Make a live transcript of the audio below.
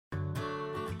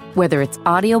Whether it's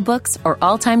audiobooks or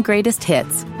all-time greatest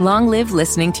hits, long live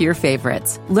listening to your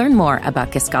favorites. Learn more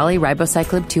about Kisqali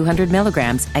Ribociclib 200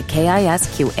 milligrams at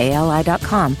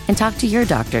KISQALI.com and talk to your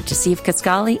doctor to see if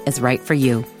Kisqali is right for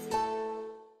you.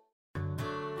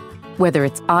 Whether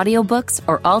it's audiobooks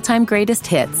or all-time greatest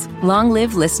hits, long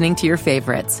live listening to your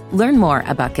favorites. Learn more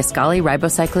about Kisqali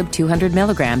Ribociclib 200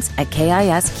 milligrams at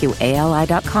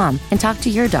KISQALI.com and talk to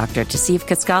your doctor to see if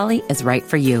Kisqali is right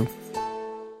for you.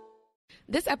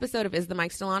 This episode of Is the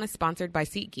Mic Still On is sponsored by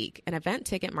SeatGeek, an event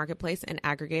ticket marketplace and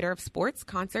aggregator of sports,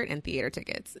 concert, and theater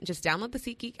tickets. Just download the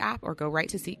SeatGeek app or go right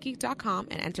to SeatGeek.com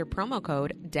and enter promo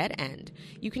code DEADEND.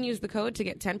 You can use the code to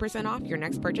get 10% off your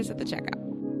next purchase at the checkout.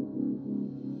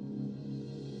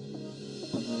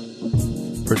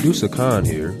 Producer Khan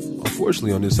here.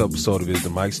 Unfortunately, on this episode of Is the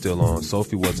Mic Still On,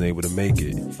 Sophie wasn't able to make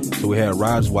it, so we had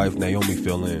Rod's wife Naomi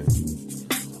fill in.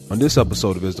 On this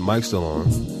episode of Is the Mic Still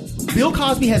On, Bill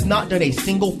Cosby has not done a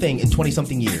single thing in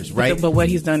 20-something years, right? But what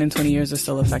he's done in 20 years is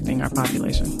still affecting our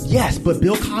population. Yes, but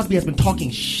Bill Cosby has been talking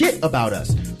shit about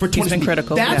us for 20 years. He's been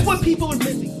critical. That's what people are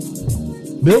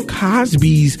missing. Bill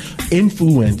Cosby's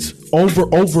influence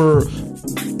over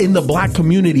in the black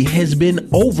community has been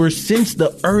over since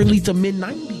the early to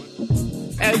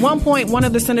mid-90s. At one point, one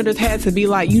of the senators had to be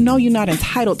like, you know you're not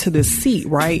entitled to this seat,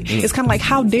 right? It's kind of like,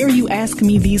 how dare you ask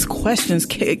me these questions,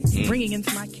 bringing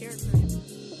into my character.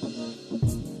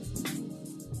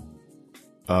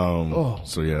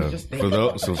 So yeah, for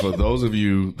those of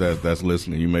you that's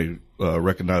listening, you may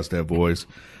recognize that voice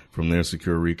from their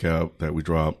Secure Recap that we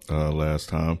dropped last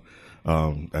time.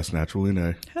 That's Naturally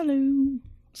Nay. Hello.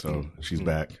 So she's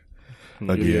back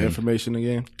again. Give your information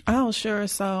again. Oh, sure.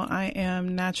 So I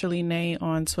am Naturally Nay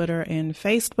on Twitter and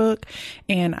Facebook,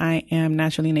 and I am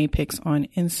Naturally Nay Pics on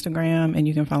Instagram, and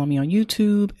you can follow me on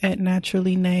YouTube at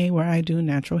Naturally Nay, where I do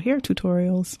natural hair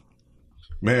tutorials.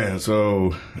 Man,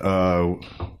 so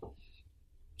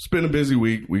it's been a busy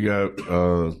week. We got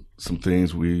some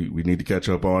things we need to catch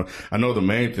up on. I know the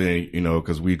main thing,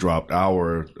 because we dropped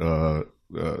our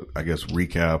I guess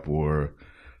recap or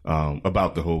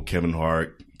about the whole Kevin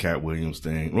Hart, Cat Williams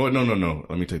thing. Well, no.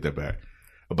 Let me take that back.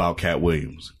 About Cat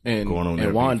Williams and going on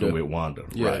there Wanda. with Wanda.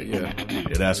 Yeah, right. yeah.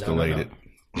 It escalated.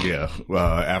 Yeah.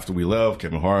 After we left,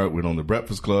 Kevin Hart went on the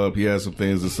Breakfast Club. He had some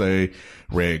things to say.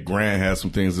 Red Grant had some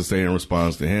things to say in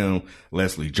response to him.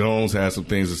 Leslie Jones had some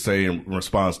things to say in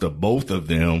response to both of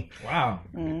them. Wow.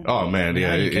 Oh man,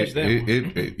 yeah.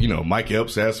 Mike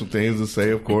Epps had some things to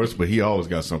say, of course, but he always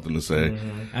got something to say.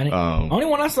 Only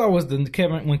one I saw was when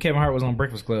Kevin Hart was on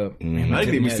Breakfast Club. I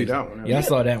didn't even see that one. Yeah, I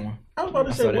saw that one. I was about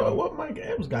to say what Mike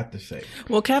Epps got to say.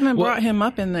 Well, Kevin brought him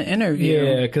up in the interview.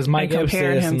 Yeah, because Mike Epps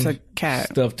compared said him some to Cat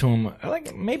stuff to him.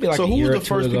 So who was the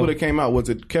first people that came out? Was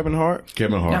it Kevin Hart?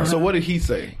 Kevin Hart. Uh-huh. So what did he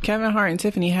say? Kevin Hart and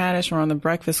Tiffany Haddish were on the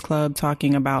Breakfast Club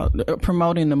talking about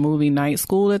promoting the movie Night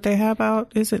School that they have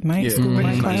out. Is it Night School,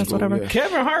 Night Class, whatever? Yeah.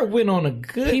 Kevin Hart went on a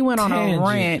good He went on a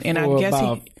rant, and I guess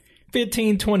he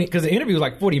 15, 20, because the interview was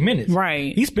like 40 minutes.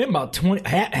 Right. He spent about 20,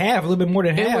 half, a little bit more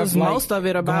than half. It was most of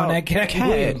it about that Cat.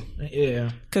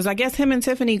 Yeah. Because I guess him and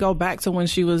Tiffany go back to when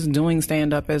she was doing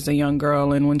stand-up as a young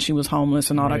girl and when she was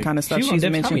homeless and all that kind of stuff. She's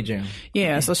mentioned.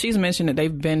 Yeah, so she's mentioned that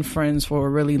they've been friends for a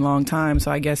really long time. So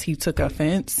I guess he took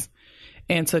offense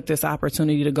and took this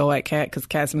opportunity to go at Cat because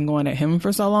Cat's been going at him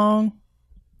for so long.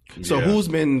 So who's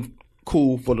been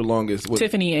cool for the longest?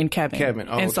 Tiffany and Kevin.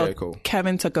 Oh, and okay, so cool.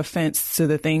 Kevin took offense to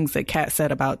the things that Kat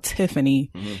said about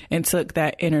Tiffany and took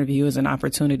that interview as an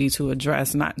opportunity to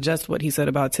address not just what he said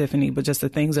about Tiffany, but just the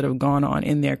things that have gone on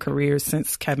in their careers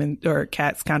since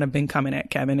Kat's kind of been coming at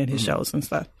Kevin in his shows and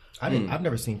stuff. I've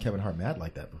never seen Kevin Hart mad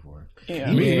like that before. Yeah.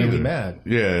 He was really mad.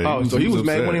 Yeah. Oh, so he was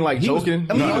mad when he joking?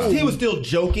 He was still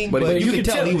joking, but you could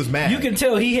tell he was mad. You can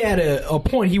tell he had a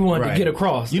point he wanted to get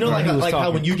across.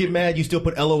 How when you get mad, you still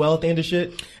put LOL at the end of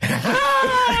shit?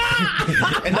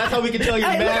 And that's how we can tell you're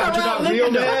mad, but you're not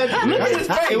real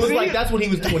mad. It was like that's when he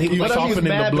was softening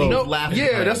mad, the blow. but he was laughing.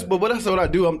 Yeah, that's what I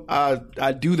do.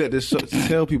 I do that to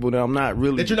tell people that I'm not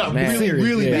really that you're not mad.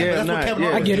 really mad. Yeah, That's what Kevin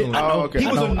Hart I get was it. doing. I know. Okay. He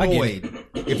was annoyed,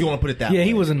 if you want to put it that way. Yeah,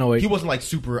 he was annoyed. He wasn't like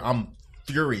super, I'm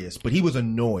furious, but he was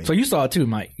annoyed. So you saw it too,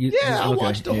 Mike? I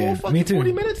watched the whole fucking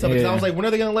 40 minutes of it. I was like, when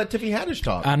are they going to let Tiffany Haddish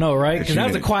talk? I know, right? Because that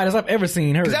was the quietest I've ever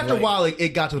seen her. Because after a while, it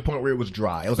got to the point where it was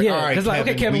dry. I was like, all right, Kevin,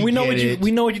 okay, Kevin, we know what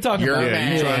you're talking about.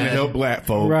 You're trying to help black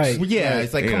folks. Right. Well,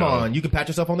 it's like, come on, you can pat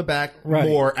yourself on the back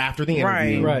more after the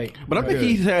interview. Right. But I think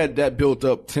he's had that built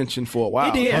up tension for a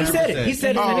while. He did. He said it. He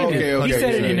said it in an interview. He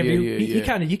said it in an interview. Yeah.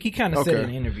 He kind of said it in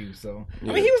an interview. So I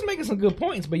mean, he was making some good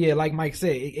points, but like Mike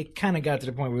said, it kind of got to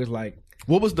the point where it was like,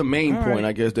 What was the main point,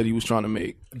 I guess, that he was trying to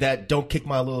make? That don't kick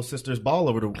my little sister's ball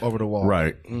over the wall.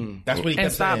 Right. That's what he kept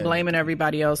And stop saying. blaming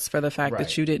everybody else for the fact Right.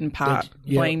 that you didn't pop.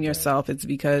 Blame yourself. It's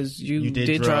because you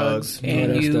did drugs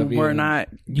and that you stuff, were yeah. not.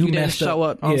 You You didn't messed show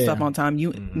up. up on Yeah. stuff on time.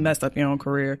 You messed up your own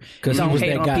career. 'Cause he Don't was hate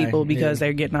that on guy. people because Yeah.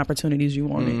 they're getting opportunities you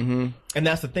wanted. And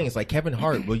that's the thing. It's like Kevin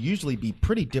Hart will usually be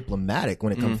pretty diplomatic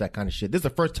when it comes to that kind of shit. This is the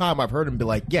first time I've heard him be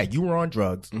like, yeah, you were on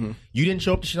drugs. You didn't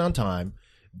show up to shit on time.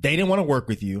 They didn't want to work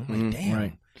with you. Like, damn.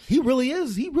 Right. He really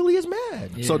is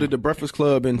mad. So did the Breakfast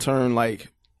Club in turn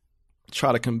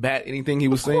try to combat anything he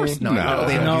was saying? No,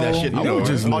 they don't do that shit I anymore. would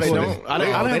just Oh, they listen. don't. I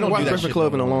they haven't don't watched do that Breakfast shit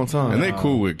Club in a no more. long time. And they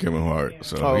cool with Kevin Hart,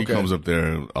 so Oh, he okay. comes up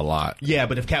there a lot. Yeah,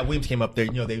 but if Cat Williams came up there,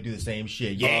 they would do the same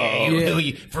shit. Yeah,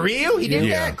 yeah. for real? He did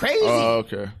Yeah. that? Crazy. Oh,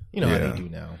 okay. You know how Yeah. they do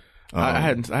now. I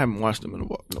haven't watched them in a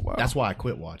while. That's why I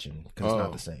quit watching, because it's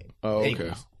not the same. Oh, okay.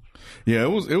 Anyways. Yeah,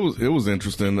 it was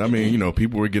interesting. I mean,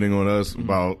 people were getting on us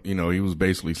about, he was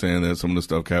basically saying that some of the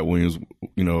stuff Cat Williams,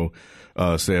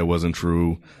 said wasn't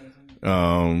true.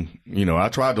 I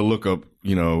tried to look up,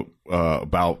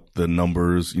 about the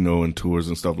numbers, and tours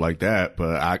and stuff like that,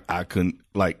 but I couldn't,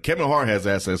 like, Kevin Hart has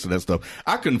access to that stuff.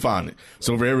 I couldn't find it.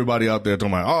 So for everybody out there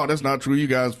talking about, oh, that's not true. You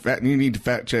guys you need to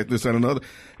fact check this and another.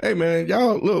 Hey man,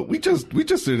 y'all look, we just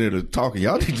sitting here to talking.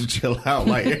 Y'all need to chill out.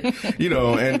 Like,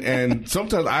 and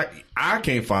sometimes I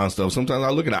can't find stuff. Sometimes I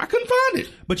look at it, I couldn't find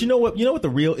it. But you know what the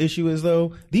real issue is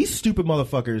though? These stupid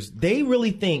motherfuckers, they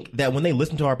really think that when they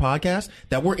listen to our podcast,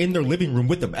 that we're in their living room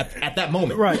with them at that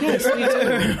moment. Right.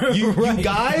 You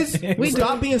guys,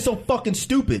 stop being so fucking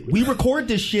stupid. We record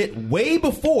this shit way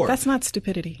before. That's not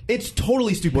stupidity. It's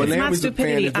totally stupid. Well, It's not Naomi's a fan.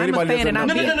 stupidity. If I'm a anybody fan doesn't and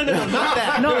know- I'm No, not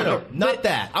that. No. Not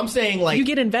that. I'm saying like You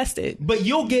get invested. But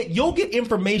you'll get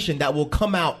information that will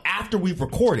come out after we've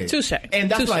recorded. Touche. And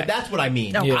that's Touche. what I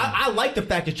mean. No. Yeah. I like the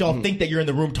fact that y'all think that you're in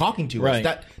the room talking to Right.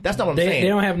 us. That's not what I'm They saying.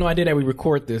 don't have no idea that we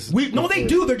record this. No, they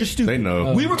do. They're just stupid. They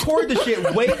know. We record the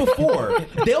shit way before.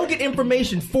 They'll get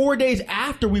information 4 days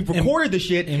after we've recorded the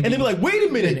shit, and they'll be like, "Wait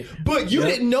a minute, but you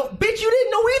didn't know, bitch. You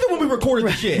didn't know either when we recorded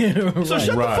the shit. So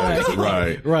shut the fuck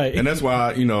up." Right. And that's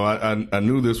why, I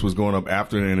knew this was going up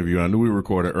after the interview. I knew we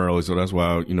recorded early, so that's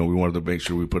why, we wanted to make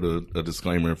sure we put a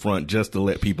disclaimer in front just to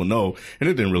let people know. And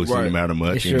it didn't really seem to matter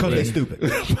much. Because they're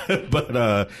stupid.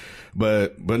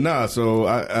 but nah, so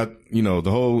I the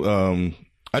whole,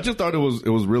 I just thought it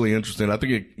was really interesting. I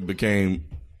think it became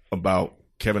about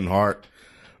Kevin Hart,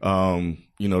 trying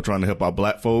to help out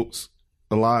black folks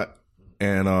a lot.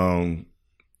 And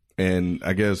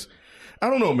I guess, I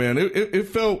don't know, man, it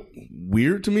felt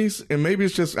weird to me. And maybe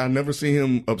it's just, I never see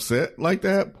him upset like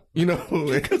that,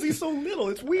 Because he's so little,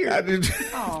 it's weird. I did.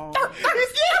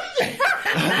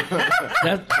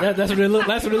 That's what it look.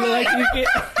 That's what it look like. You get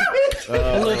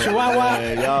a little chihuahua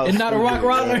and not a rock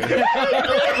roller.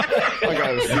 I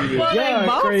gotta see this. Well, Y'all they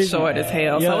both crazy. short as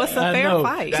hell, so it's a I fair know.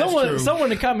 fight. Someone in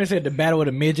the comments said the battle of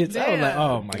the midgets. I was like,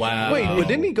 oh my god. Wait, but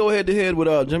didn't he go head to head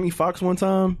with Jimmy Fox one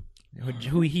time?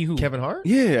 Who? Kevin Hart?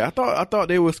 Yeah, I thought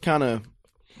they was kind of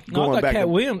No, I going thought back. Cat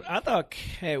Williams. I thought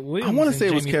Cat Williams. I wanna and say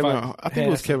it was Jamie Kevin. Foxx I think it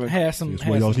was Kevin. Had some.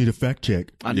 need a fact check.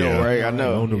 I know, Yeah. right? I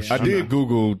know. I did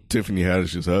Google Tiffany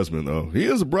Haddish's husband, though. He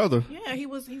is a brother. Yeah, he's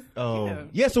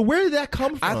Yeah, so where did that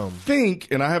come I from? think,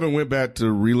 and I haven't went back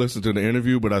to re-listen to the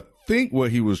interview, but I think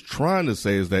what he was trying to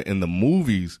say is that in the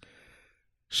movies,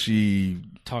 she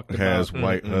Talked has about-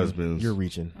 white husbands. You're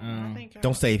reaching.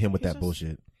 Don't save him with that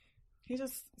bullshit. He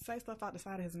just say stuff out the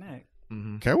side of his neck.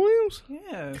 Cat Williams?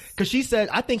 Yes. Because she said,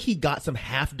 I think he got some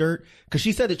half dirt. Because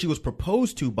she said that she was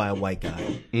proposed to by a white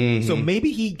guy. So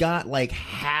maybe he got like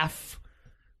half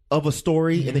of a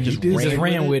story and then just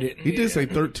ran with it. He did say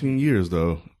 13 years,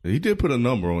 though. He did put a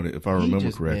number on it, if I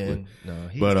remember correctly.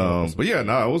 But yeah,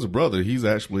 no, it was a brother. He's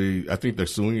actually, I think they're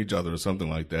suing each other or something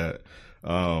like that.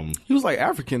 He was like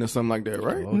African or something like that,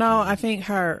 right? No, I think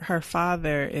her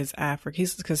father is African.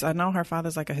 Because I know her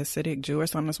father's like a Hasidic Jew or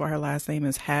something. That's why her last name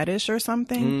is Haddish or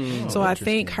something. So I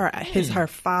think her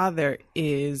father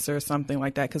is or something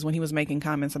like that. Because when he was making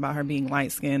comments about her being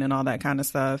light skinned and all that kind of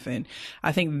stuff, and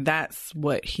I think that's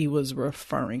what he was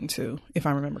referring to, if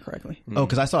I remember correctly. Oh,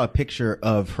 because I saw a picture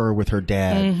of her with her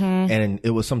dad, and it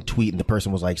was some tweet, and the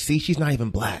person was like, "See, she's not even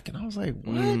black," and I was like,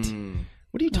 "What?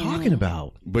 What are you talking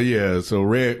about?" But yeah, so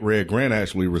Red Grant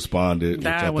actually responded.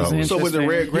 That which I was thought So was it Interesting.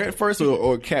 Red Grant first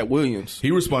or Cat Williams?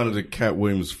 He responded to Cat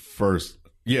Williams first.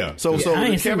 Yeah. So I the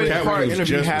ain't seen Kevin Cat Hart Williams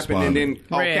interview just happened, and then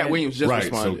Red. Cat Williams just right.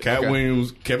 responded. So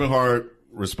Okay. Kevin Hart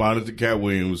responded to Cat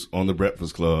Williams on the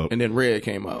Breakfast Club. and then Red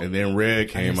came out. And then Red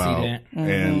came see out that.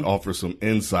 and offered some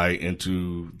insight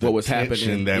into the What was tension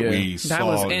happening. that Yeah. we That saw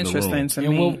was in the interesting room. to And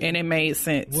me, what- and it made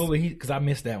sense. What would he? Because I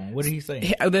missed that one. What did he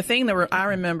say? The thing that I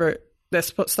remember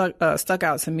that stuck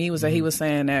out to me was that he was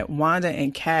saying that Wanda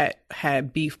and Kat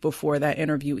had beef before that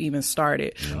interview even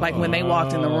started. Like when they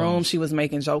walked in the room, she was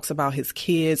making jokes about his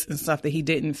kids and stuff that he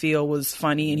didn't feel was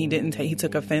funny, and he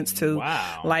took offense to.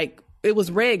 Wow. Like, it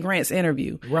was Red Grant's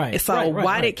interview. Right. So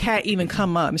why did Kat even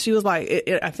come up? And she was like,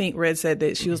 I think Red said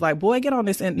that she was like, boy, get on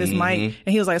this mic. And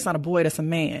he was like, it's not a boy, that's a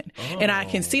man. Oh. And I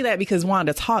can see that because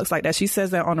Wanda talks like that. She says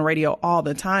that on the radio all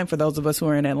the time for those of us who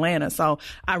are in Atlanta. So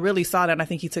I really saw that, and I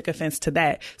think he took offense to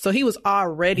that. So his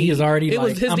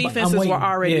defenses were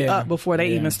already up before they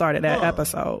even started that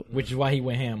episode. Which is why he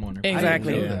went ham on her.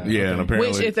 Exactly. Yeah, and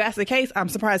apparently. Which, if that's the case, I'm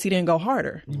surprised he didn't go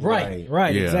harder. Right,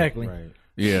 yeah. Exactly. Right.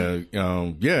 Yeah,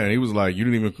 and he was like, you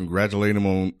didn't even congratulate him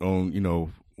on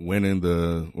winning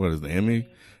the Emmy.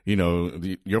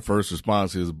 Your first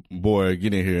response is, boy,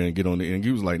 get in here and get on the. And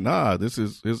he was like, nah, this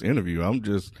is his interview. I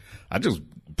just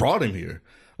brought him here.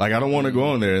 Like, I don't want to go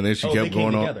on there. And then she kept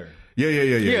going on. Together. Yeah.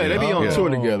 Yeah, they be on tour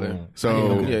together.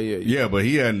 So yeah, but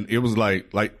he hadn't. It was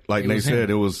like Nate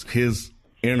said, it was his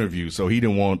interview, so he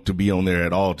didn't want to be on there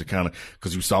at all to kind of,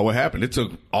 because you saw what happened. It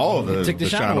took all the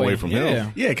shine away from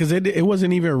him. Yeah, because it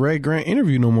wasn't even a Red Grant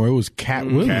interview no more. It was Cat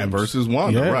Williams. Cat versus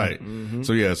Wanda, right. Mm-hmm.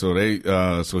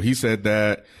 So he said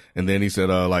that, and then he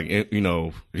said,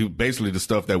 he basically the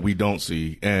stuff that we don't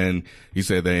see, and he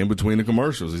said that in between the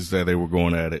commercials, he said they were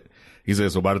going at it. He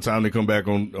said, so by the time they come back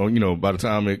on by the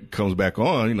time it comes back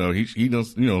on, he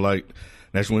does, like,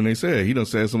 that's when they said, he done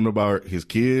said something about his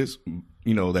kids,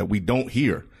 that we don't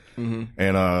hear. Mm-hmm.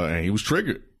 And he was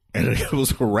triggered, and it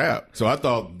was a wrap. So I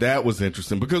thought that was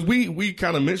interesting because we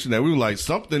kind of mentioned that. We were like,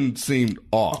 something seemed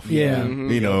off. Yeah.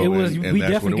 Mm-hmm. It was, and we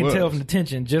definitely can tell from the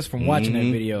tension just from watching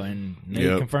that video, and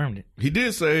they confirmed it. He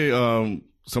did say,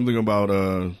 something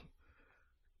about,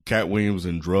 Cat Williams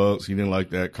and drugs. He didn't like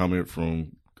that comment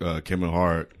from, Kevin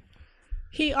Hart.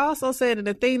 He also said that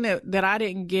the thing that I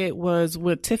didn't get was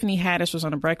when Tiffany Haddish was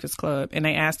on the Breakfast Club and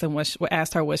they asked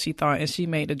her what she thought, and she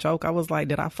made a joke. I was like,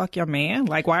 did I fuck your man?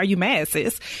 Like, why are you mad,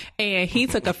 sis? And he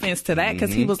took offense to that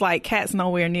because he was like, Cat's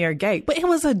nowhere near gay. But it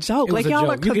was a joke. Like, y'all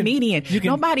are comedian.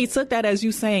 Nobody took that as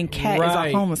you saying Cat is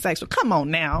a homosexual. Come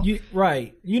on now. So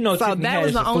Tiffany that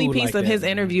was the only piece of his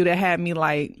interview that had me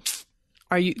like,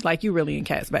 are you, like, you really in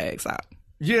Cat's bag? Stop.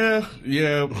 Yeah,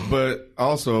 but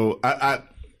also I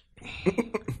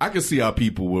can see how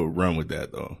people will run with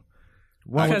that though.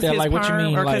 Because his perm, what you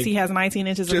mean? Or because he has 19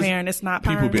 inches of hair and it's not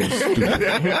perm? People being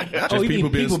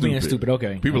stupid. People being stupid,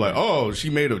 okay. People like, oh,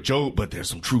 she made a joke, but there's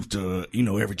some truth to,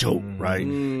 every joke, right?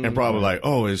 And probably like,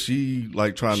 oh, is she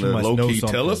like trying to low-key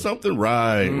tell us something?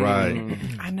 Right.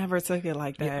 I never took it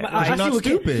like that. You're not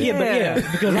stupid.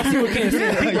 Because I see what Ken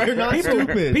said. You're not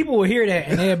stupid. People will hear that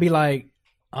and they'll be like,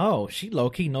 oh, she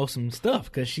low-key knows some stuff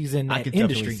because she's in that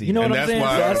industry. You know what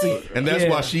I'm saying? And that's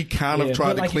why she kind of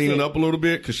tried to clean it up a little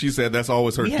bit, because she said that's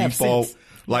always her default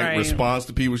response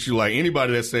to people. She's like,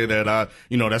 anybody that say that,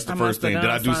 that's the first thing. Did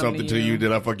I do something to you?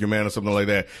 Did I fuck your man or something like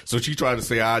that? So she tried to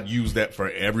say I'd use that for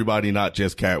everybody, not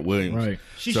just Cat Williams.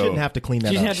 She shouldn't have to clean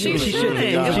that up. She shouldn't.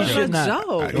 It was a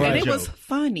joke. And it was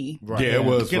funny. Right. Yeah, it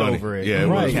was funny. Get over it. Yeah, it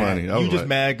was funny. You just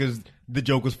mad because the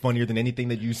joke was funnier than anything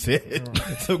that you said.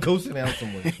 So go sit down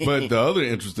somewhere. But the other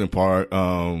interesting part,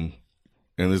 and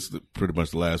this is pretty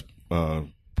much the last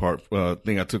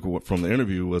thing I took from the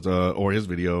interview was, or his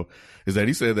video, is that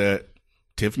he said that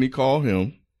Tiffany called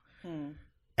him,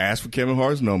 asked for Kevin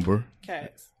Hart's number.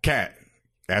 Cat.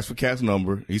 Asked for Cat's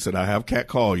number. He said, I have Cat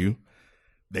call you.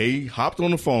 They hopped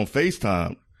on the phone,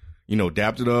 FaceTime,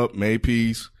 dapped it up, made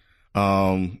peace,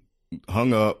 hung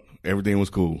up, everything was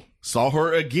cool. Saw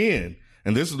her again.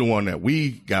 And this is the one that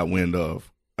we got wind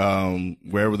of.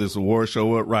 Wherever this award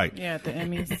show up, right? Yeah, at the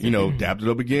Emmys. Dapped it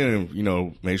up again,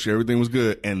 made sure everything was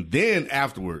good. And then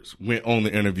afterwards went on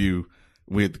the interview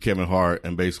with Kevin Hart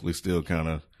and basically still kind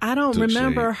of I don't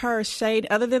remember her shade,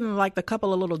 other than like the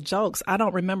couple of little jokes. I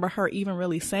don't remember her even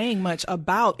really saying much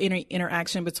about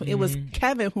interaction between. It was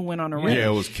Kevin who went on a rant. Yeah,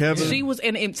 it was Kevin. She was,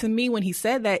 and to me, when he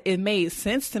said that, it made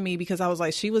sense to me because I was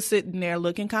like, she was sitting there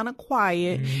looking kind of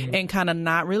quiet and kind of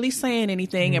not really saying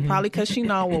anything, and probably because she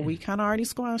know, well, we kind of already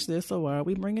squashed this, so why are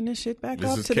we bringing this shit back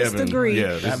up to Kevin. this degree?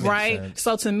 Yeah, right.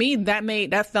 So to me,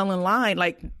 that fell in line.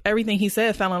 Like everything he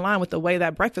said fell in line with the way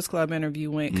that Breakfast Club interview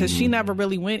went, because she never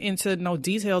really went into no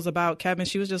details about Kevin.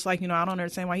 She was just like, I don't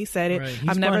understand why he said it. Right.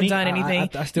 I've never done anything.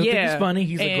 I still think he's funny.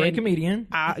 He's a great comedian.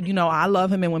 I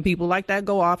love him. And when people like that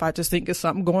go off, I just think it's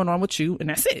something going on with you, and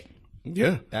that's it.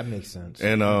 Yeah, that makes sense.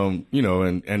 And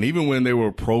and even when they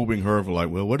were probing her for like,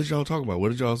 well, what did y'all talk about?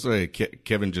 What did y'all say?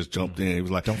 Kevin just jumped in. He was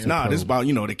like, nah, this is about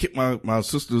they kicked my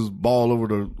sister's ball over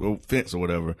the fence or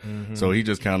whatever. So he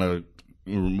just kind of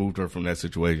removed her from that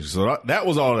situation. So that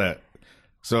was all that.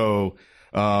 So,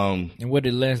 and what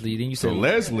did Leslie? Then you said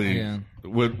Leslie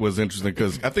what was interesting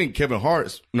because I think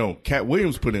Cat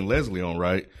Williams put in Leslie on,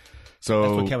 right? So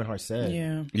that's what Kevin Hart said.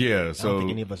 Yeah. So I don't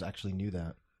think any of us actually knew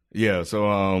that. Yeah.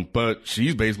 So, but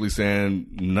she's basically saying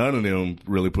none of them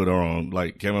really put her on,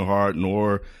 like Kevin Hart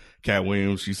nor Cat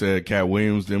Williams. She said Cat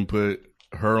Williams didn't put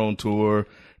her on tour.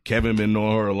 Kevin been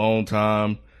knowing her a long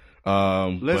time.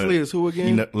 Leslie is who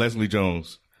again? Leslie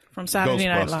Jones from Saturday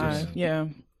Night Live. Yeah.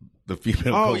 The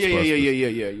female. Oh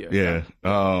Ghostbusters.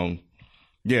 Yeah.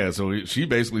 Yeah. So she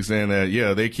basically saying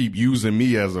that they keep using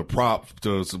me as a prop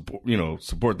to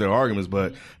support their arguments,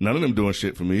 but none of them doing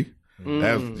shit for me.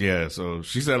 So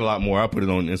she said a lot more. I put it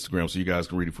on Instagram so you guys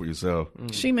can read it for yourself.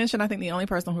 She mentioned I think the only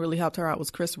person who really helped her out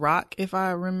was Chris Rock, if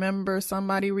I remember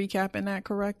somebody recapping that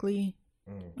correctly.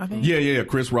 I think. Yeah.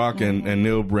 Chris Rock and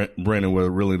Neil Brennan were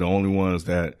really the only ones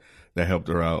that helped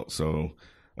her out. So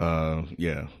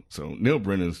so Neil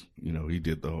Brennan's,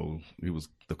 he was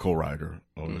the co-writer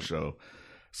on the show.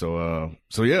 So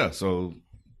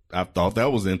I thought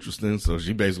that was interesting. So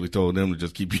she basically told them to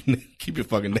just keep your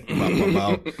fucking name out my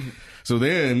mouth. So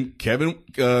then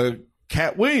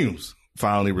Cat Williams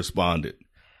finally responded.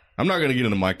 I'm not going to get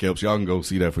into Mike Epps. Y'all can go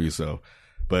see that for yourself.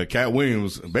 But Cat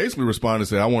Williams basically responded and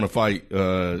said, I want to fight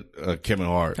Kevin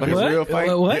Hart. What? Real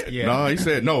fight? What? Yeah. No, he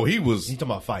said, no, he was. He's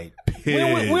talking about fight.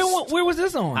 Where was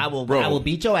this on? I will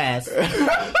beat your ass.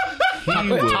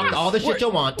 Talk all the shit you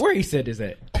want. Where he said this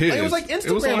at? Pissed. It was like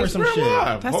Instagram or some shit.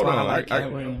 Live. That's Hold why on. I like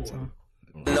Cat Williams.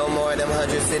 No more of them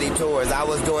 100 city tours. I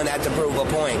was doing that to prove a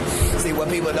point. See, what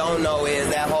people don't know is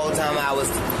that whole time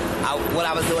what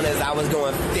I was doing is I was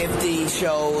doing 50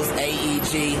 shows,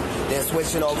 AEG, then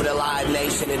switching over to Live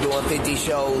Nation and doing 50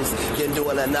 shows, then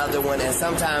doing another one. And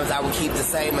sometimes I would keep the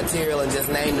same material and just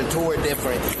name the tour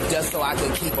different just so I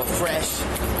could keep a fresh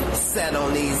set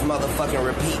on these motherfucking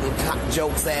repeating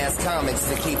jokes-ass comics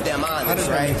to keep them honest,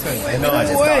 right? And then I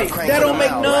just started cranking that don't them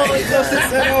make out, no right?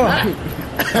 sense at all.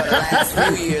 For the last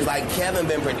few years, like Kevin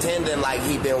been pretending like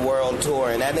he been world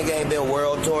touring. That nigga ain't been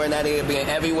world touring. That nigga been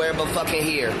everywhere but fucking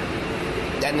here.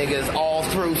 That nigga is all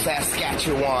through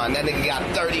Saskatchewan. That nigga got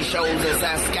 30 shows in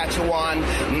Saskatchewan,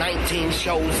 19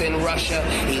 shows in Russia.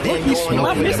 He then going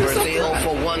over to Brazil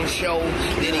for one show.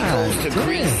 Then he goes to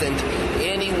Greece and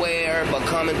anywhere but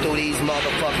coming through these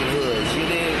motherfucking hoods. You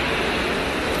dig?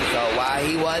 So while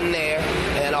he wasn't there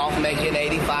and off making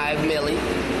 85 million,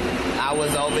 I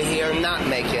was over here not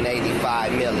making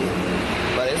 85 million.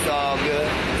 But it's all good.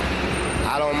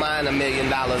 I don't mind $1 million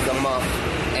a month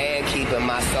and keeping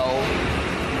my soul.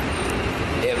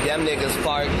 If them niggas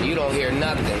fart, you don't hear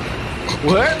nothing.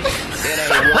 What? It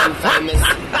ain't one famous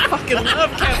I fucking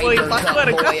love Cat Williams. I swear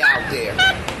to God. boy out there.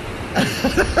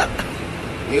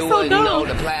 You wouldn't know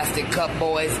the plastic cup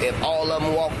boys if all of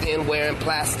them walked in wearing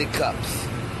plastic cups.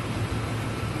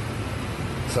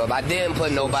 So if I didn't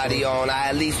put nobody on, I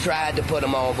at least tried to put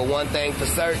them on. But one thing for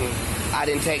certain, I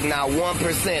didn't take not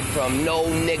 1% from no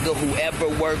nigga who ever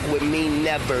worked with me,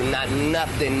 never. Not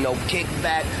nothing, no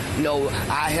kickback, no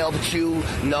I helped you,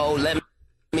 no let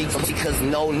me, because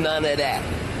no none of that.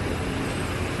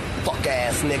 Fuck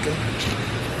ass nigga.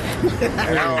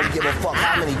 And I don't give a fuck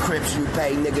how many crips you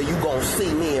pay, nigga. You gon'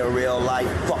 see me in real life,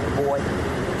 fuck boy.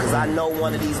 Cause I know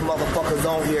one of these motherfuckers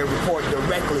on here report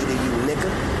directly to you, nigga.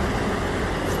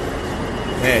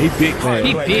 Yeah, he big, man.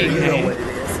 He big, You know man. what it is.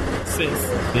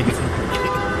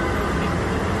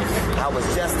 I was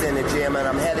just in the gym and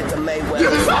I'm headed to Mayweather.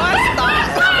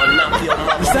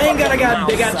 The same guy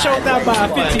they got choked out by a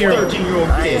 50-year-old. 13-year-old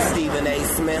I kid. ain't Stephen A.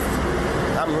 Smith.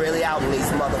 I'm really out in these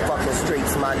motherfucking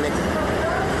streets, my nigga.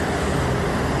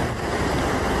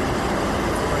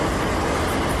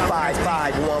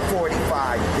 5'5",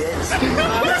 145, bitch.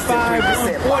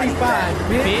 5'5", 145,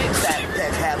 bitch. Fat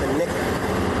peck having nigga.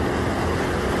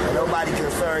 And nobody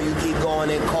concerned you keep going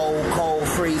in cold,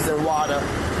 freezing water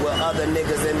with other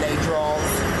niggas in they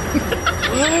drawers.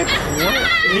 What?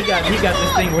 He got this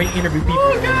thing where he interview people.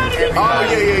 Oh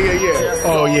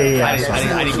yeah. I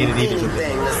didn't get it either.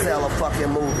 Anything to sell a fucking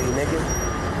movie, nigga.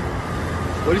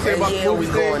 What do you say about Yeah, the we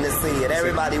movie? going to see it.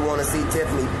 Everybody want to see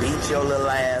Tiffany beat your little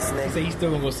ass, He nigga. said he's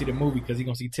still gonna go see the movie because he's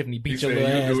gonna see Tiffany He beat said your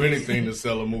little he'll ass. do nigga. anything to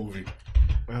sell a movie.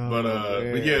 But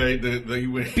yeah, he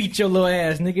went. Beat your little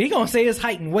ass, nigga. He gonna say his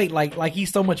height and weight like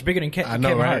he's so much bigger than Kevin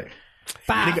Hart.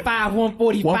 5'5",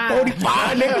 145.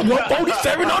 145, nigga.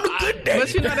 147 on a good day.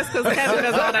 But you know that's because Kevin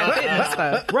does all that fitness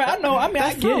stuff. Right, I know. I mean,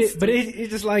 I get it, but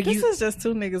it's just like This is just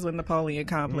two niggas with Napoleon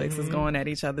complexes going at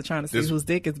each other trying to see whose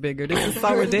dick is bigger. This is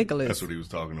so ridiculous. That's what he was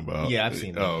talking about. Yeah, I've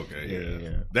seen that. Oh,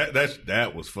 okay, yeah.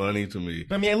 That was funny to me.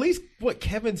 I mean, at least what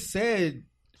Kevin said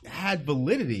had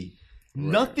validity.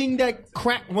 Nothing that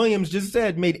Crack Williams just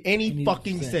said made any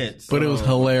fucking sense. But it was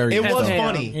hilarious. It was though.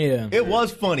 funny. Yeah. It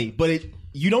was funny, but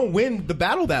you don't win the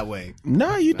battle that way.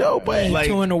 No, you don't. But Like-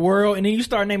 touring the world, and then you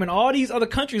start naming all these other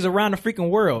countries around the freaking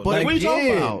world. But Like, what are you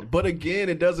talking about? But again,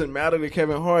 it doesn't matter to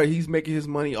Kevin Hart. He's making his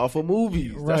money off of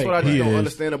movies. That's Right. what I just He don't is.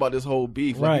 understand about this whole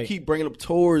beef. Like, Right. you keep bringing up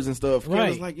tours and stuff. Right.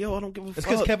 Kevin's like, yo, I don't give a It's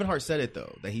because fuck. Kevin Hart said it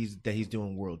though that he's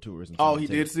doing world tours. And Oh, stuff, he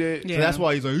too. did say it? So that's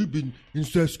why he's like, he's been in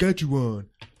Saskatchewan.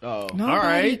 Oh. Nobody All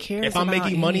right, cares if I'm about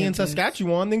making money any in of this.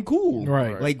 Saskatchewan, then cool.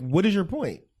 Right. Like, what is your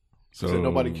point? So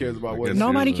nobody cares about I what- guess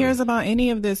Nobody here's cares about any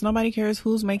of this. Nobody cares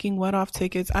who's making what off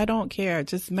tickets. I don't care.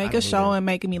 Just make a show and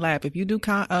make me laugh. If you do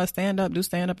stand up, do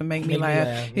stand up and make me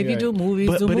laugh. If you do movies,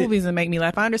 do movies and make me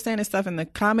laugh. I understand the stuff in the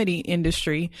comedy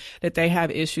industry that they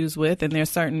have issues with, and there's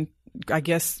certain, I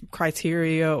guess,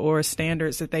 criteria or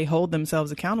standards that they hold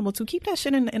themselves accountable to. Keep that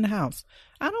shit in the house.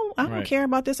 I don't care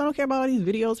about this. I don't care about all these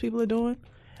videos people are doing.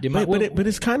 But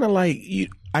it's kind of like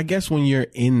I guess when you're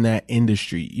in that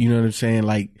industry, you know what I'm saying?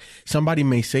 Like somebody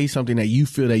may say something that you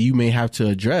feel that you may have to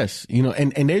address, you know,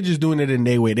 and they're just doing it in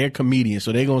their way. They're comedians,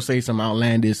 so they're going to say some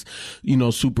outlandish, you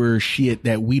know, super shit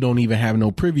that we don't even have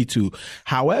no privy to.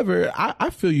 However, I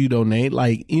feel you though, Nate.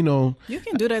 Like, you know, you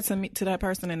can do that to that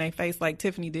person in their face, like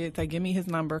Tiffany did. Say, give me his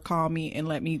number, call me, and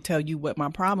let me tell you what my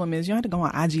problem is. You don't have to go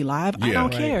on IG Live. I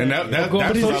don't care. And that's but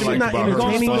what it's I just like not about her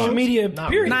entertaining response. social media,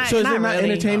 period. so is it not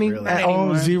really. entertaining Not at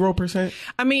all? anymore. 0%?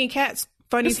 I mean, Cat's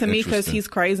funny It's to me because interesting. he's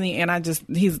crazy, and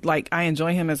he's like, I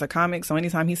enjoy him as a comic. So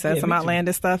anytime he says some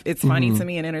outlandish stuff, it's funny to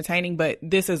me and entertaining. But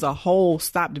this as a whole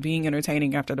stopped being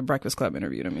entertaining after the Breakfast Club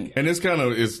interview to me. And it's kind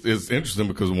of it's interesting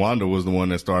because Wanda was the one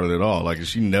that started it all. Like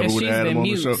she never And would she's have had him been on the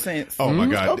mute show. since. Oh my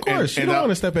god! Of course, you and don't I-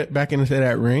 want to step back into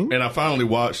that ring. And I finally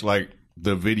watched like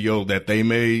the video that they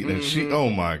made, and she, oh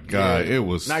my god, it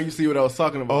was. Now you see what I was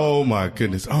talking about. Oh my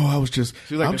goodness! Oh, I was just,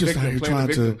 She's like I'm the just victim, out here playing trying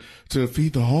the to victim.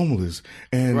 feed the homeless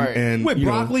and Right. and With you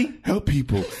know, broccoli? help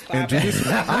people and do this.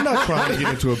 I'm not trying to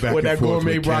get into a back With and that forth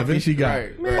gourmet with broccoli Kevin. she got.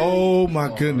 Right. Oh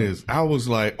my goodness! I was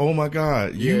like, oh my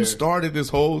god, you Yeah. started this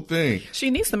whole thing. She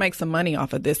needs to make some money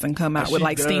off of this and come out with She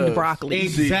like steamed does. broccoli.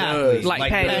 Exactly. Like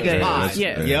Patty Patty does. Pie.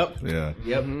 Yeah. Yep. Yeah.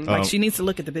 Yep. Like she needs to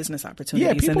look at the business opportunities.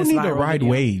 Yeah, in people this need to viral ride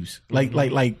video. waves. Like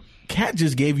Kat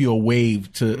just gave you a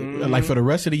wave to like for the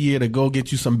rest of the year to go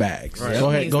get you some bags. Go She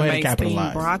ahead, needs go to ahead and make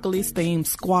capitalize. Steamed broccoli, steamed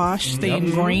squash,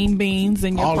 steamed green beans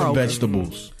in your All the program.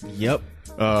 vegetables. Yep.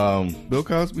 Bill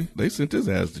Cosby, they sent his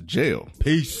ass to jail.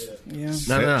 Peace. Yeah.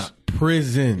 No.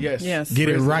 Prison. Yes. Yes. Get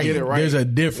it Prison, right. get it right. There's a Yeah,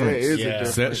 difference. it is a Yeah.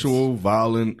 difference. Sexual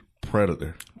violent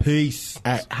predator. Peace.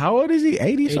 How old is he?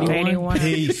 80 something? 81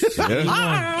 Peace.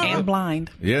 Yeah. and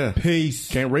blind. Yeah. Peace.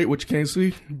 Can't rate what you can't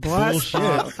see. Bullshit.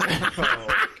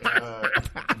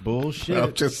 Bullshit.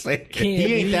 I'm just saying. He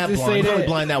ain't that blind. He's only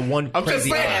blind that one I'm just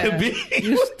crazy eye. saying.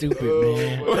 You stupid,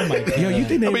 man. Oh my god. Yo, you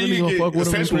think they I mean, really you gonna get fuck with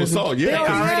him in sexual prison? assault. Yeah. 'cause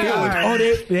he's already still- are. Oh,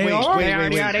 they are? They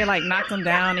already are. They like knocked him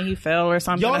down and he fell or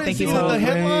something. Y'all I didn't think see he's the old.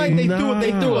 headline? They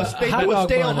threw a Hot dog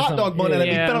stale bun or hot dog bun at him.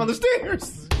 He Yeah. fell on the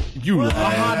stairs. You a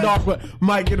hot dog, but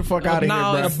Mike, get the fuck out of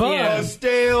No, here, it's- bro. yeah. A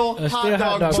stale A hot stale dog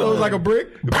hot dog bun. So it was like a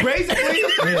brick? Basically,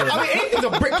 I mean, anything's a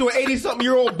brick to an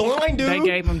 80-something-year-old blind dude. They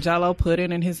gave him Jell-O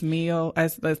pudding in his meal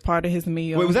as part of his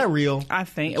meal. Wait, was that real? I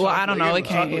think. Well, I don't know. It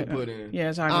can't. Chocolate pudding. Yeah,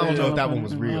 I chocolate. don't know if that Jell-O one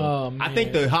was pudding. real. Oh, I man.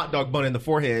 think the hot dog bun in the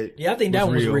forehead. Yeah, I think that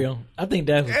one was real. real. I think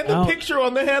that was. And the picture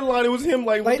on the headline, it was him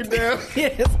like looking down.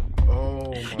 Yes.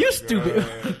 Oh, my You stupid.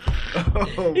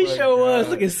 Oh, He my sure was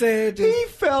God. looking sad. Just, He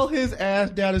fell his ass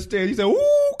down the stairs. He said,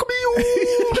 "Ooh, come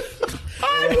here."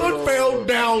 I done fell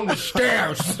down the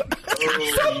stairs.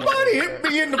 Somebody hit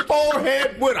me in the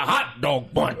forehead with a hot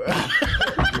dog bun.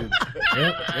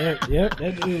 yep.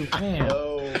 That dude, man.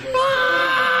 Oh, my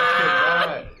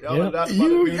God. Y'all Yep. are not about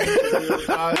to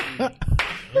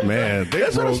be Man, they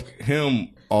broke him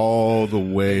all the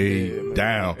way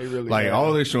down. they really like have.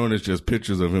 all they're showing is just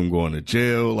pictures of him going to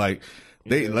jail. Like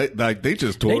they they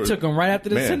just They tore. took him right after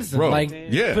the Man, sentencing. bro, Like,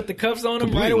 yeah. put the cuffs on him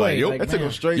Completely, right away. like, yo, Like, That took him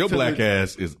man, straight Your to black the,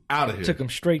 ass is out of here. took him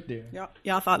straight there.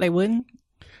 Y'all thought they wouldn't?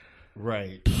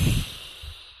 Right.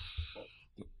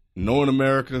 Knowing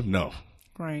America, no.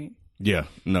 Right. Yeah,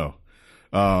 no.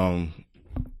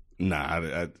 Nah,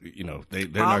 I you know they're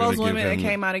All not going those to give women that him.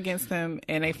 came out against him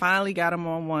and they finally got him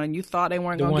on one. You thought they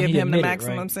weren't The going one to give he him the admitted,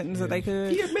 maximum right? sentence that they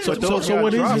could? So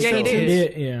what is his Yeah, he sentence?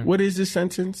 did. Yeah. What is his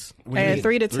sentence? And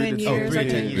 3 to 10 years. 3 to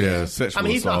 10 years. Yeah, sexual I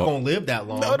mean, he's not assault. going to live that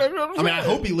long. No, that's what I'm I mean, I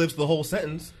saying. hope he lives the whole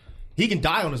sentence. He can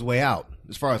die on his way out,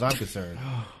 as far as I'm concerned.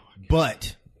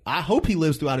 But I hope he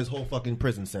lives throughout his whole fucking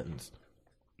prison sentence.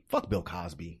 Fuck Bill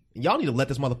Cosby. Y'all need to let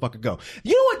this motherfucker go.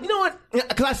 You know what?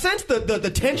 Because I sense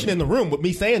the tension in the room with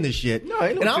me saying this shit. No,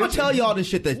 ain't no and I'm going to tension. tell y'all this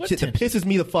shit that pisses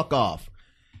me the fuck off.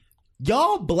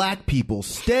 Y'all black people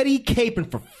steady caping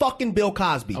for fucking Bill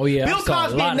Cosby. Oh, yeah, I Bill saw a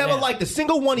Cosby lot ain't of never that. liked a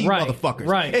single one of you Right, motherfuckers.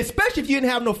 right. Especially if you didn't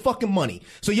have no fucking money.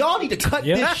 So y'all need to cut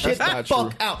Yep. this shit the That's not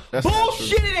fuck true. out. That's not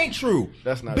Bullshit, true. it ain't true.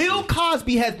 That's not Bill true.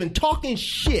 Cosby has been talking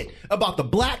shit about the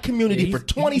black community for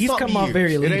 20 He's something come off years.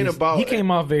 very elitist. It ain't about- He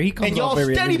came off very. He comes And y'all off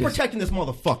very steady elitist. protecting this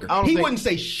motherfucker. I don't He think- wouldn't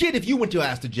say shit if you went your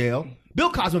ass to jail. Bill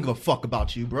Cosby don't give a fuck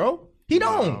about you, bro. He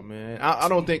don't. Oh, man. I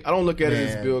don't look at it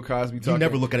as Man. Bill Cosby talking. You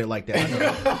never look at it like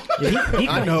that.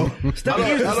 I know. Stuff I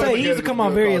he used to don't say. look He at used to it come as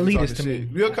off Bill very Cosby elitist to talking me.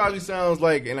 shit. Bill Cosby sounds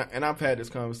like, and I've had this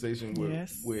conversation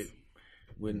Yes. with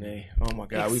Nate. Oh my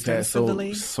God, we've had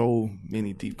Extensively. so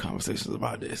many deep conversations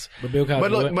about this. But Bill Cosby,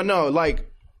 But look, what? but no, like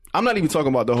I'm not even talking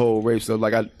about the whole rape stuff.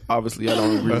 Like I don't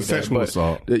agree with that. Sexual but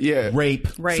assault. Yeah, Rape.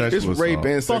 Rape. Sexual It's rape assault.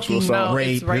 and sexual Fucking assault. No, rape.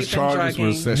 it's rape His charges and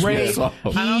were drugging. sexual Rape. assault.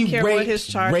 I don't care what his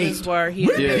charges raped. were. He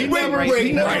Yeah. did He never rape raped.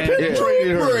 and Yeah.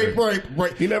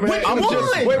 Rape. He never had. Which I'm one?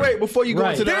 just wait before you go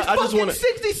Right. into There's that. I just fucking want to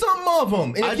 60-something of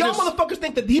them. And I if y'all just- motherfuckers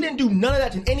think that he didn't do none of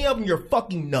that to any of them, you're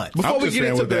fucking nuts. before I'm we just get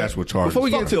saying into what the actual charges. before we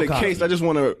get Fuck into the Bill Cosby. case, I just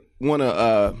want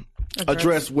to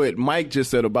address what Mike just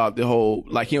said about the whole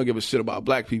like he don't give a shit about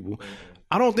black people.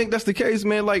 I don't think that's the case,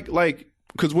 man. Like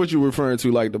because what you're referring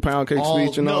to, like the pound cake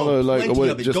speech and all that, like or plenty what,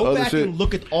 of it. just Go other back shit. and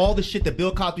look at all the shit that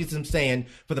Bill Cosby's been saying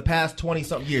for the past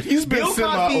 20-something years. He's been Bill sent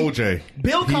by OJ.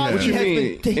 Bill He Cosby has. What you has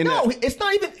mean? been. In No, that- it's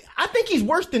not even. I think he's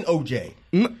worse than OJ.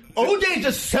 OJ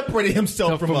just separated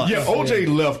himself from us. Yeah, OJ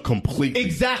left completely.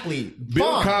 Exactly.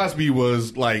 Bill Fine. Cosby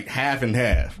was like half and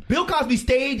half. Bill Cosby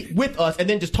stayed with us and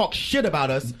then just talked shit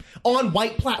about us on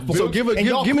white platforms. So give and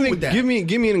y'all me cool with that. give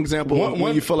me an example One-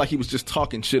 when you felt like he was just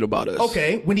talking shit about us.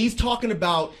 Okay, when he's talking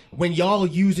about when y'all are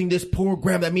using this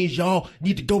program, that means y'all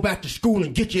need to go back to school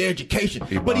and get your education.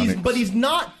 Ebonics. But he's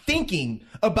not thinking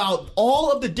about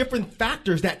all of the different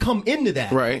factors that come into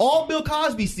that. Right. All Bill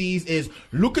Cosby sees is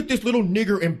look at this little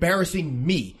nigger embarrassing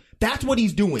me. That's what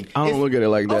he's doing. I don't look at it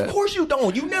like that. Of course you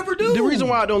don't. You never do. The reason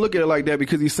why I don't look at it like that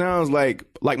because he sounds like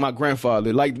my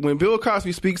grandfather. Like when Bill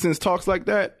Cosby speaks and talks like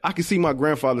that, I can see my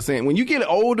grandfather saying, when you get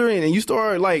older and you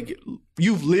start like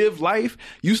you've lived life,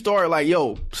 you start like,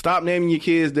 yo, stop naming your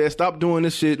kids that, stop doing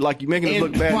this shit. Like you're making it In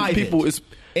look bad. private. People is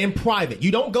in private.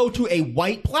 You don't go to a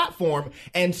white platform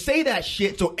and say that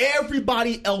shit so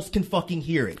everybody else can fucking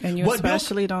hear it. And you What Bill-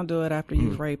 especially don't do it after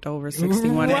you've raped over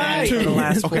 61 and for the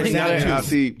last 4 Okay, now years. I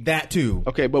see. that too.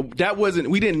 Okay, but that wasn't.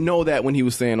 We didn't know that when he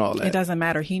was saying all that. It doesn't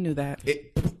matter. He knew that.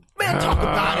 Man, talk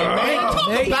about it, man.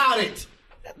 Talk about it.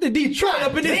 The Detroit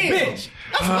up in this Damn. bitch.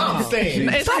 That's what I'm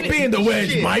saying. Stop being the wedge,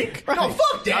 Shit. Mike. No,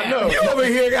 fuck that. I know. You over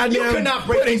here, goddamn. You could not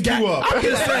break these two up. I'm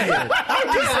just saying.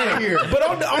 I'm just saying. here. But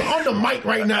on the mic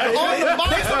right now. On the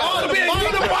mic, on the mic.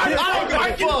 I don't give a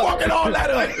Mike, you fuck. fucking all that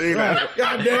up.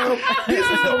 Goddamn. This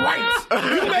is the rights.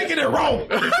 You making it wrong.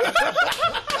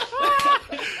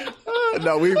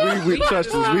 No, we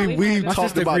touched this. We My talked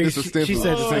sister about agrees. this She extensively.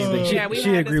 said the same thing. Yeah, we She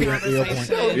had this agreed with your point.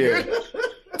 conversation. Yeah.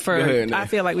 For Go ahead, Nate. I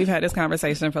feel like we've had this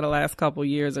conversation for the last couple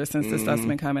years or since this stuff's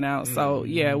been coming out. So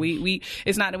yeah, we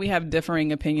it's not that we have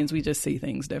differing opinions, we just see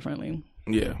things differently.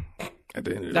 Yeah. At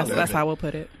the end of the day. That's how we'll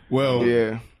put it. Well,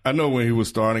 Yeah. I know when he was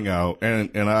starting out, and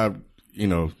I, you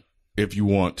know, if you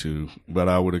want to, but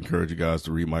I would encourage you guys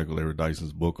to read Michael Avery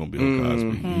Dyson's book on Bill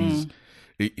Cosby.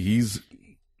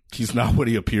 He's not what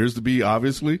he appears to be,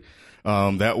 obviously.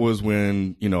 That was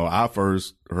when, you know, I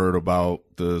first heard about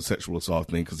the sexual assault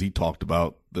thing because he talked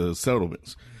about the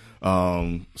settlements.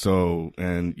 So,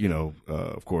 and, you know,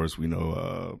 of course, we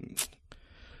know,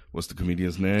 what's the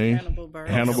comedian's name? Hannibal Buress.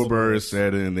 Hannibal Buress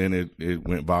said it, and then it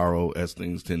went viral, as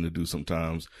things tend to do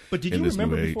sometimes. But did in you this new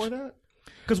remember age. before that?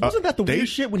 Because wasn't that the they- weird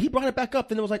shit when he brought it back up?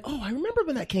 Then it was like, oh, I remember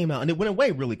when that came out, and it went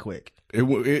away really quick.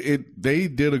 They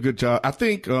did a good job. I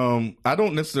think I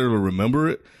don't necessarily remember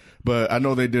it, but I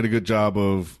know they did a good job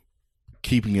of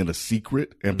keeping it a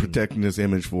secret and protecting this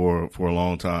image for a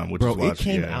long time. Which Bro, is why it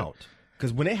came out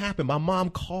because when it happened, my mom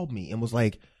called me and was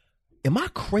like, "Am I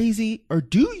crazy, or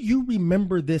do you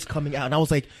remember this coming out?" And I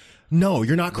was like, "No,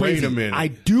 you're not crazy. Wait a minute. I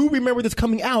do remember this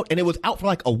coming out, and it was out for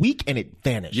like a week, and it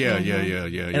vanished." Yeah.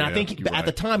 And I think You're at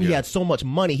the right. time he Yeah. had so much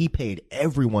money, he paid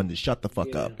everyone to shut the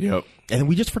fuck up. Yep. And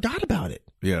we just forgot about it.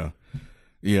 Yeah.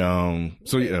 Yeah.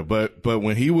 So yeah, but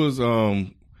when he was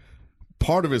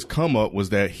part of his come up was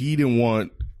that he didn't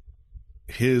want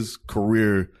his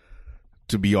career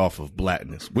to be off of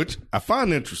blackness, which I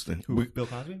find interesting. Bill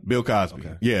Cosby? Bill Cosby.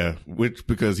 Okay. Yeah,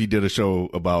 because he did a show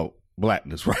about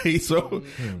blackness, right? So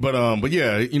but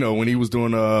yeah, you know, when he was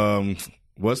doing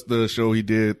what's the show he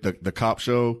did, the cop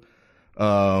show?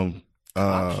 Cop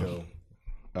show.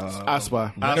 I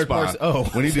Spy. Leonard Parsons. Oh.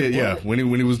 When he did, yeah. When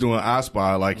he was doing I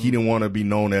Spy, like he didn't want to be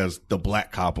known as the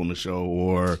black cop on the show,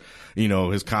 or, you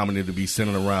know, his comedy to be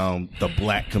centered around the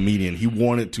black comedian. He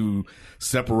wanted to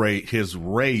separate his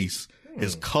race,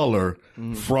 his color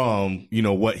from, you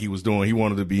know, what he was doing. He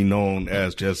wanted to be known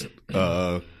as just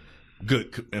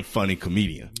good and funny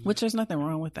comedian. Which there's nothing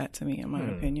wrong with that to me, in my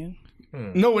opinion.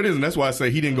 No, it isn't. That's why I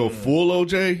say he didn't go full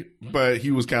OJ, but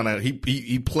he was kind of he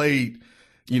played,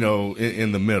 you know,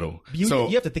 in the middle. You So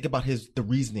have to think about the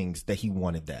reasonings that he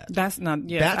wanted that. That's not.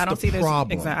 Yeah, That's I don't the see there's.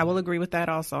 problem. Exactly, I will agree with that.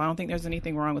 Also, I don't think there's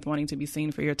anything wrong with wanting to be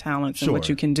seen for your talents Sure. and what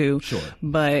you can do. Sure.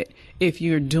 But if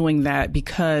you're doing that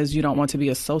because you don't want to be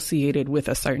associated with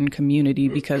a certain community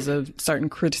because of certain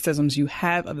criticisms you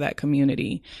have of that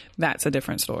community, that's a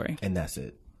different story. And that's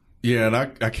it. yeah, and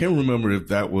I can't remember if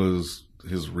that was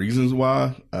his reasons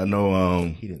why. I know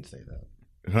He didn't say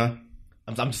that. huh?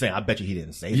 I'm just saying, I bet you he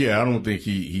didn't say that. Yeah, I don't think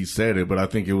he said it, but I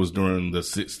think it was during the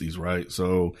 60s, right?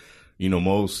 So, you know,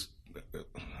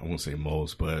 I won't say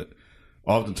most, but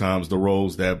oftentimes the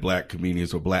roles that black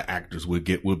comedians or black actors would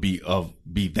get would be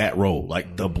that role,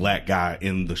 like the black guy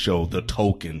in the show, the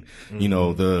token, you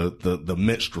know, the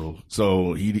minstrel.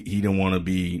 So he didn't want to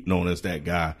be known as that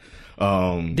guy.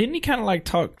 Didn't he kind of like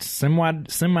talk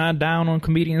semi down on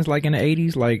comedians like in the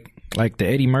 80s, like the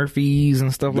Eddie Murphys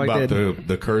and stuff like about that?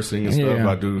 the cursing and stuff. Yeah.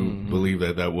 I do believe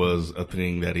that was a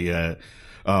thing that he had.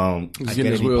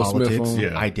 Identity Will politics. Smith on.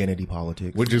 Yeah. Identity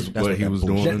politics. Which is That's what he that was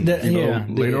bullshit doing, That- you know, yeah.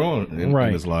 later on in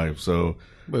Right. his life. So,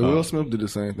 But Will Smith did the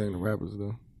same thing to rappers,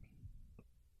 though.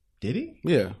 Did he?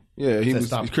 Yeah. He was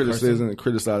stop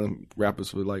criticizing rappers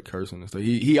for like cursing and stuff.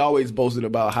 He always boasted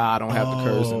about how I don't have to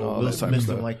curse and all Will that type Smith of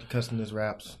stuff. don't like cussing his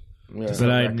raps. Yeah.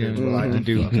 But I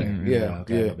do. Okay. Yeah,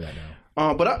 Okay, I yeah. know that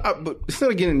now. But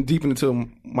instead of getting deep into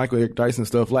Michael Eric Dyson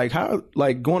stuff, like how,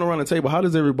 like going around the table, how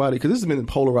does everybody? Because this has been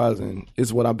polarizing,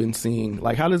 is what I've been seeing.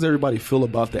 Like, how does everybody feel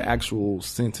about the actual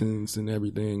sentence and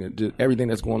everything, and just everything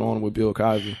that's going on with Bill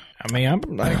Cosby? I mean, I'm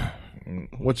like,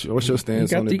 What's your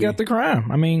stance on it? you got the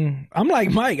crime. I mean, I'm like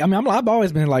Mike. I mean, I've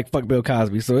always been like fuck Bill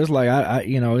Cosby. So it's like I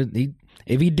you know,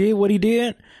 if he did what he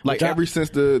did, like ever since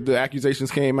the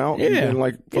accusations came out, yeah, you've been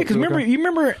like, yeah. Because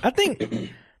remember, I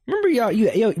think. Remember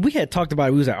y'all, we had talked about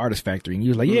it. We was at Artist Factory, and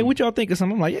you was like, "Yeah, what y'all think of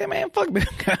something?" I'm like, "Yeah, man, fuck Bill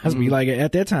Cosby." Like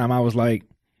at that time, I was like,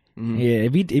 "Yeah,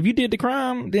 if you did the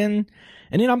crime, then."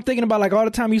 And then I'm thinking about like all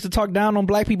the time he used to talk down on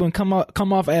black people and come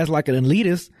off as like an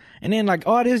elitist, and then like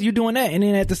all this you doing that, and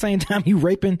then at the same time you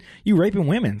raping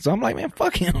women. So I'm like, man,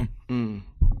 fuck him.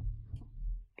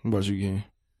 What about you, Gang?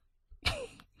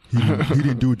 He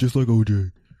didn't do it just like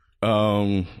OJ.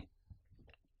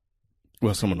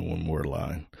 Well, some of them were more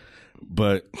lying,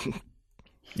 but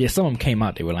Yeah, some of them came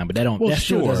out they were lying, but that don't. Well, that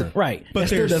still sure. doesn't, right? But that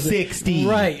still there's doesn't- 60.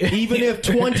 right? Even if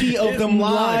 20 of them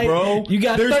lie, bro, you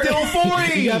got there's 30 still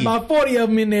 40. You got about 40 of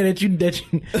them in there that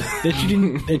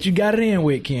you got it in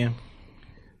with, Kim.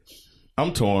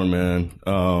 I'm torn, man.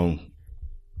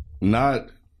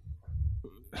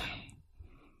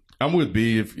 I'm with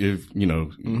B if you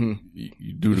know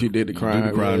you do If you did the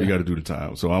crime, yeah. you got to do the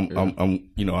time. So I'm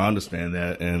you know, I understand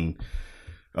that. And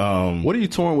What are you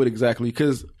torn with exactly?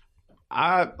 Because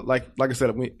I like I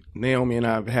said, Naomi and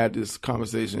I have had this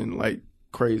conversation like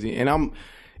crazy, and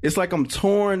it's like I'm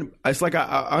torn. It's like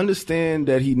I understand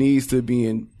that he needs to be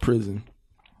in prison,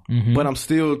 but I'm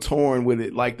still torn with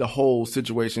it, like the whole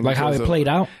situation, Like how because it of- played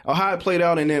out? or how it played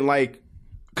out, and then like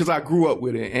because I grew up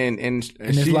with it, and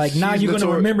it's like now you're going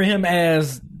to remember him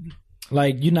as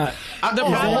like you're not. The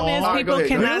problem is people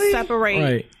cannot separate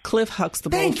Right. Cliff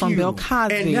Huxtable Thank from you. Bill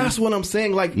Cosby. and that's what I'm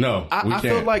saying. Like No, we I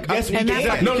feel can't. like Yes, we And that's can.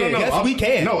 like- no, Yes, we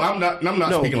can. No, I'm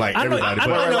not speaking like I know- everybody. I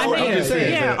but know- I know- I'm just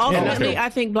saying. yeah, that- ultimately, I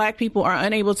think black people are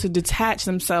unable to detach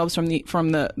themselves from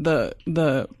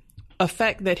the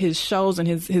effect that his shows and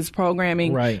his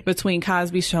programming Right. between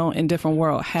Cosby Show and Different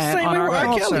World had Same on way our with R.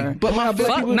 culture. Kelly. But my black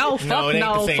fuck people- no, No, fuck it ain't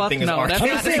no, the same fuck thing as no. R. That's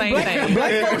Kelly. not the same thing.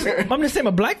 Black folks. I'm just saying,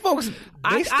 but black folks. They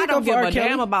I stick don't up give for a R. Kelly.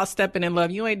 damn about Stepping in Love.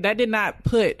 You ain't that did not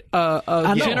put a know.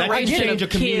 That can generation change of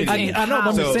a community. kids in I know, but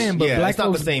I'm just college. saying, but yeah, black it's not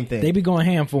the folks, same thing. They be going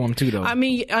ham for him too, though. I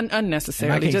mean,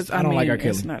 unnecessarily. And I I don't like R. mean,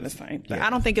 it's Kelly. not the same thing. I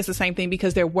don't think it's the same thing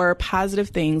because there were positive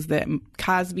things that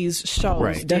Cosby's shows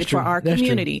Right. did That's for true. our That's true.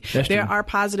 community. That's There true. are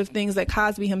positive things that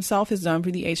Cosby himself has done for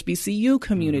the HBCU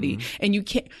community, and you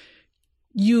can't.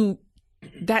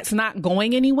 That's not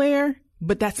going anywhere.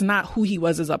 but that's not who he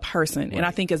was as a person. Right. And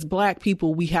I think as Black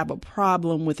people, we have a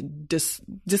problem with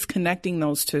disconnecting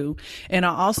those two. And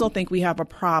I also think we have a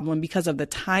problem because of the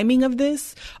timing of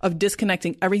this, of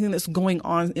disconnecting everything that's going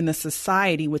on in the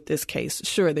society with this case.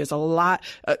 Sure, there's a lot.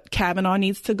 Kavanaugh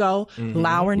needs to go.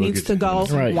 Lauer needs to go.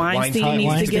 Right. Weinstein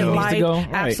needs to get life. Right.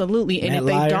 Absolutely. And if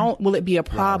they don't, will it be a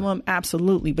problem? Right.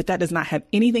 Absolutely. But that does not have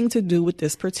anything to do with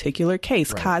this particular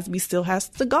case. Right. Cosby still has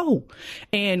to go.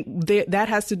 And that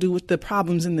has to do with the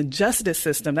problems in the justice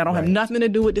system that don't have nothing to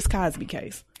do with this Cosby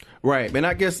case. Right. And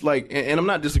I guess and I'm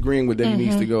not disagreeing with that he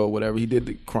needs to go or whatever. He did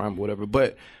the crime or whatever.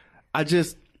 But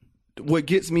what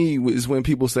gets me is when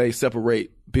people say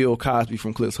separate Bill Cosby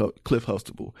from Cliff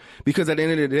Huxtable. Because at the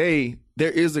end of the day,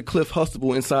 there is a Cliff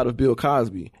Huxtable inside of Bill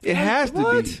Cosby. It has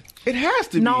to be. It has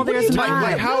to be. No, there's not.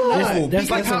 Like how not? That's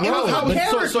like how that's a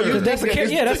character. So you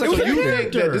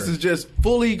think that this is just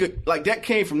fully good, like that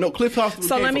came from Cliff Huxtable.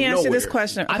 So let me ask you this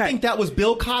question. Okay. I think that was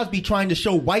Bill Cosby trying to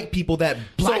show white people that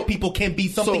black people can be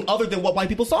something other than what white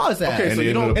people saw us as. Okay, so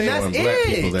you don't, and that's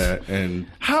it. And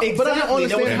how? Exactly. But I don't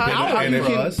understand how you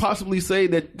can possibly say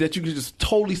that you can just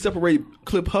totally separate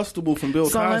Cliff Huxtable from Bill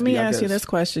Cosby. So let me ask you this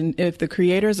question: if the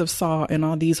creators of Saw and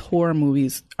all these horror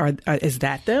movies is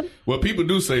that them? Well, people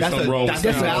do say something wrong. That's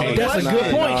a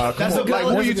good point. That's a good.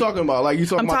 What are you talking about? Like you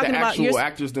talking about the actual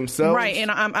actors themselves, right?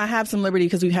 And I have some liberty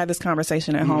because we've had this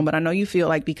conversation at home. But I know you feel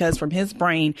like because from his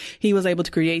brain he was able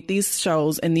to create these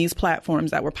shows and these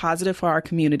platforms that were positive for our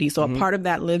community. So a part of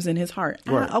that lives in his heart.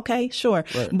 Right. Okay, sure.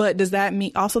 Right. But does that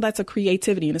mean also that's a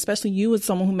creativity, and especially you as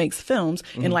someone who makes films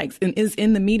and is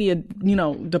in the media,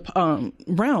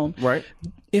 realm, right?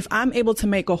 If I'm able to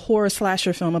make a horror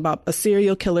slasher film about a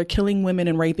serial killer killing women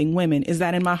and raping women, is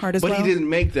that in my heart as well? But he didn't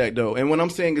make that though. And what I'm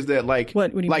saying is that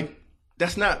what do you mean?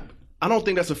 That's not. I don't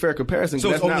think that's a fair comparison.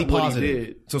 So it's only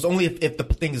positive. So it's only if the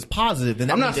thing is positive. Then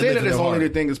I'm not saying that it's only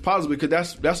the thing is positive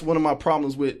because that's one of my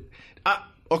problems with.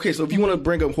 Okay, so if you want to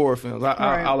bring up horror films,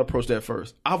 I'll approach that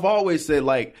first. I've always said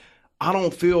I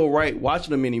don't feel right watching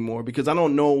them anymore because I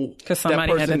don't know. Because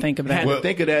somebody had to think of that.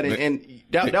 And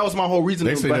that was my whole reason.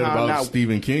 They say that about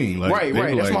Stephen King. Right.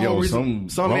 That's my whole reason.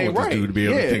 Some ain't right. Dude to be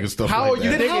able to think of stuff how like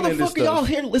that. Then how the fuck are y'all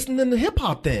here listening to hip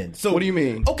hop then? So what do you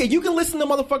mean? Okay, you can listen to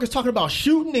motherfuckers talking about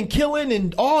shooting and killing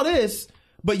and all this,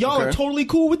 but y'all are totally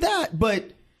cool with that.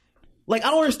 But I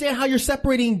don't understand how you're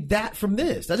separating that from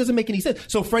this. That doesn't make any sense.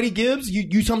 So Freddie Gibbs,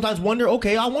 you sometimes wonder,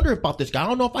 okay, I wonder about this guy. I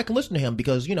don't know if I can listen to him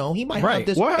because, he might have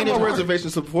this. Well, I have no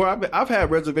reservations before. I've had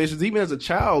reservations even as a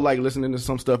child, listening to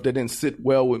some stuff that didn't sit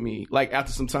well with me.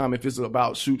 After some time, if it's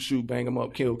about shoot, bang 'em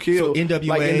up, kill. So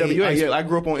NWA. NWA. I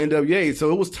grew up on NWA.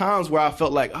 So it was times where I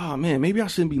felt like, oh man, maybe I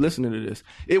shouldn't be listening to this.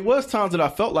 It was times that I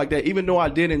felt like that, even though I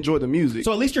did enjoy the music.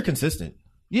 So at least you're consistent.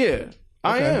 Yeah.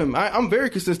 Okay. I am. I'm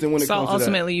very consistent when it comes to that. So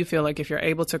ultimately, you feel like if you're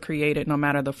able to create it, no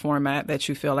matter the format, that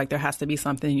you feel like there has to be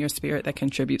something in your spirit that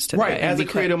contributes to that. Right, as a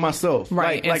creator myself.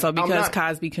 Right, and so because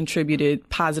Cosby contributed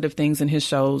positive things in his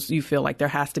shows, you feel like there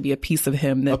has to be a piece of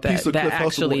him that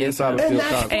actually is. And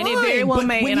that's fine. And it very well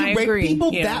may, and I agree. People,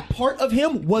 that part of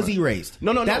him was erased.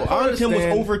 No. That part of him was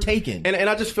overtaken. And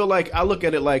I just feel like I look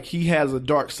at it like he has a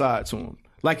dark side to him.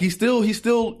 He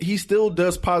still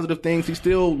does positive things. He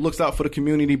still looks out for the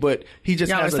community, but he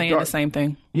just has saying the same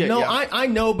thing. Yeah, I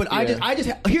know, but I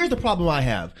just here's the problem I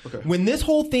have. Okay. When this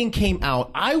whole thing came out,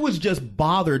 I was just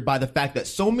bothered by the fact that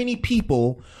so many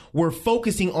people were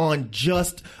focusing on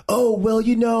just,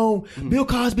 Bill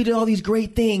Cosby did all these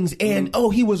great things and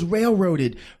he was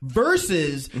railroaded,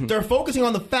 versus they're focusing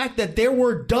on the fact that there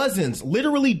were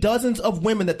literally dozens of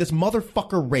women that this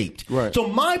motherfucker raped. Right. So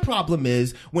my problem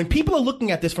is when people are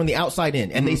looking at this from the outside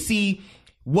in and they see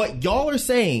what y'all are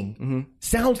saying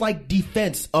sounds like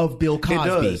defense of Bill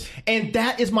Cosby. And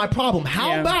that is my problem.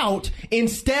 How about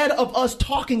instead of us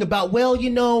talking about,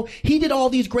 he did all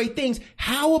these great things,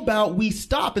 how about we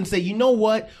stop and say, you know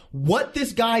what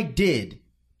this guy did,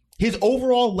 his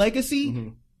overall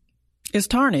legacy it's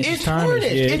tarnished. It's tarnished.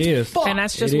 Yeah, it is. Fucked. And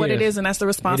that's just what it is. And that's the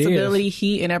responsibility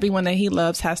he and everyone that he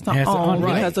loves has to own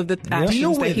because of the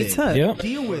actions that he took. Yep.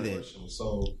 Deal with it.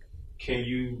 So can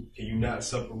you not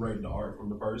separate the art from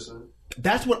the person?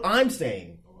 That's what I'm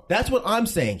saying.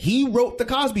 He wrote The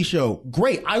Cosby Show.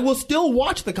 Great. I will still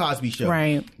watch The Cosby Show.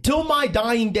 Right. Till my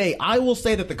dying day, I will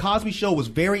say that The Cosby Show was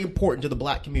very important to the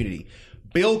black community.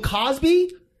 Bill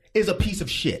Cosby is a piece of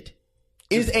shit.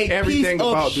 Just is a everything piece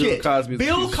about of shit. Bill Cosby.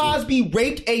 Bill Cosby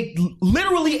raped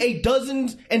literally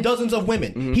dozens and dozens of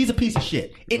women. Mm-hmm. He's a piece of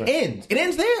shit. It ends. It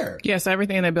ends there. Yes,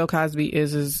 everything that Bill Cosby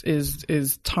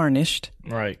is tarnished.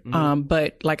 Right.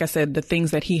 But like I said, the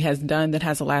things that he has done that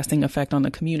has a lasting effect on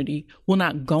the community will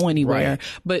not go anywhere. Right.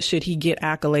 But should he get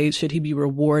accolades? Should he be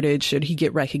rewarded? Should he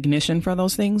get recognition for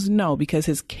those things? No, because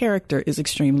his character is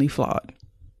extremely flawed.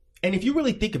 And if you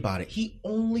really think about it, he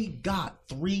only got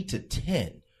 3 to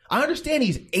 10. I understand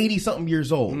he's 80 something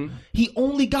years old. Mm-hmm. He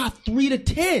only got 3 to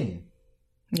 10.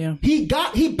 Yeah. He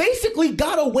basically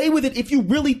got away with it if you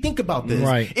really think about this.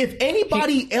 Right. If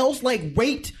anybody else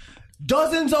raped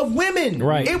dozens of women,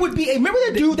 right, it would be remember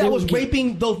that dude that was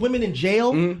raping those women in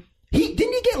jail? Mm-hmm. He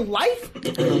get life?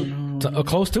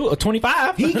 Close to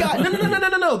 25. He got no.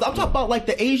 I'm talking about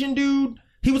the Asian dude.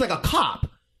 He was a cop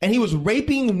and he was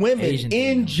raping women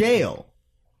in jail.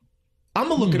 I'm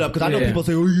gonna look it up because I know people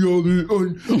say,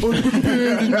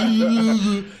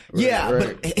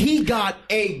 but he got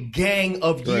a gang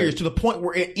of years to the point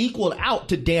where it equaled out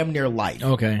to damn near life.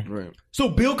 Okay. Right. So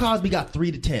Bill Cosby got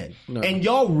 3 to 10. No. And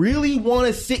y'all really want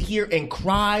to sit here and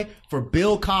cry for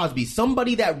Bill Cosby,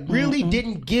 somebody that really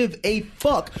didn't give a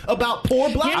fuck about poor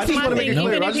black people.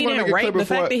 Even if he didn't rape, the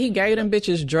fact that he gave them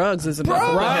bitches drugs is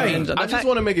enough. Right. I just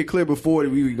want to make it clear before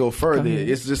we go further.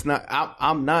 It's just not.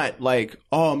 I'm not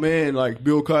oh man,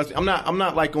 Bill Cosby. I'm not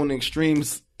on the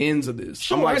extremes ends of this.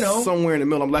 Sure, I'm somewhere in the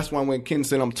middle. That's why when Ken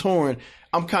said I'm torn,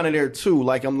 I'm kind of there too.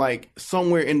 I'm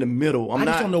somewhere in the middle. I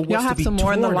just don't know what's y'all have to be some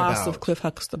more in the loss about. of Cliff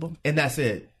Huxtable, and that's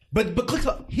it. But Cliff,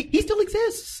 he still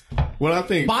exists. Well, I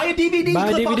think buy a DVD.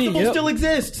 Cliff Huxtable still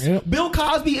exists. Yep. Bill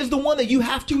Cosby is the one that you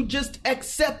have to just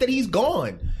accept that he's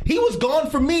gone. He was gone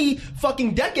for me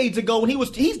fucking decades ago, and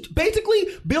he's basically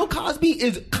Bill Cosby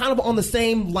is kind of on the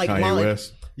same Kanye line.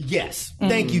 West. Yes,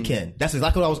 thank you, Ken. That's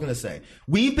exactly what I was going to say.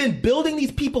 We've been building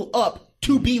these people up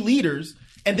to be leaders,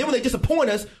 and then when they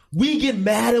disappoint us, we get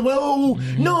mad at,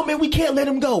 no, man, we can't let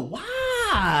him go. Why?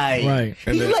 Right.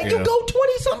 He let you go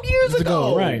 20-something years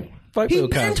ago. Right. He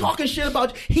been talking shit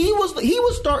about you. He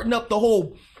was starting up the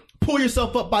whole pull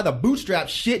yourself up by the bootstrap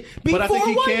shit before but I think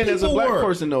he can as a black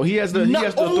person though. He has the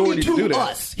authority to do that.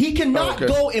 Us. He cannot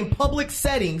go in public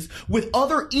settings with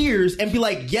other ears and be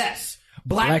like, yes,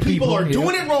 black people are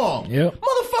doing it wrong. Yep.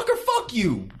 Motherfucker, fuck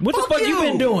you. What the fuck you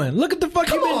been doing? Look at the fuck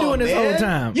you been doing this whole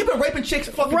time. You've been raping chicks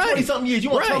for fucking 20-something years. You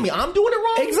want to tell me I'm doing it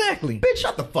wrong? Exactly. Bitch,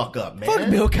 shut the fuck up, man.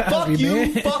 Fuck Bill Cosby, fuck you,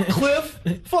 man. fuck Cliff,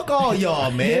 fuck all y'all,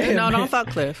 man. No, don't fuck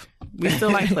Cliff. We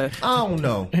still like Cliff. I don't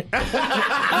know. If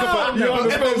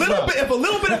a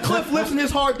little bit of Cliff lives in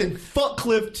his heart, then fuck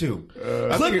Cliff too.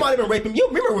 Cliff might have been raping. You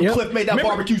remember when Cliff made that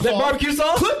barbecue sauce? Barbecue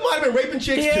sauce? Cliff might have been raping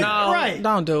chicks too. No,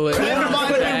 don't do it. Cliff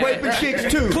might have been raping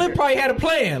chicks too. Cliff probably had a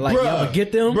plan. I'm gonna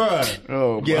get them. Bruh.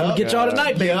 Oh, yeah. I'm gonna get y'all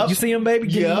tonight, baby. You see him, baby?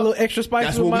 Give him a little extra spice.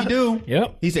 That's what we do.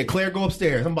 Yep. He said, Claire, go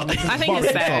upstairs. I'm about to I think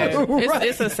it's sad.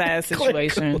 It's a sad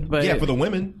situation. But yeah, for the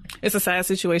women. It's a sad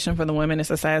situation for the women. It's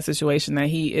a sad situation that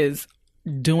he is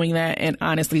doing that and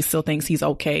honestly still thinks he's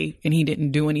okay and he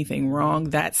didn't do anything wrong.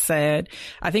 That's sad.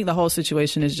 I think the whole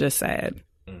situation is just sad.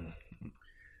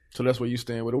 So that's where you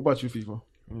stand with it. What about you, FIFA?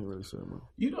 I ain't really saying, man.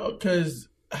 Because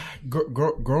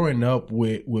growing up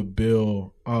with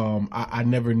Bill, I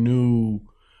never knew.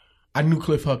 I knew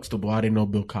Cliff Huxtable. I didn't know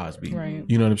Bill Cosby. Right.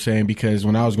 You know what I'm saying? Because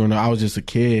when I was growing up, I was just a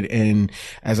kid. And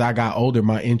as I got older,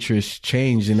 my interests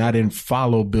changed and I didn't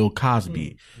follow Bill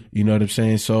Cosby. You know what I'm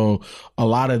saying? So a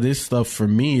lot of this stuff for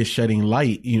me is shedding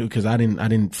light, because I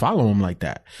didn't follow him like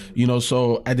that.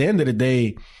 So at the end of the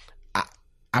day,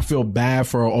 I feel bad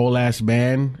for an old ass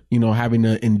man, having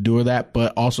to endure that.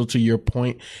 But also to your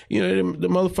point, the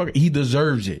motherfucker, he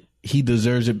deserves it. He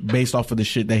deserves it based off of the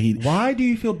shit that he. Why do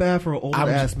you feel bad for an old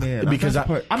ass man? Because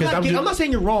I'm not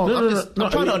saying you're wrong. I'm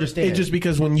trying to understand. It's just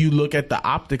because when you look at the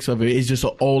optics of it, it's just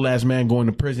an old ass man going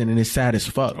to prison and it's sad as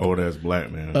fuck. Old ass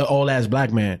black man. Old ass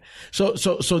black man. So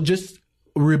just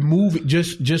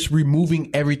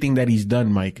removing everything that he's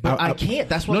done, Mike. But I can't.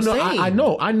 That's what I'm saying. I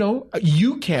know.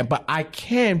 You can't, but I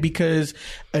can because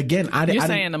again, You're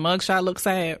saying the mugshot looks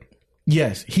sad.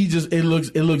 Yes, it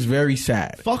looks very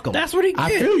sad. Fuck him. That's what he did.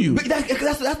 I feel you. But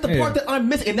that's the part that I'm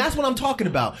missing, and that's what I'm talking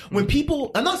about. When people,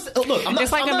 I'm not.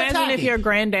 It's like imagine if your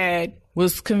granddad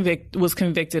was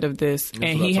convicted of this,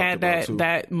 and he had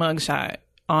that mugshot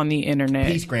on the internet.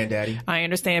 Peace, granddaddy. I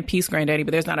understand, peace, granddaddy,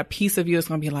 but there's not a piece of you that's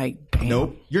gonna be like, damn.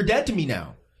 Nope, you're dead to me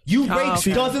now. You raped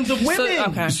dozens of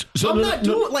women. So I'm not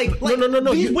doing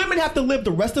no. These women have to live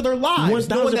the rest of their lives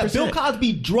knowing that Bill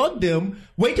Cosby drugged them,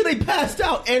 wait till they passed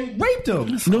out, and raped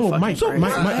them. No, Mike. You're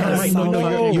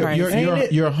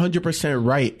 100%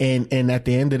 right. And at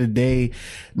the end of the day,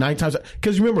 9 times,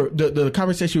 because remember the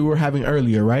conversation we were having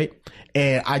earlier, right?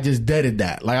 and I just deaded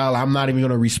that. Like, I'm not even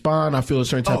going to respond. I feel a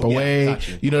certain type of way.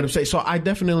 Gotcha. You know what I'm saying? So I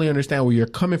definitely understand where you're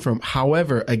coming from.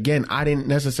 However, again, I didn't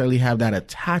necessarily have that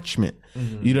attachment.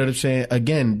 You know what I'm saying?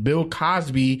 Again, Bill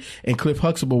Cosby and Cliff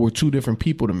Huxtable were two different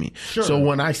people to me. Sure. So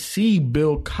when I see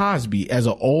Bill Cosby as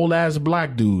an old ass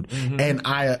black dude, and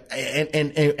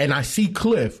I see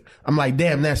Cliff, I'm like,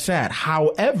 damn, that's sad.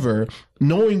 However,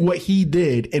 knowing what he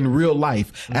did in real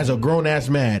life as a grown ass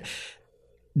man,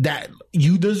 that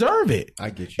you deserve it. I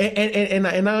get you. And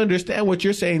I understand what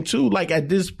you're saying too. Like, at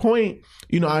this point,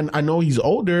 you know, I know he's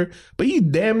older, but he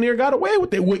damn near got away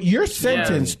with it. With your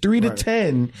sentence, 3 to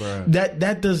 10,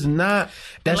 that does not,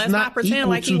 that's let's not pretend equal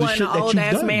like to he the wasn't shit an that old you've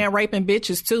ass done. man raping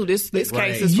bitches too. This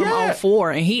case is from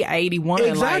 04 and he 81.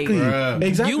 Exactly. Like,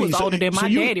 Exactly. you was older than my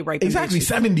daddy raping exactly bitches.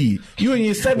 70. You in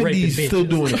your 70s Raping still bitches.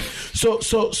 doing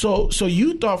it. So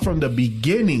you thought from the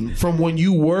beginning, from when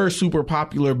you were super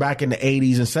popular back in the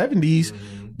 80s and 70s,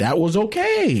 that was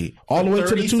okay. All the way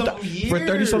to the 2000s for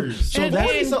 30 something. So And-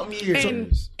 that's and- 30-something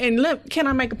years. And can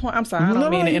I make a point? I'm sorry, I No,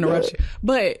 don't mean to you interrupt good. you,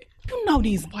 but you know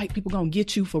these white people gonna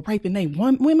get you for raping they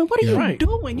women. What are you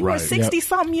doing? You were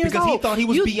 60-something years Because old. he thought he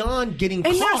was beyond getting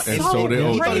and caught. that's And so so they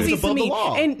all crazy think it's to above the me.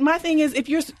 law. And my thing is, if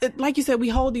you're like you said, we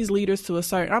hold these leaders to a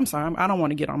certain. I'm sorry, I don't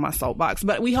want to get on my soapbox,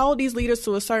 but we hold these leaders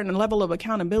to a certain level of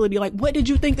accountability. Like, what did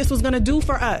you think this was gonna do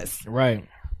for us? Right.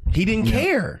 He didn't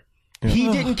care.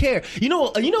 He didn't care. You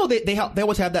know, they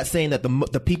always have that saying that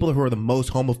the people who are the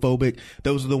most homophobic,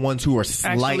 those are the ones who are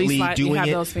slightly you doing have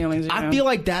it. those feelings, yeah. I feel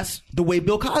like that's the way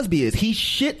Bill Cosby is. He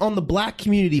shit on the black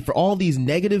community for all these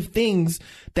negative things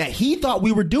that he thought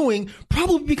we were doing,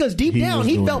 probably because deep down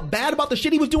he felt bad about the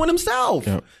shit he was doing himself.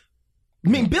 Yep. I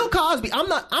mean, Bill Cosby, I'm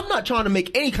not trying to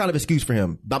make any kind of excuse for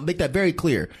him. I'll make that very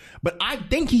clear. But I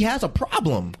think he has a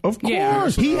problem. Of course. Yeah.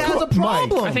 He has a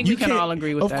problem. I think we can all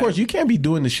agree with that. Of course, you can't be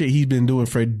doing the shit he's been doing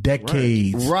for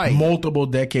decades. Right. Multiple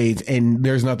decades, and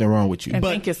there's nothing wrong with you. I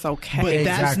think it's okay. But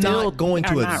that's Exactly. not going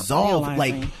to Are not absolve.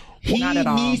 Like, realizing. he Not at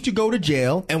all. needs to go to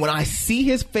jail. And when I see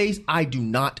his face, I do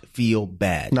not feel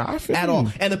bad. Nah, I feel at you. all.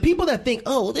 And the people that think,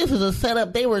 oh, this is a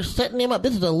setup, they were setting him up,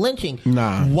 this is a lynching.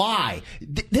 Nah. Why?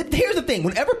 Here's the thing.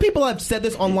 Whenever people have said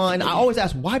this online, I always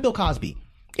ask, why Bill Cosby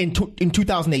in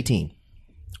 2018?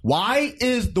 Why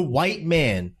is the white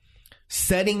man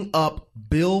setting up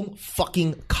Bill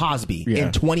fucking Cosby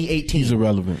in 2018? He's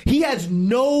irrelevant. He has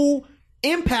no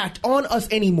impact on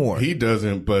us anymore. He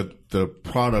doesn't, but the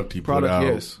product he put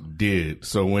out did.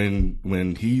 So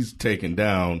when he's taken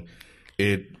down,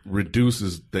 it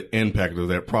reduces the impact of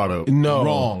that product. No.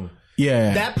 Wrong.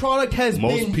 Yeah. That product has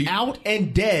Most been out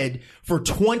and dead for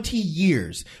 20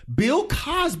 years. Bill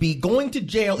Cosby going to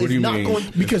jail What do is you not mean going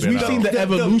because it's we've been seen out? the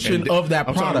evolution of that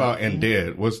I'm product. talking about and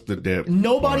dead. What's the dead?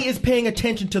 Nobody is paying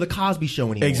attention to the Cosby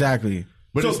Show anymore. Exactly.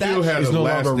 But So it still that's- has It's a no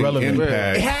longer lasting relevant.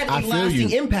 impact. It had I a feel lasting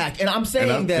you. impact, and I'm saying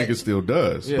and I that. think it still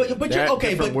does. But you're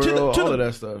okay. But to all of the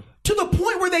that stuff. to the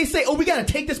point where they say, "Oh, we got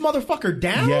to take this motherfucker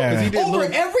down." Yeah. 'Cause he didn't Over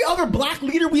look- every other black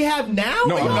leader we have now.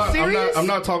 No, Are y'all I'm serious?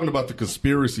 not talking about the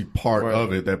conspiracy part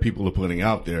of it that people are putting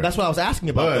out there. That's what I was asking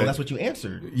about. But- Though. That's what you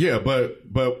answered. Yeah, but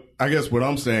I guess what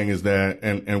I'm saying is that,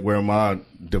 and where my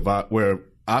where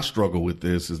I struggle with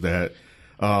this is that,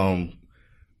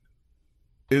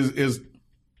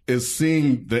 is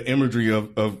seeing the imagery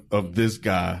of this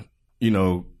guy,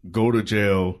 go to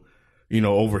jail,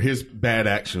 over his bad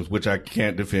actions, which I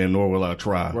can't defend nor will I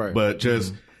try. Right. But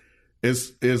just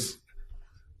it's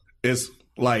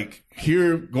like,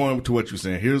 here, going to what you're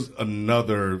saying, here's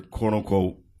another quote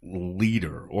unquote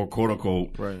leader or quote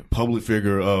unquote public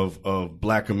figure of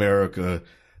Black America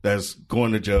that's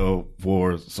going to jail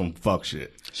for some fuck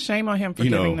shit. Shame on him for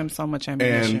giving them so much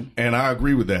ammunition. And I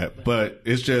agree with that, but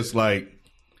it's just like,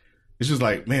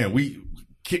 man,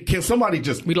 can somebody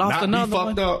just We lost not another be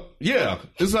fucked one. up? Yeah,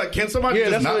 it's like, can somebody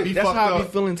just not be that's fucked how I up?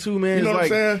 be feeling too, man. You know It's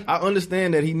what I'm like, saying? I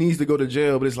understand that he needs to go to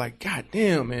jail, but it's like, God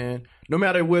damn, man. No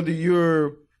matter whether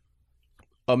you're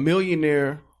a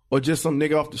millionaire or just some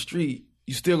nigga off the street,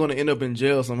 you're still gonna end up in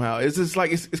jail somehow. It's just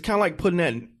like it's kind of like putting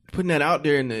that out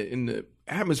there in the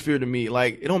atmosphere to me.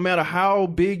 Like, it don't matter how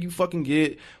big you fucking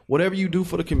get, whatever you do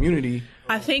for the community.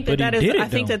 I think But that he is. did it, I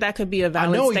think though. that could be a I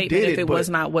valid know he statement did if it, it but- was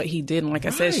not what he did. And like I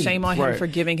said, shame on him Right. for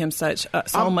giving him such so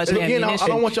I'm- much and again, ammunition. I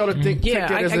don't want y'all to think. Yeah, take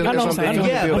that as I know what I'm something saying. to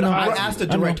Yeah, build. but I I- asked a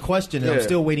direct question, and I'm Yeah.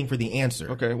 still waiting for the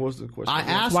answer. Okay, what's the question? I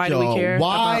asked Why do we y'all, care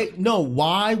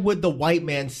why would the white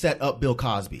man set up Bill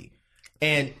Cosby?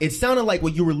 And it sounded like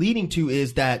what you were leading to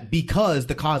is that because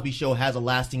the Cosby Show has a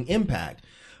lasting impact.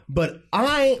 But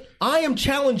I am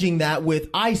challenging that with,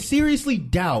 I seriously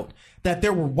doubt that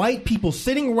there were white people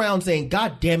sitting around saying,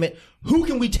 God damn it, who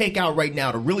can we take out right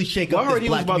now to really shake Well, up I heard this he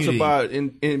was black about community? to buy it in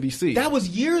NBC. That was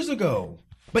years ago.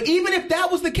 But even if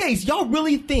that was the case, y'all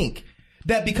really think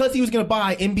that because he was going to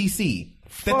buy NBC,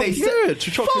 that they said,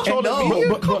 control the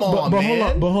media. Come on,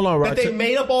 man. But hold on, Rod. That they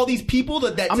made up all these people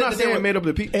that I'm not saying they made up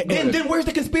the people. Then where's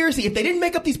the conspiracy? If they didn't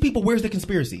make up these people, where's the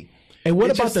conspiracy? And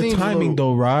what It about just the seems a timing,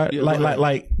 little- though, Rod? Yeah,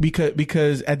 like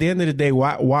because at the end of the day,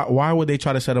 why would they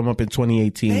try to set him up in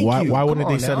 2018? Thank why you. wouldn't Come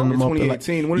they on set now. him up?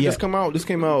 2018. When did this come out? This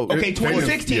came out. Okay,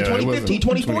 2016, Yeah, it 2015,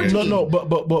 wasn't 2014. No,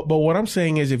 but what I'm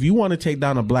saying is, if you want to take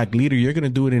down a black leader, you're going to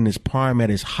do it in his prime,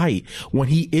 at his height, when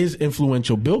he is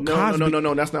influential. Bill Cosby.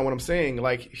 No. That's not what I'm saying.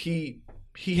 Like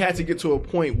he had to get to a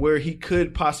point where he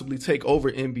could possibly take over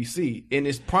NBC. In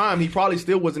his prime, he probably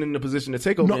still wasn't in the position to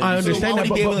take over. No, NBC. I understand that,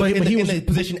 but he was in the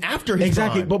position after his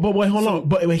exactly. prime. But wait, hold on.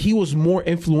 But he was more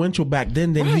influential back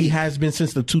then than he has been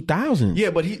since the 2000s.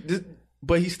 Yeah,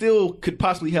 but he still could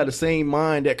possibly have the same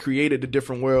mind that created the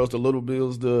different worlds, the Little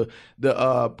Bills, the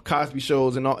Cosby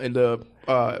shows, and all, and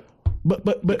the.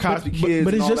 But Cosby Kids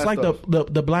but and it's all just that like stuff.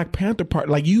 the Black Panther part.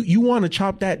 Like you want to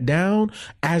chop that down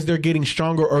as they're getting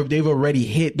stronger, or if they've already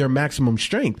hit their maximum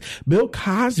strength. Bill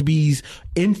Cosby's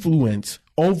influence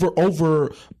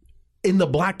over in the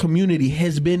black community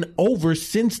has been over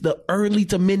since the early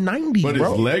to mid 90s. But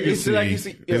bro. his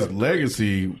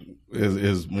legacy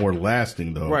is more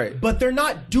lasting though. Right. But they're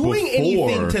not doing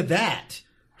anything to that.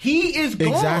 He is gone.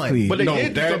 Exactly. But they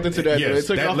did do something to that. Yes,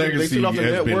 though. They took legacy off the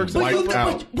has been networks. wiped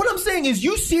out. But what I'm saying is,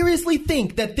 you seriously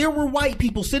think that there were white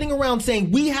people sitting around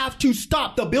saying we have to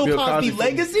stop the Bill Cosby from-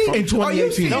 legacy in 2018? Are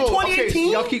you serious? No, 2018?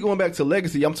 okay, y'all keep going back to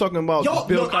legacy. I'm talking about Y'all,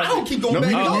 Bill no, Cosby. I don't keep going back.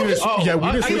 we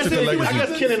just switched to legacy.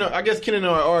 I guess Kenan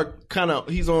are kind of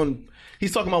he's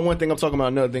talking about one thing. I'm talking about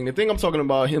another thing. The thing I'm talking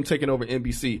about him taking over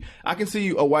NBC. I can see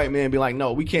a white man be like,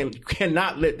 no, we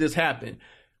cannot let this happen.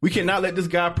 We cannot let this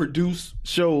guy produce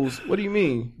shows. What do you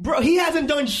mean? Bro, he hasn't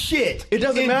done shit It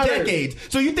doesn't in matter. decades.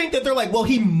 So you think that they're like, well,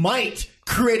 he might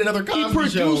create another Cosby He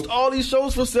produced show. all these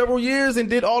shows for several years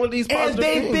and did all of these positive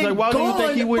they've things. been Like, why do you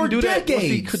think he gone wouldn't for do that once he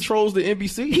decades. controls the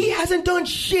NBC? He hasn't done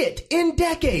shit in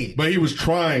decades. But he was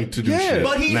trying to do shit.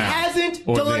 But he now, hasn't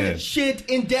or done then. shit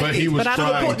in decades. But he was But I don't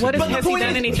trying know, to what do is- But the has he point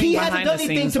done is, anything he hasn't behind done the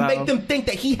anything scenes, to make though? them think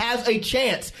that he has a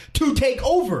chance to take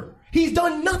over. He's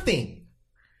done nothing.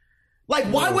 Like,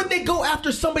 why would they go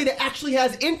after somebody that actually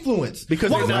has influence?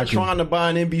 Because Why they're not would- trying to buy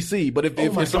an NBC. But if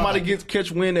my somebody God. gets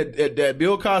catch wind that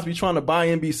Bill Cosby trying to buy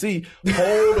NBC,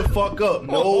 hold the fuck up.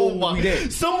 No, Oh my. we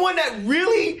didn't. Someone that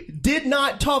really did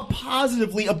not talk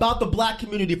positively about the black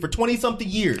community for 20-something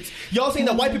years. Y'all saying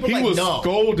that white people are He like, was no.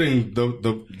 scolding the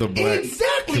black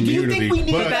Exactly. Do community. you think we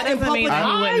need but that That doesn't mean that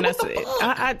he wouldn't What the necessarily.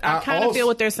 fuck? I kind of feel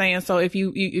what they're saying. So if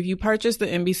you purchase the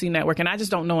NBC network, and I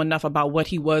just don't know enough about what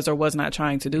he was or was not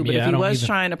trying to do, but Yeah, if I he don't was either.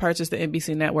 trying to purchase the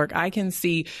NBC network, I can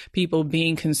see people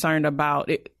being concerned about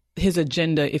it, his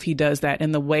agenda if he does that,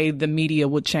 and the way the media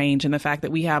would change, and the fact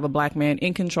that we have a black man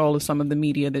in control of some of the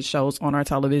media that shows on our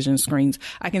television screens.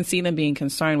 I can see them being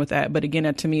concerned with that. But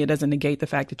again, to me, it doesn't negate the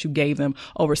fact that you gave them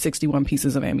over 61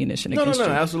 pieces of ammunition No, against you.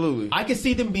 absolutely. I can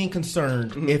see them being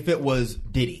concerned if it was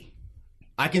Diddy.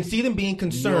 I can see them being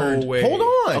concerned. No way. Hold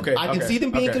on. Okay, I can okay, see them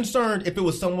being okay. concerned if it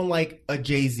was someone like a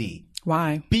Jay-Z.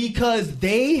 Why? Because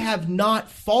they have not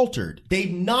faltered.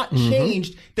 They've not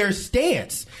changed their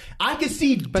stance. I could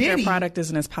see But Diddy. their product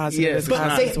isn't as positive Yes, as but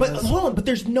Cosby's But was. hold on, but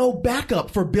there's no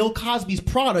backup for Bill Cosby's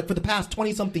product for the past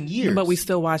 20-something years. But we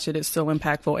still watch it. It's still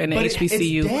impactful. And the But it's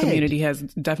HBCU dead. community has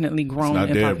definitely grown. not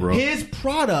in dead, pop- bro. His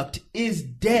product is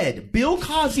dead. Bill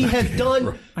Cosby has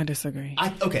done... I disagree.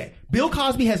 Okay, Bill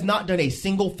Cosby has not done a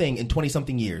single thing in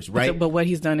 20-something years, right? But what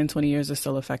he's done in 20 years is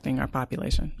still affecting our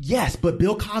population. Yes, but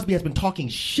Bill Cosby has been talking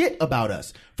shit about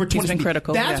us for 20 been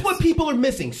critical, That's yes. what people are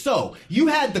missing. So you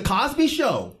had the Cosby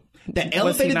Show that Was he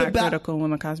elevated not the black. critical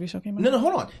when the Cosby Show came out? No,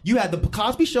 hold on. You had the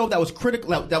Cosby Show that was critical.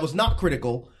 That was not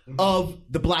critical of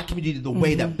the black community the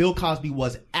way that Bill Cosby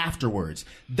was afterwards.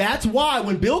 That's why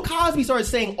when Bill Cosby started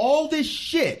saying all this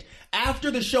shit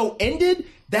after the show ended,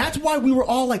 that's why we were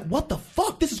all like, what the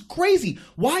fuck? This is crazy.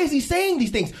 Why is he saying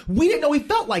these things? We didn't know he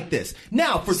felt like this.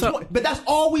 Now, but that's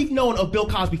all we've known of Bill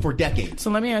Cosby for decades.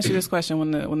 So let me ask you this question: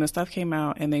 when the stuff came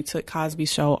out and they took Cosby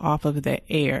Show off of the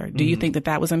air, do you think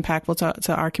that was impactful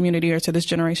to our community or to this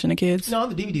generation of kids? No,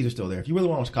 the DVDs are still there. If you really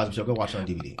want to watch Cosby Show, go watch it on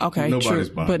DVD. Okay, Nobody's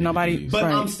true, buying but nobody. DVDs. But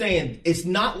right. I'm saying it's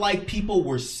not like people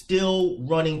were still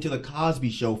running to the Cosby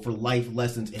Show for life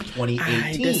lessons in 2018.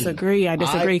 I disagree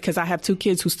because I have two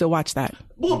kids who still watch that.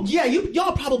 Well, yeah,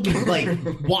 y'all probably like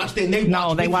watched it. And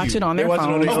they watch it on their watch it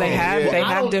on phones. their They phone, have yeah. they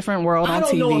have different world on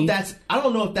TV. I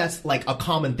don't know if that's like a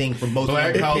common thing for most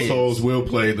Black American households kids. will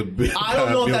play the big. I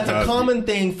don't know if Bill that's a Cosby. common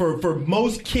thing for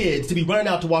most kids to be running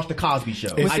out to watch the Cosby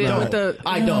Show. It's I don't.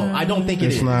 not. I don't think it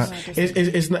It's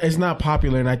is. not. It's not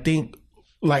popular, and I think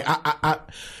Like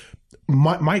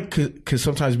Mike could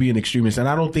sometimes be an extremist, and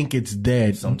I don't think it's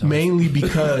dead. Sometimes. Mainly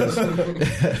because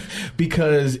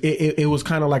it was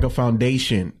kind of like a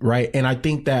foundation, right? And I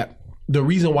think that the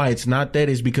reason why it's not dead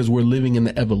is because we're living in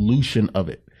the evolution of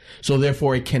it. So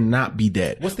therefore, it cannot be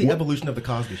dead. What's the evolution of the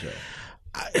Cosby Show?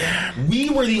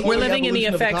 We're living in the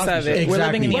effects of it. We're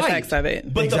living in the effects of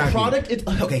it. But the product,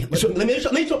 okay. Let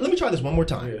me try this one more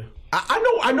time. Yeah.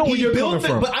 I know where you're coming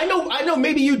from. But I know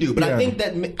maybe you do. But I think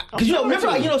that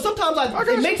because sometimes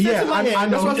it makes sense in my head. I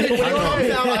know. When it comes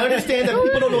out, I understand that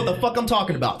people don't know what the fuck I'm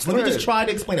talking about. So let me just try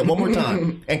to explain it one more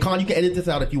time. And Con, you can edit this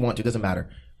out if you want to. It doesn't matter.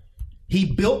 He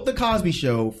built the Cosby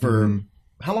Show for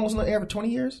how long was it on the air? For 20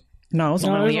 years? No, it was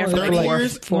on the air for 30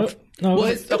 years.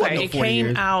 It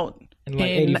came out. In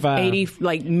like 85.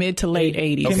 Like mid to late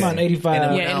 80s. Came out in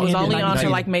 85. Yeah, and it was only on for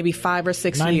like maybe 5 or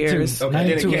 6 years. Okay.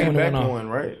 92 then it came back on,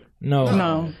 right?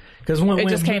 No. Because when it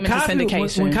just came into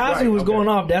syndication. When Cosby was going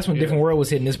off, that's when Different World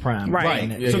was hitting his prime. Right.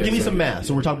 So give me some math.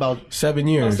 So we're talking about 7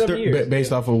 years,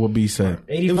 based off of what B said.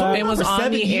 85. It was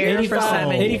on the air for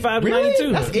 7. 85 to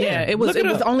 92. Yeah, it was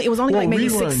only like maybe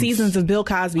 6 seasons of Bill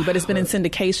Cosby, but it's been in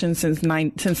syndication since the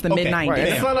mid 90s.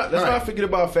 Right. Let's not forget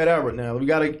about Fat Albert now. We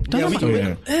gotta. Don't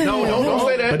say that.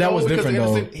 But that was different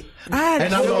though.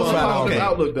 And I'm going to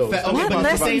Outlook though. What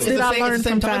lessons did I learn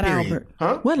from Fat Albert?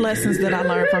 What lessons did I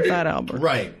learn from Fat Albert?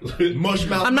 Right.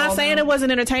 I'm not saying it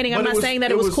wasn't entertaining. I'm not saying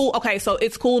that it was cool. Okay, so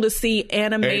it's cool to see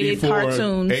animated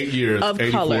cartoons 8 years of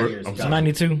color.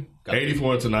 92.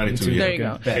 84 to 92. There you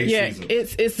go. Yeah,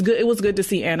 it's good. It was good to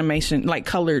see animation, like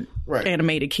colored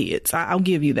animated kids. I'll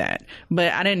give you that.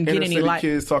 But I didn't get any like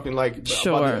kids talking like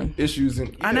about the issues.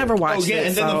 And I never watched it.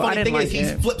 And then the funny thing is, he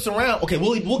flips around. Okay,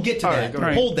 we'll get to that.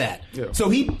 Right. Hold that. Yeah. So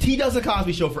he does the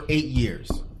Cosby Show for 8 years.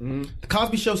 Mm-hmm. The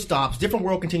Cosby Show stops. Different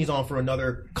World continues on for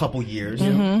another couple years.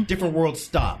 Mm-hmm. Different World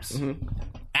stops. Mm-hmm.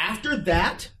 After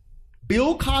that,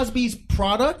 Bill Cosby's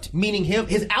product, meaning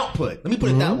his output. Let me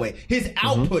put it that way. His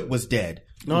output was dead.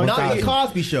 No, not the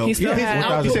Cosby Show. He still had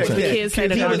output was dead. Kids had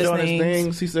doing his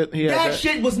things. He said that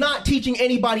shit was not teaching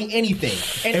anybody anything.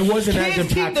 And it wasn't as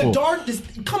impactful. Keep the dark.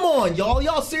 Come on, y'all.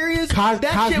 Y'all serious?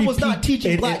 That shit was not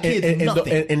teaching black kids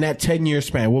nothing. In that 10-year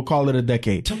span, we'll call it a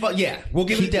decade. Yeah, we'll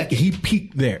give it a decade. He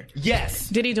peaked there. Yes.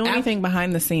 Did he do anything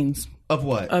behind the scenes? Of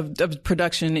what? Of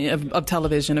production, of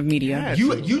television, of media.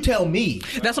 You tell me.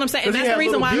 That's what I'm saying. And that's the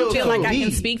reason why I feel like I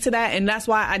can speak to that. And that's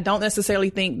why I don't necessarily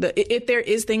think that if there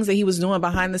is things that he was doing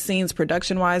behind the scenes,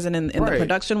 production wise and in the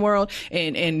production world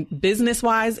and business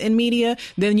wise in media,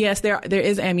 then yes, there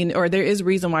is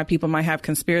reason why people might have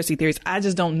conspiracy theories. I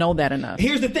just don't know that enough.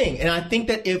 Here's the thing. And I think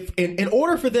that if in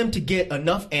order for them to get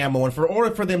enough ammo and for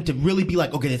order for them to really be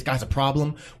like, okay, this guy's a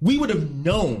problem, we would have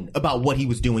known about what he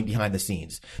was doing behind the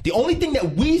scenes. The only thing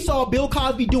that we saw Bill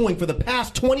Cosby doing for the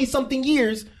past 20-something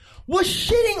years was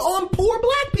shitting on poor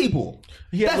black people.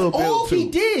 That's all he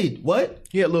did. What?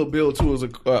 He had Lil Bill too as a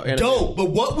dope.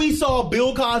 But what we saw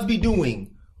Bill Cosby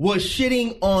doing was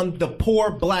shitting on the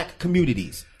poor black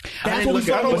communities. That's what we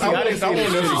saw. I don't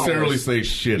necessarily say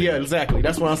shit. Yeah, exactly.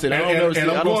 That's what I said.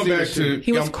 I'm going back to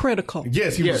he was critical.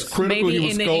 Yes, he was critical. Maybe he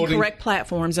was in the incorrect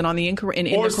platforms and on the incorrect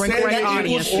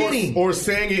audience, or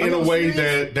saying it in a way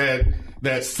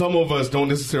that some of us don't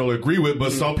necessarily agree with,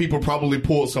 but some people probably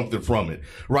pulled something from it,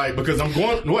 right? Because all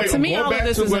of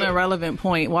this is an irrelevant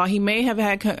point. While he may have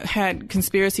had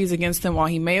conspiracies against him, while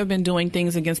he may have been doing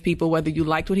things against people, whether you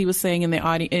liked what he was saying in the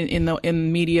audience, in the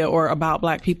media or about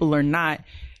black people or not,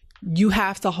 you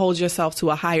have to hold yourself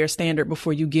to a higher standard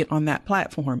before you get on that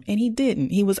platform. And he didn't.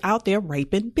 He was out there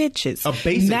raping bitches. A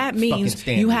basic that means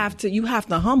you have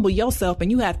to humble yourself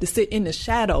and you have to sit in the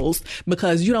shadows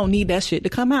because you don't need that shit to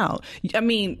come out. I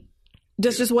mean,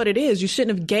 that's just what it is. You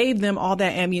shouldn't have gave them all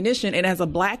that ammunition. And as a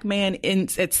black man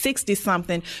at 60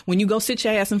 something, when you go sit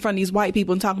your ass in front of these white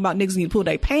people and talk about niggas need to pull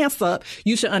their pants up,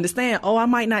 you should understand, I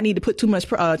might not need to put too much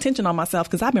attention on myself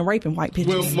because I've been raping white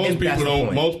bitches.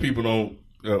 Well, most people don't,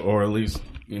 or at least,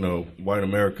 white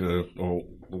America or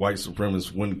white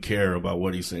supremacists wouldn't care about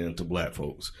what he's saying to black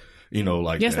folks.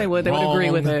 Like yes, that. They would. They would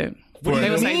agree with it. They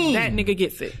would say that nigga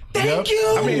gets it. Thank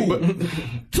you. I mean,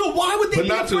 so why would they be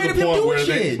afraid of him doing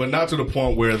shit? But not to the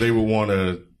point where they would want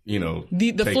to.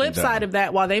 The flip side of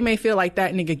that, while they may feel like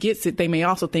that nigga gets it, they may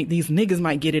also think these niggas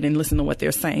might get it and listen to what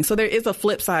they're saying. So there is a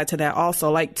flip side to that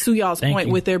also. Like to y'all's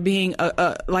point with there being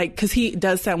cause he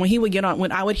does sound,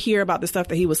 when I would hear about the stuff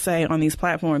that he was saying on these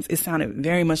platforms, it sounded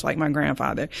very much like my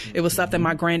grandfather. It was stuff that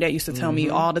my granddad used to tell me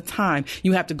all the time.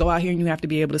 You have to go out here and you have to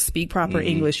be able to speak proper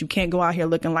English. You can't go out here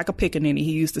looking like a pickaninny.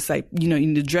 He used to say, you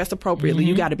need to dress appropriately.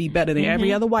 You got to be better than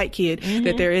every other white kid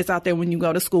that there is out there when you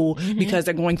go to school because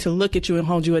they're going to look at you and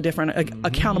hold you a different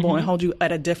accountable and hold you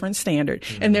at a different standard.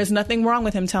 And there's nothing wrong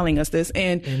with him telling us this.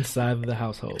 And inside of the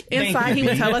household, he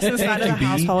would tell us inside of the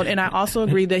household. And I also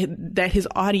agree that his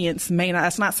audience may not.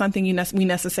 That's not something we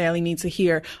necessarily need to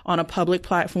hear on a public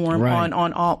platform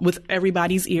on all with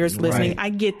everybody's ears listening. I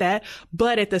get that,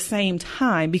 but at the same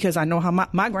time, because I know how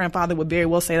my grandfather would very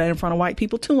well say that in front of white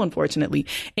people too, unfortunately.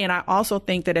 And I also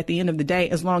think that at the end of the day,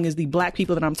 as long as the black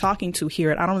people that I'm talking to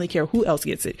hear it, I don't really care who else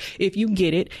gets it. If you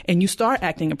get it and you start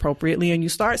acting appropriately and you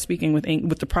start speaking with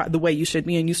the way you should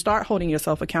be and you start holding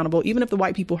yourself accountable, even if the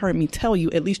white people heard me tell you,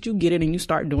 at least you get it and you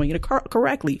start doing it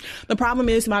correctly. The problem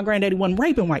is my granddaddy wasn't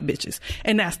raping white bitches.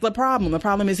 And that's the problem. The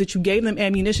problem is that you gave them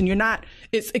ammunition.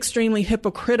 It's extremely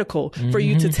hypocritical for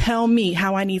you to tell me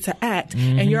how I need to act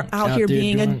and you're out here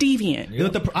being a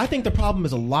deviant. I think the problem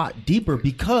is a lot deeper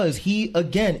because he,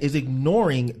 again, is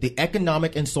ignoring the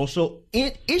economic and social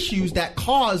issues that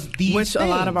cause these Which things. a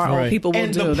lot of our old people will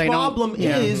and do. The problem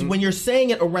is when you're saying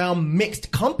it around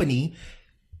mixed company,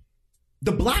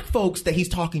 the black folks that he's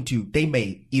talking to, they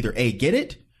may either A, get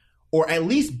it, or at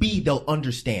least B, they'll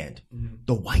understand.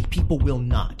 The white people will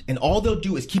not. And all they'll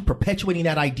do is keep perpetuating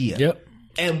that idea. Yep.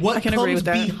 And what comes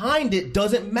behind it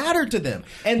doesn't matter to them.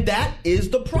 And that is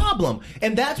the problem.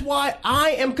 And that's why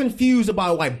I am confused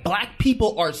about why black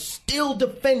people are still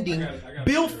defending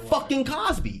Bill fucking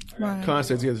Cosby. Khan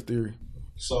says he has a theory.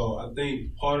 So I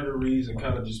think part of the reason,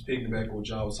 kind of just piggyback on what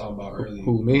y'all was talking about earlier,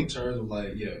 Who, me? in terms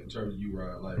of you,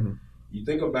 Rod, like you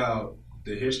think about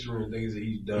the history and things that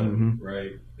he's done,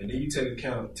 right? And then you take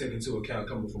into account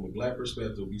coming from a black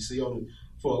perspective. We see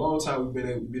for a long time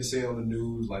we've been seeing on the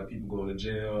news like people going to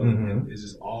jail, and it's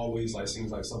just always like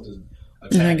seems like something's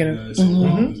attacking us, and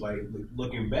always like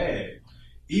looking bad.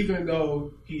 Even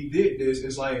though he did this,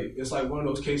 it's like one of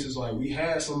those cases like we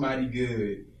had somebody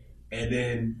good, and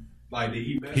then like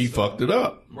he fucked it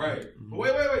up. Right. But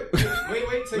wait.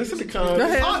 Listen to Khan.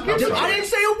 I didn't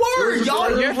say a word,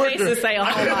 y'all. Your faces say a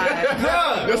whole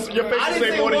lot. Your faces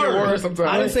say more than your words sometimes.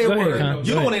 I didn't say a word.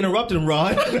 You don't want to interrupt him,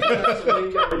 Rod. You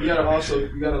gotta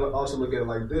also look at it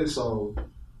like this. So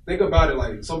think about it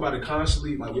like somebody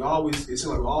constantly like it seems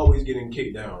like we're always getting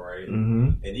kicked down, right?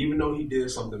 And even though he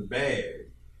did something bad,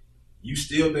 you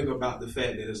still think about the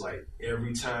fact that it's like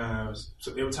every time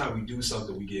we do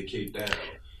something, we get kicked down.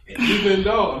 And even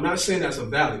though I'm not saying that's a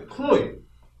valid point,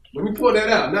 let me point that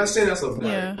out. I'm not saying that's a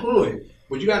valid point,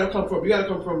 but you gotta come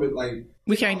from it like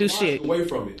we can't do shit away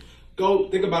from it. Go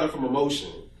think about it from emotion.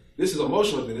 This is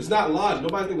emotional thing. It's not logical.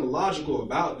 Nobody's thinking logical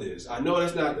about this. I know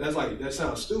that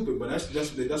sounds stupid, but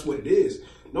that's what it is.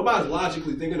 Nobody's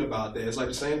logically thinking about that. It's like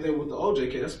the same thing with the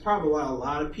OJ case. That's probably why a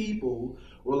lot of people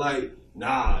were like,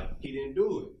 nah, he didn't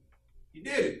do it. He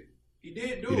did it. He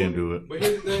didn't do it. But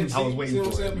here's the thing. I was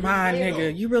waiting for it. My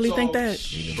nigga, you really think that?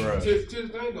 Here's the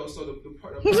thing, though. So the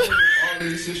part of all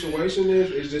this situation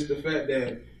is just the fact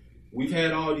that we've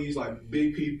had all these like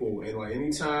big people, and like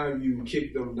anytime you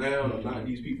kick them down or knock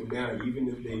these people down, even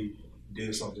if they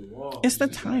did something wrong, it's the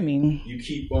timing. Like, you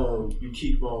keep on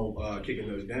kicking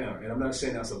us down, and I'm not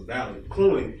saying that's a valid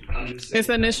point. I'm just saying it's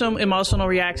the initial emotional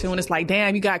reaction when it's like,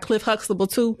 damn, you got Cliff Huxtable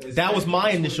too. That was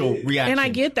my initial reaction, and I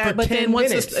get that. But then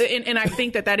once and I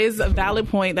think that is a valid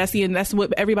point. That's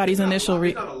what everybody's initial.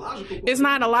 It's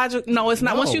not a logical. No, it's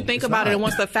not. Once you think about it, and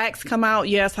once the facts come out,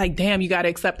 yeah, it's like, damn, you got to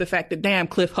accept the fact that damn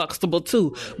Cliff Huxtable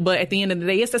too. But at the end of the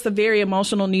day, it's just a very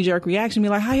emotional knee jerk reaction. Be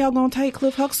like, how y'all gonna take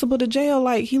Cliff Huxtable to jail?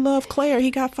 Like he loved Claire.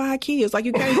 He got 5 kids. Like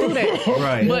you can't do that.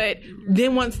 Right. But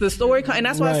then once the story comes, and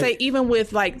that's why I say even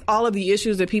with like all of the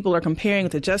issues that people are comparing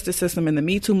with the justice system and the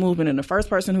Me Too movement, and the first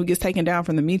person who gets taken down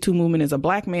from the Me Too movement is a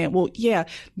black man. Well, yeah,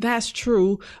 that's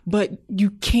true, but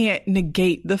you can't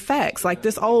negate the facts. Like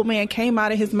this old man came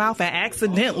out of his mouth and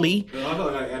accidentally. Also, I feel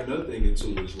like I add another thing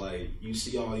into it is like you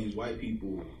see all these white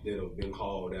people that have been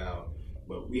called out,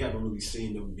 but we haven't really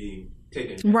seen them being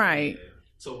taken down. Right.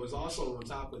 So it's also on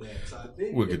top of that. So I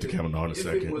think we'll get to Kavanaugh in a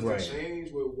second. If it was to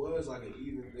change where it was like an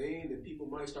even thing, then people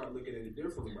might start looking at it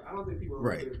differently. But I don't think people are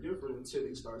looking at it different until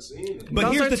they start seeing it. But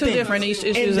those here's are the two thing. different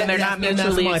issues, and they're not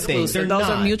mutually exclusive. Those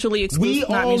are mutually exclusive.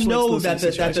 We all know that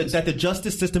the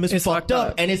justice system is fucked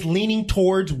up and it's leaning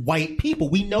towards white people.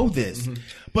 We know this,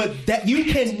 but that you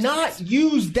cannot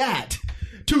use that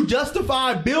to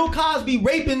justify Bill Cosby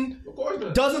raping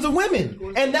dozens of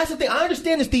women. And that's the thing. I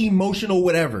understand it's the emotional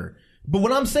whatever. But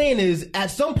what I'm saying is, at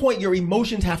some point, your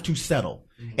emotions have to settle.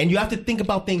 And you have to think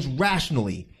about things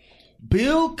rationally.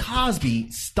 Bill Cosby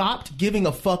stopped giving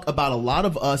a fuck about a lot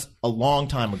of us a long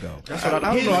time ago. That's what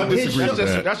I disagree with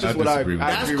that. That's just what I agree with.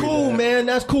 That's cool, man.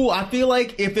 That's cool. I feel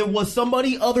like if it was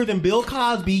somebody other than Bill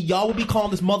Cosby, y'all would be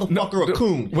calling this motherfucker a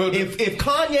coon. Well, if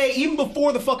Kanye, even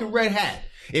before the fucking red hat,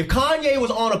 If Kanye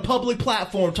was on a public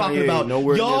platform talking Kanye about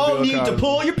nowhere near y'all Bill need to Cosby.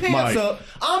 pull your pants Mike. up,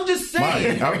 I'm just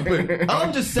saying. Mike,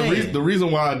 I'm just saying. The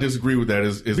reason why I disagree with that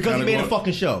is because he made a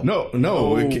fucking show. No.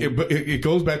 It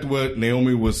goes back to what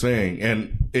Naomi was saying,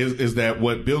 and is that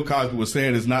what Bill Cosby was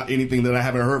saying is not anything that I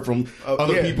haven't heard from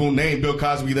other people named Bill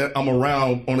Cosby that I'm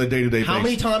around on a day-to-day basis. How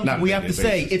many times do we have to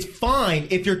say it's fine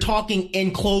if you're talking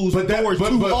in closed doors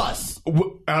to us?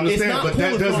 I understand, but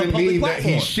that doesn't mean that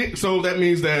he's shit. So that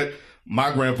means that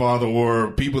my grandfather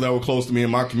or people that were close to me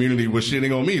in my community was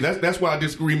shitting on me. That's why I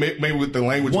disagree maybe with the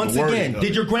language. Once again,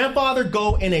 did your grandfather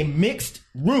go in a mixed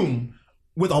room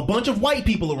with a bunch of white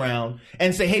people around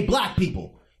and say, "Hey, black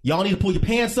people, y'all need to pull your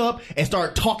pants up and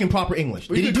start talking proper English"?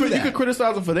 Did he do that? You could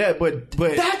criticize him for that, but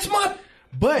that's my.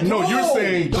 But no, you're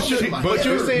saying shitting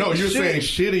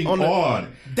shitting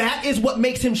on. That is what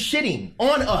makes him shitting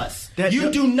on us.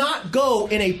 You do not go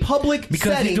in a public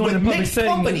setting with mixed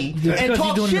company and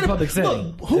talk shit about.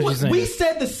 Look, we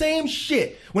said the same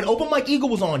shit when Open Mike Eagle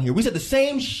was on here. We said the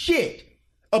same shit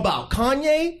about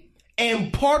Kanye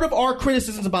and part of our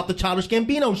criticisms about the Childish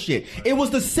Gambino shit. It was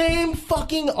the same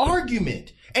fucking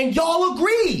argument, and y'all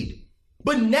agreed.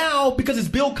 But now, because it's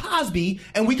Bill Cosby,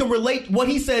 and we can relate what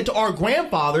he said to our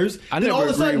grandfathers, I never all of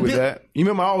a agreed sudden with that. You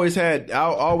remember, I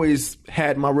always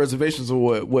had my reservations of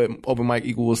what Open Mike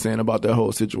Eagle was saying about that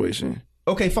whole situation.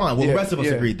 Okay, fine. Well, the rest of us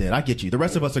agreed then. I get you. The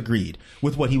rest of us agreed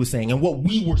with what he was saying and what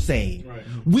we were saying. Right.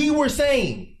 We were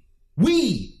saying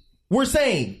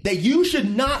that you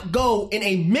should not go in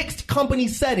a mixed company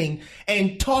setting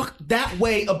and talk that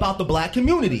way about the black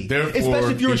community. Therefore,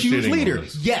 especially if you're a huge leader.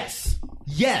 Yes.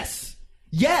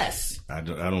 I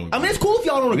don't. I mean, it's cool if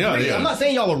y'all don't agree. Yeah. I'm not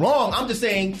saying y'all are wrong. I'm just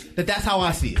saying that that's how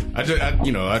I see it.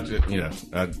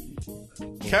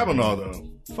 Kavanaugh though.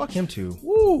 Fuck him too.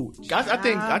 Woo. I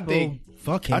think.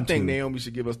 Fuck him I think too. Naomi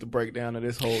should give us the breakdown of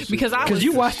this whole shit. Because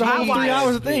you watched the whole 3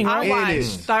 hours of thing. I Right?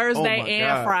 watched Thursday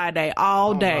and Friday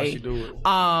all day.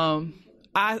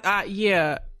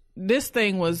 This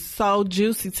thing was so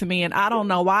juicy to me, and I don't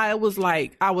know why. It was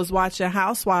like I was watching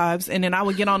Housewives, and then I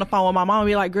would get on the phone with my mom and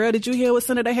be like, "Girl, did you hear what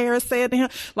Senator Harris said to him?"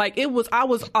 Like I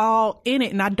was all in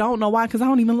it, and I don't know why, because I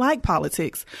don't even like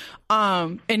politics.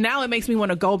 And now it makes me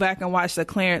want to go back and watch the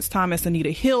Clarence Thomas,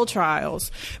 Anita Hill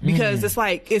trials, because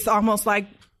it's almost like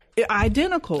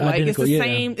identical. Like it's the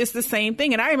same. It's the same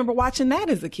thing. And I remember watching that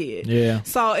as a kid. Yeah.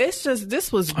 So it's just,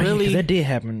 this was really, that did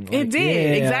happen. It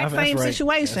did. Exact same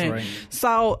situation. Right.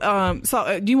 So,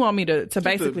 do you want me to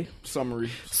basically summary?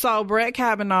 So Brett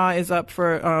Kavanaugh is up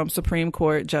for Supreme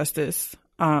Court Justice.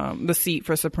 The seat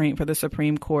for the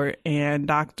Supreme Court, and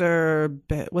Dr.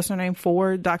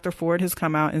 Ford has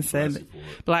come out and said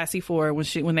Blasey Ford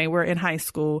when they were in high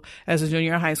school, as a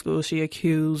junior in high school, she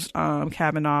accused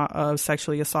Kavanaugh of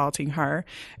sexually assaulting her,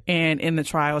 and in the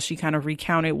trial she kind of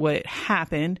recounted what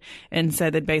happened and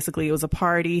said that basically it was a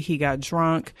party, he got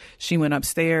drunk, she went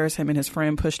upstairs, him and his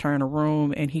friend pushed her in a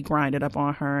room, and he grinded up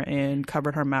on her and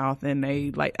covered her mouth, and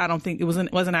they I don't think it was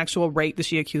an actual rape that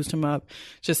she accused him of,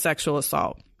 just sexual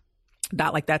assault.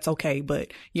 Not like that's okay,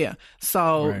 but yeah.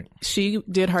 So she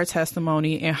did her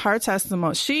testimony, and her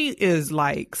testimony, she is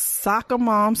like soccer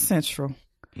mom central.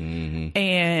 Mm-hmm.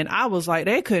 And I was like,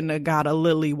 they couldn't have got a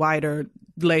lily whiter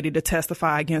lady to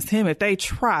testify against him if they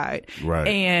tried. Right.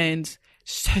 And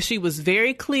she was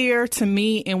very clear to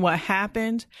me in what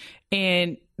happened.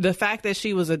 And the fact that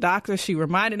she was a doctor, she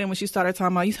reminded him when she started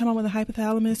talking about, you talking about the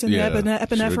hypothalamus and the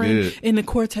epinephrine in the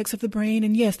cortex of the brain.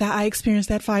 And yes, that I experienced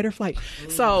that fight or flight.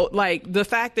 So the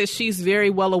fact that she's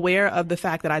very well aware of the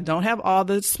fact that I don't have all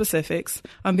the specifics.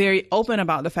 I'm very open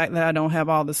about the fact that I don't have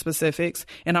all the specifics.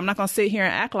 And I'm not going to sit here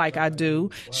and act like I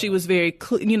do. She was very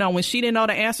clear, when she didn't know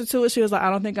the answer to it, she was like, I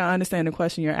don't think I understand the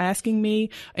question you're asking me.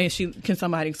 And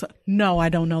no, I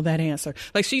don't know that answer.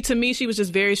 To me, she was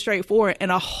just very straightforward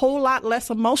and a whole lot less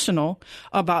emotional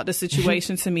about the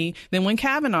situation to me than when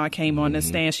Kavanaugh came on the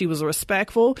stand. She was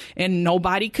respectful, and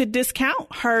nobody could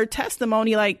discount her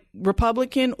testimony. Like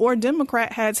Republican or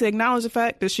Democrat had to acknowledge the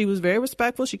fact that she was very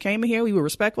respectful. She came in here. We were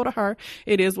respectful to her.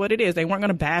 It is what it is. They weren't going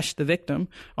to bash the victim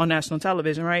on national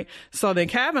television, right? So then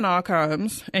Kavanaugh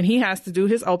comes and he has to do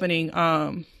his opening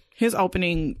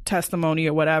testimony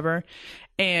or whatever.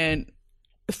 And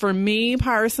for me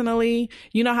personally,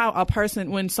 you know how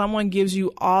when someone gives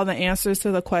you all the answers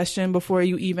to the question before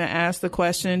you even ask the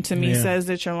question, to me says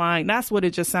that you're lying. That's what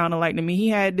it just sounded like to me. He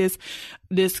had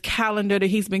this calendar that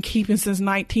he's been keeping since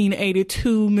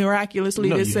 1982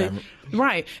 miraculously.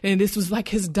 Right. And this was like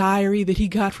his diary that he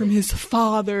got from his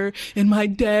father, and my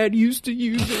dad used to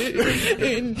use it.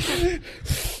 And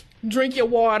drink your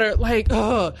water. Like,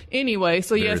 anyway,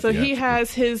 so yeah, so he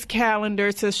has his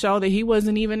calendar to show that he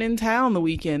wasn't even in town the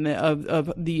weekend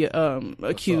of the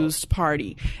accused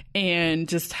party, and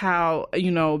just how,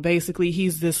 basically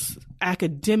he's this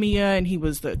academia and he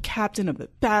was the captain of the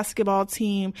basketball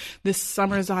team. This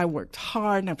summers I worked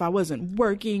hard, and if I wasn't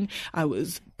working, I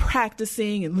was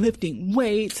practicing and lifting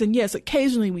weights, and yes,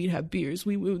 occasionally we'd have beers.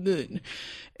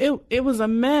 It was a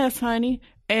mess, honey.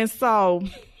 And so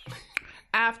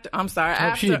after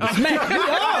you did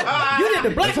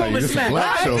the black woman smack.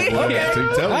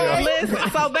 Listen,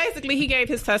 so basically he gave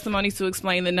his testimony to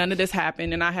explain that none of this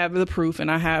happened, and I have the proof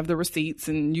and I have the receipts,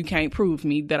 and you can't prove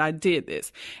me that I did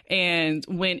this. And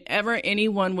whenever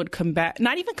anyone would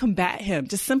not even combat him,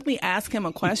 just simply ask him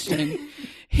a question,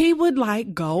 he would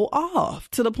go off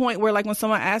to the point where when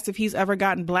someone asked if he's ever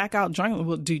gotten blackout drunk,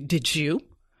 well, did you?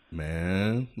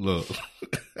 Man, look,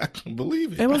 I can't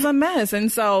believe it. It was a mess.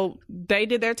 And so they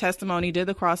did their testimony, did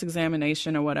the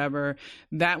cross-examination or whatever.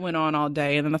 That went on all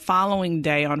day. And then the following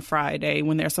day on Friday,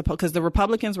 when they're supposed, because the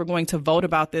Republicans were going to vote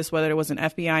about this, whether it was an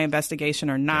FBI investigation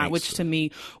or not, which to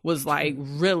me was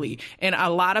really. And a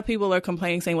lot of people are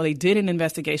complaining, saying, well, they did an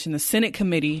investigation. The Senate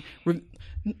committee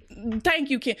Thank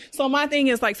you, Ken. So my thing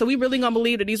is so we really gonna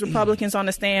believe that these Republicans on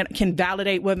the stand can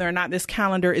validate whether or not this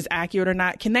calendar is accurate or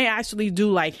not? Can they actually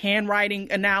do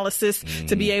handwriting analysis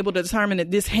to be able to determine that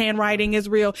this handwriting is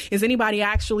real? Is anybody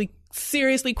actually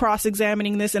seriously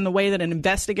cross-examining this in the way that an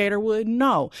investigator would?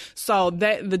 No. So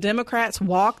the Democrats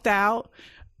walked out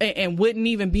and wouldn't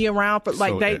even be around for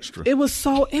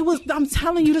I'm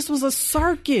telling you, this was a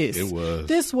circus.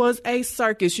 This was a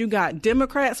circus. You got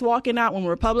Democrats walking out when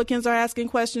Republicans are asking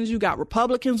questions. You got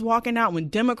Republicans walking out when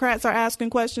Democrats are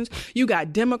asking questions. You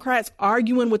got Democrats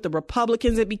arguing with the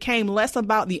Republicans. It became less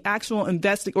about the actual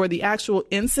the actual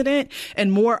incident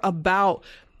and more about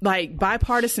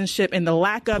bipartisanship and the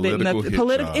lack of it.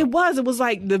 It was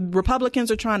the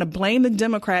Republicans are trying to blame the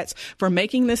Democrats for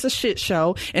making this a shit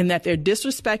show, and that they're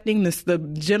disrespecting the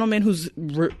gentleman who's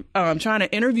trying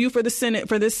to interview for the Senate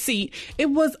for this seat. It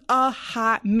was a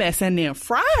hot mess. And then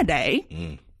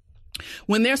Friday,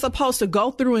 when they're supposed to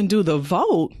go through and do the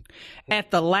vote at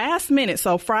the last minute.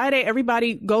 So Friday,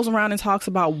 everybody goes around and talks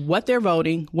about what they're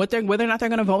voting, whether or not they're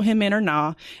going to vote him in or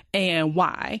not, and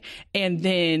why. And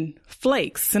then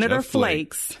Senator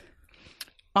Flakes,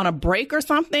 on a break or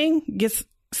something, gets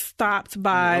stopped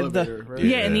by in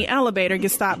the elevator,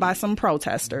 gets stopped by some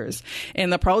protesters.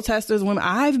 And the protesters went,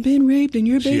 I've been raped, and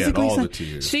you're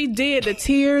basically she did the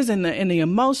tears and the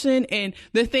emotion. And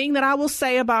the thing that I will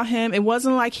say about him, it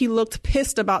wasn't like he looked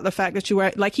pissed about the fact that you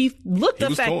were he looked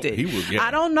affected.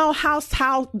 I don't know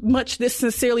how much this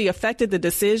sincerely affected the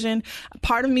decision.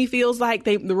 Part of me feels like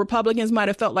the Republicans might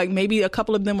have felt like maybe a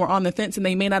couple of them were on the fence and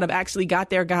they may not have actually got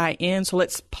their guy in, so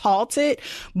let's halt it.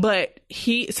 But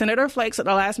Senator Flakes at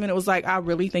the last minute was I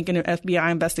really think an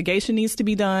FBI investigation needs to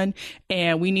be done,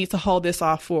 and we need to hold this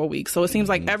off for a week. So it seems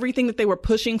like everything that they were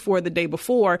pushing for the day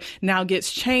before now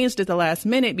gets changed at the last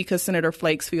minute because Senator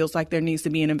Flakes feels like there needs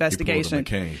to be an investigation.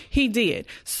 He did.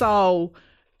 So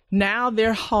now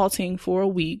they're halting for a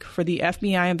week for the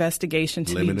FBI investigation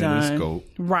to be done. Scope.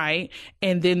 Right.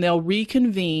 And then they'll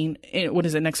reconvene,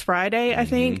 next Friday, I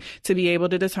think, to be able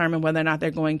to determine whether or not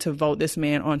they're going to vote this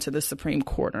man onto the Supreme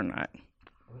Court or not.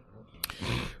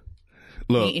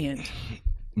 Look,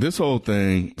 this whole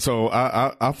thing. So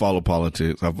I follow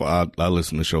politics. I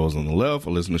listen to shows on the left.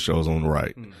 I listen to shows on the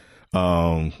right.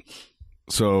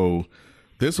 So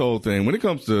this whole thing, when it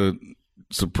comes to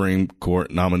Supreme Court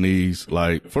nominees,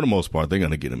 for the most part, they're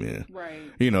going to get them in.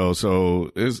 Right. So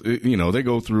they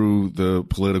go through the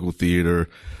political theater,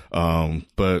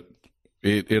 but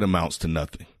it amounts to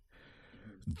nothing.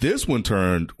 This one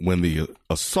turned when the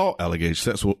assault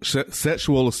allegations,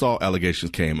 sexual assault allegations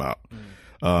came out.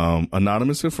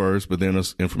 Anonymous at first, but then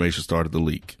information started to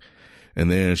leak.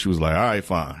 And then she was like, all right,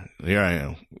 fine. Here I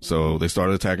am. So they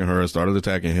started attacking her, started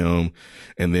attacking him.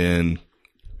 And then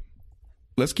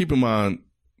let's keep in mind,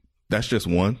 that's just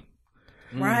one.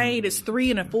 Right. It's 3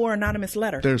 and a 4 anonymous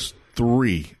letter. There's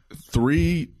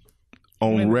 3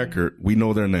 on record. We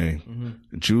know their name.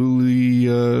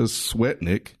 Julia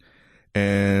Swetnick.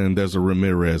 And there's a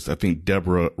Ramirez, I think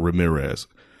Deborah Ramirez.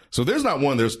 So there's not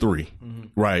one, there's 3,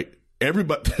 right?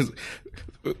 Everybody,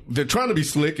 they're trying to be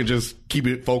slick and just keep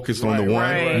it focused on the one.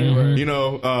 Right.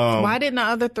 Why didn't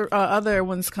the other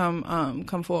ones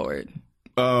come forward?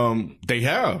 They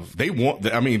have. They want.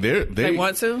 They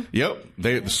want to. Yep.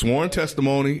 They sworn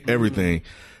testimony, everything.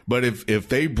 But if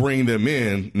they bring them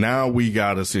in, now we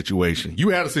got a situation. You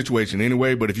had a situation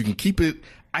anyway, but if you can keep it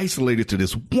isolated to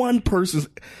this one person's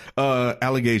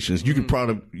allegations, you can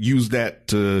probably use that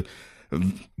to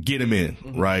get him in,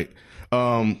 right?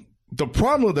 The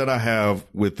problem that I have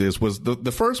with this was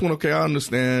the first one. Okay, I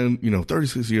understand,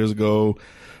 36 years ago,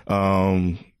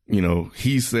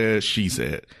 he said, she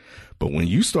said. But when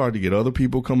you start to get other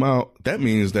people come out, that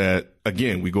means that,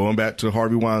 again, we're going back to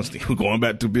Harvey Weinstein, we're going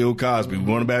back to Bill Cosby, we're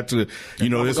going back to,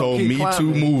 this whole Me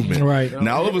Too movement. Right.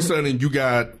 Now, all of a sudden, you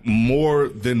got more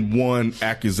than one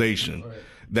accusation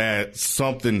that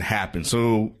something happened.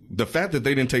 So the fact that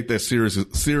they didn't take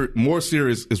that more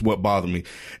serious is what bothered me.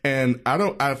 And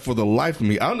for the life of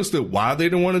me, I understood why they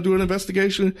didn't want to do an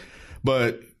investigation,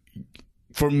 but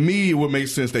for me, it would make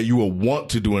sense that you will want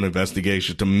to do an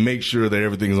investigation to make sure that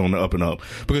everything is on the up and up.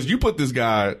 Because you put this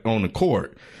guy on the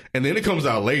court, and then it comes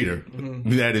out later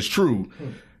that it's true.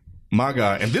 My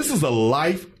God. And this is a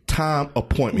lifetime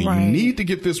appointment. Right. You need to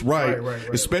get this right,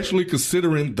 especially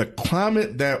considering the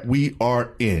climate that we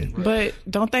are in. But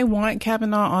don't they want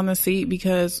Kavanaugh on the seat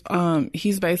because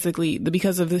he's basically,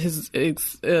 because of his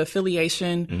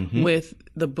affiliation with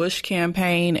the Bush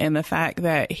campaign and the fact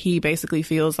that he basically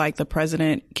feels like the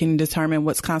president can determine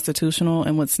what's constitutional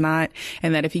and what's not,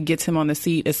 and that if he gets him on the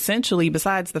seat, essentially,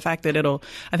 besides the fact that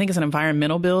I think it's an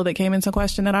environmental bill that came into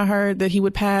question that I heard that he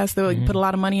would pass, that would put a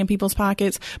lot of money in people's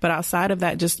pockets. But outside of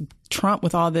that, just Trump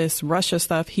with all this Russia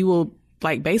stuff, he will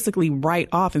basically write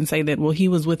off and say that, well, he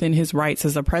was within his rights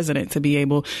as a president to be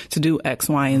able to do X,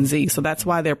 Y, and Z. So that's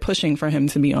why they're pushing for him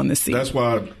to be on the seat. That's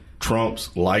why Trump's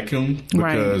like him,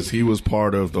 because he was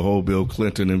part of the whole Bill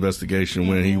Clinton investigation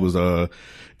when he was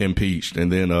impeached.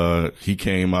 And then he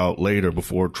came out later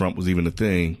before Trump was even a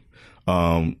thing,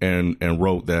 and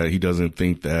wrote that he doesn't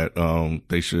think that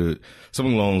they should,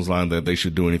 something along those lines, that they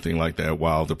should do anything like that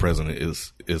while the president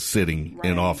is sitting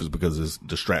in office, because it's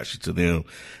distraction to them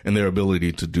and their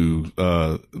ability to do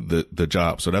the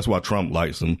job. So that's why Trump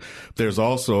likes him. There's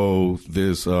also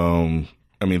this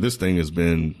this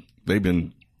thing they've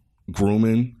been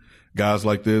grooming guys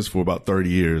like this for about 30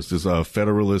 years. This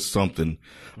Federalist something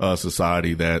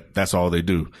society that's all they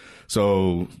do.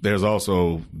 So there's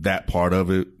also that part of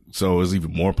it. So it's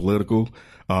even more political,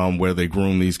 where they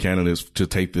groom these candidates to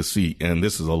take this seat. And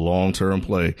this is a long-term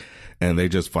play. And they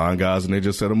just find guys and they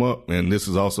just set them up. And this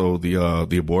is also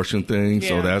the abortion thing. Yeah,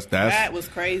 so that was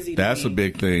crazy. That's a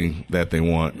big thing that they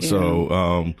want. Yeah.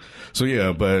 So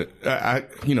yeah, but I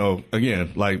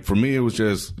again, like for me, it was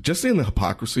just seeing the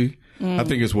hypocrisy. I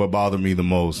think it's what bothered me the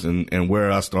most, and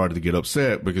where I started to get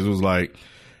upset, because it was like,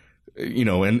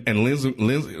 and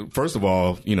Lindsey, first of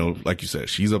all, like you said,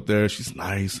 she's up there, she's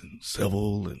nice and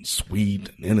civil and sweet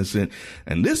and innocent,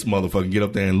 and this motherfucker get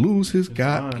up there and lose his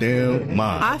goddamn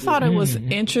mind. I thought it was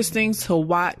interesting to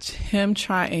watch him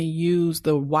try and use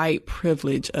the white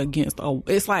privilege against,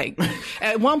 it's like,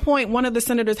 at one point, one of the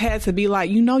senators had to be like,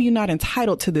 you're not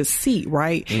entitled to this seat,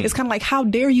 right? It's kind of like, how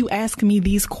dare you ask me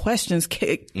these questions,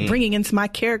 bringing into my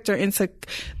character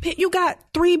you got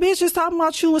 3 bitches talking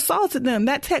about you assaulted them.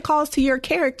 That calls to your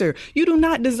character. You do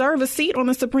not deserve a seat on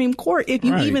the Supreme Court if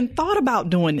you even thought about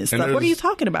doing this stuff. What are you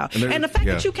talking about? And the fact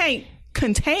that you can't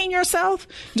contain yourself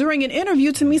during an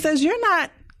interview, to me, says you're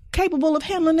not capable of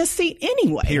handling this seat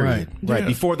anyway. Period. Right.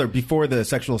 Yeah. Before the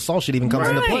sexual assault shit even comes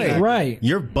into play. Right.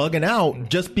 You're bugging out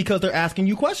just because they're asking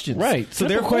you questions. Right. So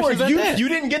therefore, you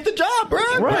didn't get the job,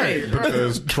 bro. Right.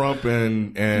 Because Trump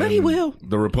and but he will.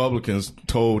 The Republicans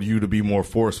told you to be more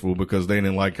forceful because they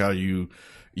didn't like how you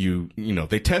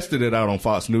they tested it out on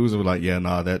Fox News and were like,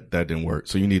 that didn't work.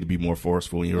 So you need to be more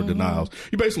forceful in your denials.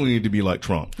 You basically need to be like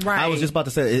Trump. Right. I was just about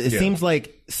to say, it seems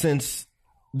like since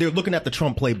they're looking at the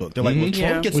Trump playbook, they're like, well,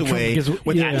 Trump gets away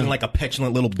with acting like a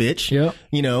petulant little bitch.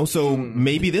 Yep. So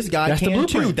maybe this guy can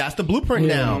too. That's the blueprint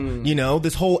now.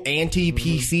 This whole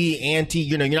anti-PC,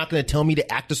 you're not going to tell me to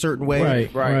act a certain way.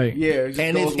 Right. Yeah.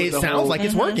 And it sounds like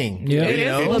it's working. Yeah.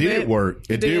 It did work.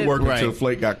 It did work until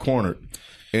Flake got cornered.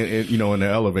 In the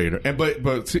elevator. And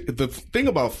but see, the thing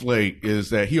about Flake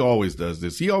is that he always does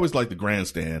this. He always like the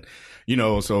grandstand.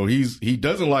 So he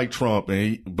doesn't like Trump,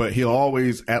 but he'll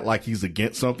always act like he's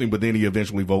against something, but then he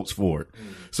eventually votes for it.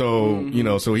 So,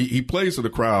 so he plays to the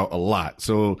crowd a lot.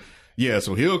 So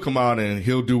so he'll come out and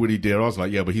he'll do what he did. I was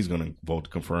like, but he's going to vote to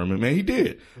confirm it. Man, he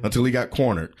did until he got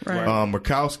cornered. Right.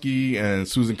 Murkowski and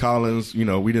Susan Collins, we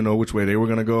didn't know which way they were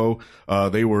going to go.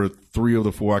 They were 3 of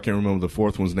the 4. I can't remember the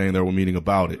 4th one's name. They were meeting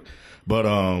about it. But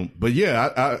yeah,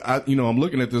 I I'm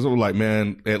looking at this. I'm like,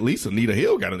 man, at least Anita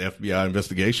Hill got an FBI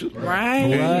investigation. Right.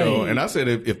 And, and I said,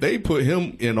 if they put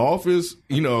him in office,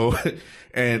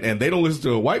 and they don't listen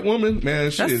to a white woman,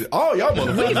 man, shit, all y'all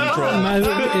motherfuckers in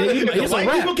trouble. White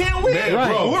people can't win. Man,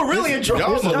 bro, we're really in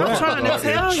trouble. I'm trying to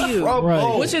tell you.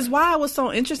 Right. Which is why it was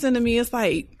so interesting to me. It's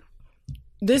like,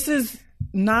 this is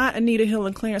Not Anita Hill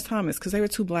and Clarence Thomas, because they were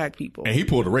two black people. And he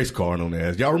pulled a race card on their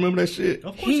ass. Y'all remember that shit?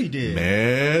 Of course he did.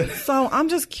 Man. So I'm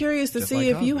just curious to see like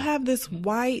if Cosby. you have this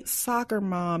white soccer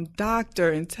mom,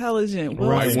 doctor, intelligent, well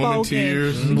White woman spoken,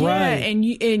 tears.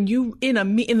 and you in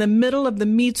the middle of the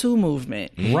Me Too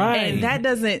movement, Right. And that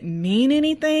doesn't mean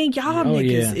anything. Y'all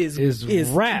niggas is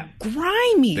rap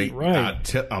grimy.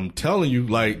 I'm telling you,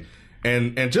 like,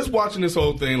 and just watching this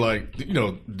whole thing, like, you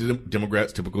know,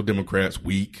 Democrats, typical Democrats,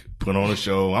 weak, put on a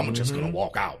show. I'm just gonna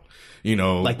walk out. You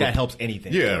know, Like that helps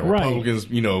anything. Yeah, Right. Republicans,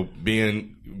 you know,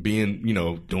 being, you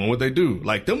know, doing what they do.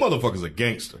 Like, them motherfuckers are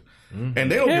gangster.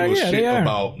 And they don't give a shit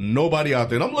about nobody out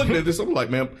there. And I'm looking at this, I'm like,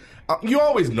 man, you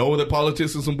always know that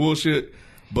politics is some bullshit,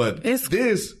 but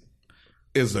this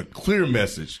is a clear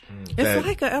message. It's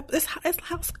like it's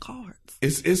House of Cards.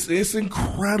 It's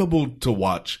incredible to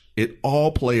watch it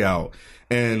all play out.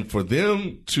 And for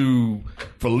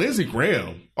Lindsey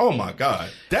Graham, oh my God,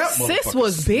 that Sis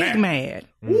was big snapped. mad.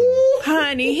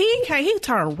 Honey, he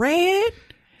turned red.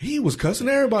 He was cussing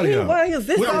everybody out. What is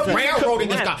this? We're railroading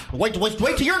this guy. Wait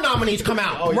till your nominees come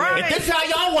out. Right. If this is how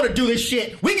y'all want to do this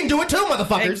shit, we can do it too,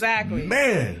 motherfuckers. Exactly.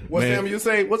 Man. What Sam you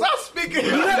say? Was I speaking?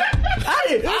 I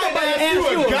didn't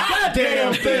ask you a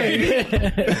goddamn thing.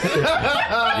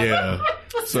 Yeah.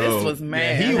 So This was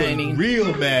mad. He honey. was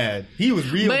real mad.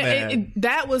 But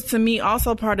that was to me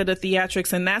also part of the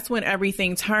theatrics, and that's when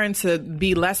everything turned to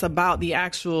be less about the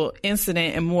actual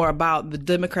incident and more about the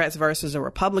Democrats versus the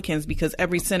Republicans, because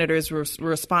every senator's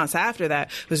response after that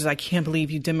was just, I can't believe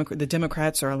the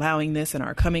Democrats are allowing this and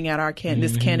are coming at our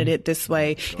this candidate this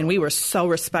way, and we were so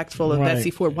respectful of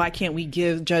Betsy Ford. Why can't we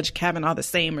give Judge Kavanaugh the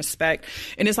same respect?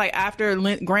 And it's like after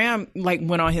Graham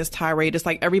went on his tirade, it's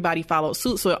like everybody followed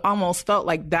suit, so it almost felt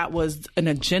like that was an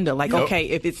agenda. Like, okay,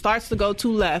 if it starts to go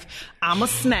too left, I'ma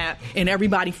snap and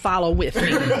everybody follow with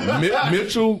me.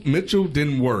 Mitchell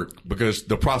didn't work because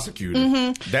the prosecutor,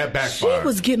 that backfired. She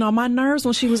was getting on my nerves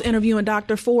when she was interviewing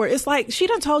Dr. Ford. It's like, she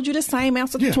done told you the same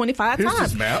answer 25 Here's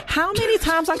times. this map. How many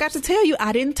times I got to tell you?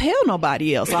 I didn't tell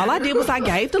nobody else. All I did was I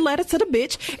gave the letter to the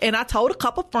bitch, and I told a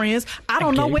couple friends. I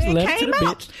don't know where it came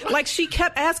out. Like, she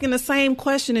kept asking the same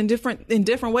question in different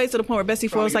ways, to the point where Bessie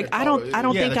Ford was like, I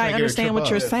don't think I understand what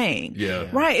you're saying. Yeah.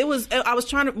 Right. I was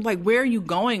trying to, like, where are you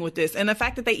going with this? And the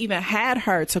fact that they even had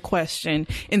her to question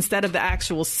instead of the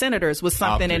actual senators was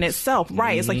something in itself.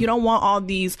 Right. It's like, you don't want all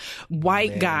these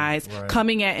white guys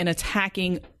coming at and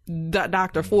attacking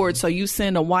Dr. Ford, so you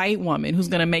send a white woman who's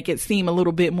going to make it seem a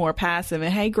little bit more passive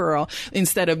and, hey girl,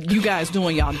 instead of you guys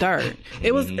doing y'all dirt.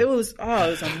 It was a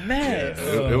mess.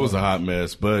 It was a hot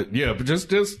mess, but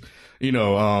just you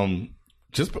know,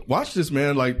 just watch this,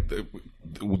 man. Like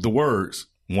the words,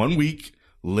 1 week,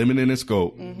 limited in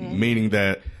scope, meaning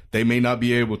that they may not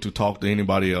be able to talk to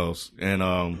anybody else,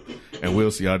 and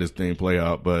we'll see how this thing play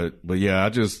out. But yeah,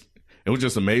 it was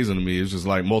just amazing to me. It's just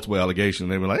like multiple allegations.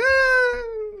 They were like,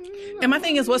 And my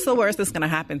thing is, what's the worst that's going to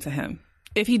happen to him?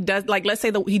 If he does, like, let's say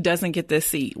that he doesn't get this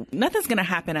seat, nothing's going to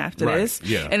happen after this.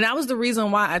 Yeah. And that was the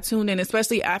reason why I tuned in,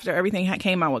 especially after everything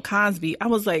came out with Cosby. I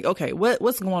was like, okay,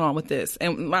 what's going on with this?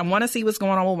 And I want to see what's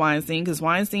going on with Weinstein, because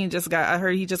Weinstein I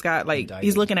heard he just got, like, indicted.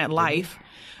 He's looking at life.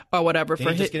 Or whatever. Did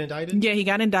he just get indicted? Yeah, he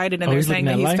got indicted, and they're saying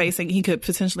that he could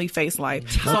potentially face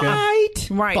life.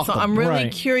 Right. So I'm really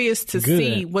curious to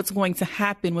see what's going to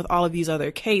happen with all of these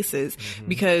other cases,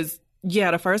 because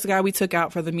the first guy we took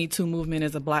out for the Me Too movement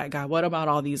is a black guy. What about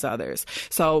all these others?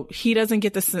 So he doesn't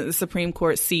get the Supreme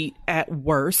Court seat at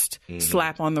worst,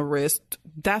 slap on the wrist.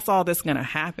 That's all that's going to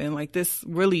happen. Like, this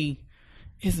really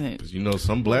isn't. you know,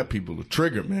 some black people are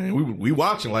triggered, man. We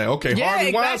watching like, okay,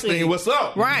 Harvey Weinstein, what's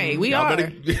up? Right, we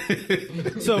are.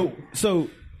 So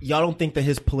y'all don't think that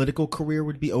his political career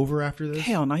would be over after this?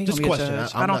 Hell no, he's Just gonna be a question.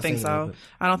 judge. I don't think so.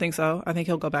 I don't think so. I think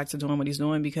he'll go back to doing what he's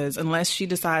doing, because unless she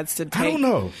decides to take, I don't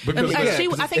know, because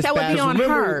I think that would be on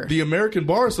her. The American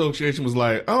Bar Association was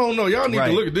like, I don't know, y'all need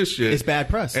to look at this shit. It's bad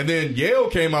press. And then Yale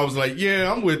came out, was like,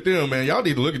 yeah, I'm with them, man. Y'all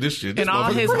need to look at this shit. This And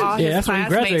all his that's where he classmates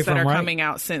graduated that from, are right? coming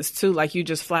out since too, like, you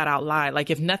just flat out lied.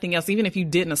 Like, if nothing else, even if you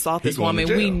didn't assault this going to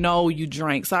woman, we jail. know you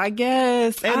drank. So I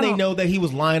guess, And they know that he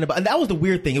was lying about. And that was the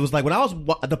weird thing. It was like when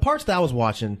the parts that I was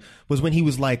watching was when he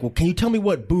was like, "Well, can you tell me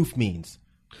what booth means?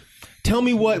 Tell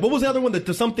me what was the other one?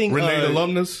 The something Renee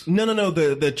alumnus? No.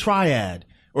 The triad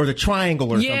or the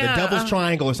triangle or something. The devil's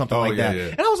triangle or something like that. Yeah.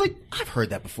 And I was like, I've heard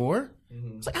that before.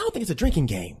 I was like, I don't think it's a drinking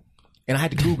game. And I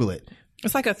had to Google it.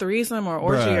 it's like a threesome or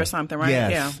orgy or something, right?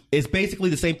 Yes. Yeah. It's basically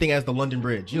the same thing as the London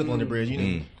Bridge. You know the London Bridge. You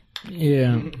know.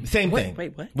 Yeah. Same thing.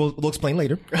 Wait, what? We'll explain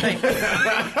later. But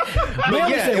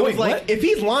yeah, it was like, if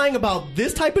he's lying about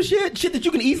this type of shit that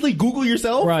you can easily Google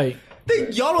yourself, Right.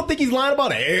 Y'all don't think he's lying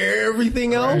about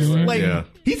everything else? Like,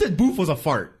 he said Booth was a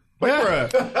fart. Like,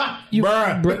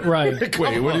 bruh. Right.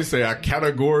 Wait, what did he say? I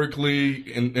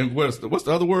categorically and what's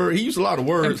the other word? He used a lot of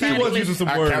words. He was using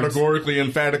some words. Categorically,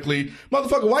 emphatically.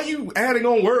 Motherfucker, why you adding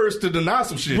on words to deny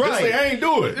some shit? Just say I ain't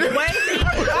do it.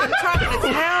 I'm trying to tell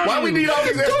you. Why we need all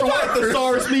these extra words?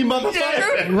 Thesaurus me,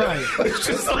 motherfucker. Right. It's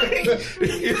just like,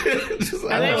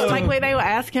 And they was like, when they would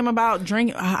ask him about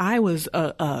drink, I was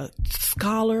a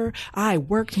scholar. I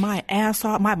worked my ass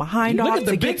off, my behind off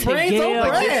to get to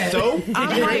Yale. So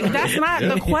I'm like, that's not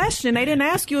the question. They didn't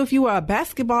ask you if you were a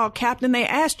basketball captain. They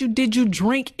asked you, did you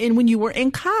drink when you were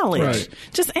in college? Right.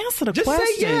 Just answer the just question.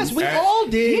 say yes. We all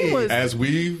did. As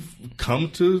we've come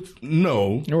to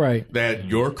know, that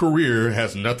your career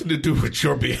has nothing to do with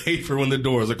your behavior when the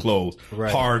doors are closed.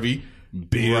 Right. Harvey,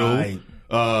 Bill,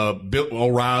 Bill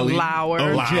O'Reilly,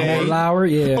 Lauer,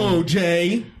 yeah.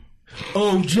 OJ.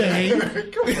 All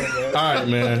right,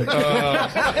 man.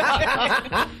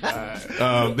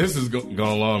 This is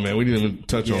going long, man. We didn't even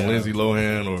touch on Lindsay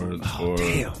Lohan or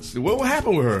damn. What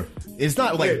happened with her? It's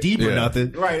not like deep or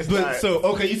nothing, right? But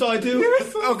okay, you saw it too.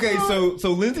 Okay, so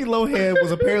Lindsay Lohan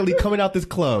was apparently coming out this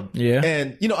club,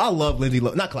 and I love Lindsay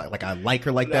Lohan. Not like I like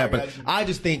her like that, but I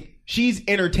just think she's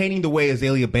entertaining the way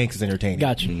Azalea Banks is entertaining.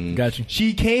 Got you.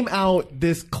 She came out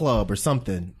this club or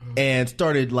something and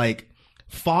started like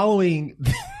following.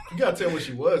 You gotta tell what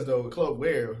she was though. Club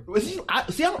where? Was she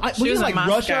was like in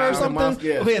Russia or something?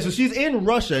 Okay, so she's in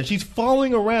Russia and she's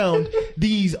following around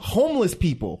these homeless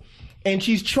people, and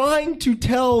she's trying to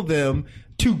tell them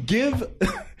to give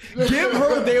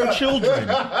her their children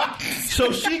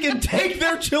so she can take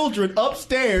their children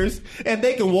upstairs and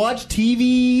they can watch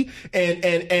TV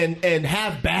and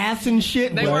have baths and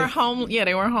shit. They were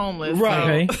homeless.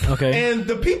 Right. Okay. And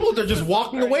the people are just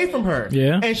walking away from her.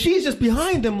 Yeah. And she's just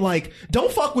behind them like,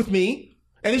 don't fuck with me.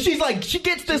 And then she's like, she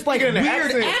gets this like weird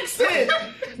accent.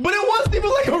 But it wasn't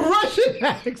even like a Russian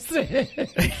accent. I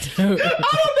don't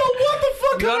know what the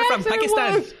fuck her from accent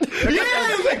Pakistan. was.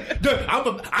 Yeah, it was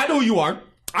like, I know who you are.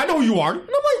 I know who you are. And I'm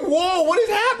like, whoa, what is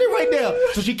happening right now?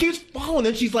 So she keeps following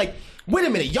and she's like, wait a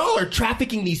minute, y'all are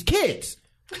trafficking these kids.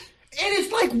 And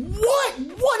it's like,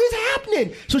 what is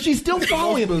happening? So she's still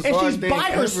following him, and she's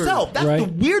by herself. That's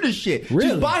the weirdest shit.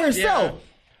 Really? She's by herself. Yeah.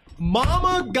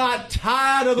 Mama got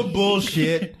tired of the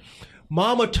bullshit.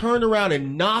 Mama turned around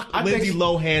and knocked Lindsay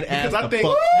Lohan ass the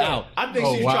fuck out. I think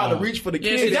she's trying to reach for the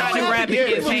kid. Yeah, she's trying to grab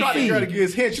his hand. Trying to get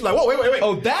his hand. She's like, whoa, wait.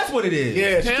 Oh, that's what it is.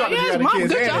 Yeah, she's trying to get the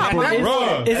kid's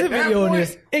hand. Is it video on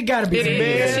this? It gotta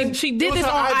be. She did this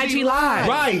on IG Live.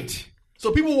 Right.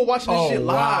 So people were watching this shit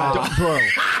live. Wow. Bro.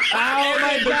 Oh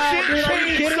my God. Shit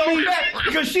changed so bad.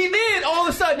 Because she did all of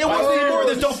a sudden. There wasn't any more of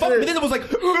this. Don't fuck me. Then it was like,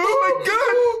 oh my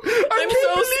God. I'm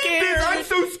so scared. I'm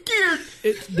so scared.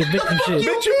 It's the victim shit.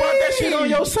 Bitch, you brought that shit on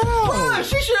yourself. Bruh,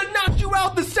 she should have knocked you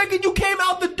out the second you came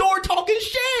out the door talking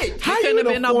shit. How you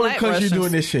in a foreign country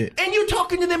doing this shit? And you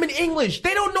talking to them in English.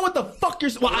 They don't know what the fuck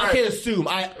you're... Well, I can't assume.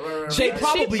 They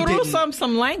probably she threw didn't.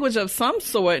 some language of some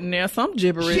sort in there, some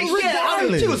gibberish.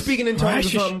 She was speaking in tongues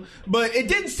or something. But it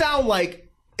didn't sound like...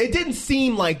 It didn't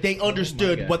seem like they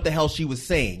understood what the hell she was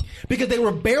saying. Because they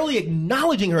were barely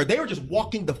acknowledging her. They were just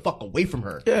walking the fuck away from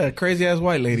her. Yeah, crazy ass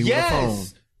white lady with a phone.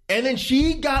 And then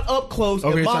she got up close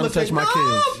and Mama said, touch my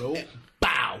kids. Nope.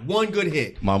 Bow. One good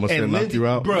hit. Mama said knock you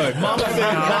out? Bruh, Mama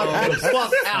said knock the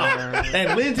fuck out.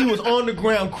 And Lindsay was on the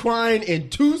ground crying in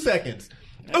 2 seconds.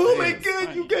 Oh my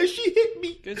God, you guys, she hit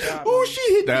me. Good job. Oh,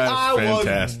 she hit That's me. I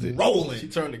fantastic. was rolling. She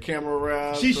turned the camera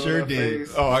around. She sure did.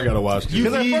 Oh, I gotta watch this.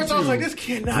 Because at first I was like, this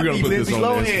cannot be Lindsay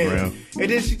Lohan.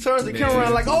 And then she turns the camera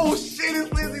around like, oh shit,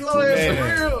 it's Lindsay Lohan for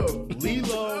real.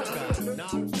 Lilo got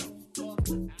knocked out.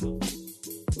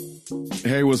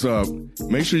 Hey, what's up?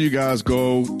 Make sure you guys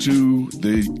go to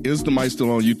the Is the Mic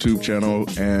Still On YouTube channel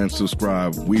and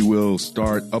subscribe. We will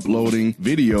start uploading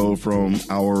video from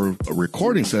our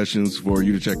recording sessions for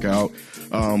you to check out.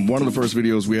 One of the first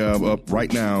videos we have up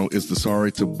right now is the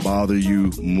Sorry to Bother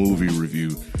You movie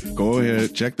review. Go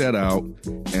ahead, check that out,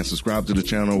 and subscribe to the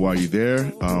channel while you're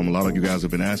there. A lot of you guys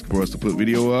have been asking for us to put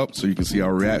video up so you can see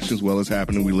our reactions while it's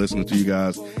happening. We listening to you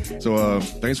guys. So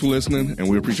thanks for listening, and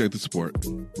we appreciate the support.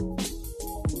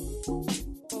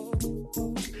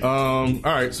 All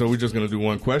right, so we're just going to do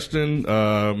one question.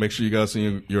 Make sure you guys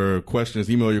send your questions,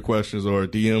 email your questions, or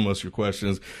DM us your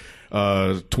questions.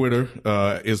 Twitter,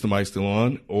 is the mic still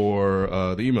on, or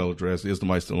the email address is the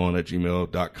mic still on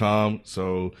 @gmail.com.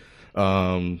 So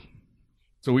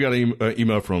we got an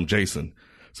email from Jason.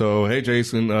 So, hey,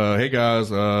 Jason, hey guys,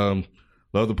 love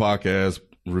the podcast.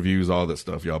 reviews, all that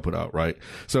stuff y'all put out, right?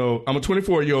 So I'm a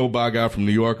 24-year-old bi guy from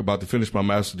New York, about to finish my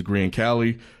master's degree in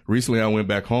Cali. Recently, I went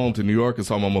back home to New York and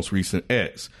saw my most recent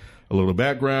ex. A little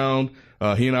background.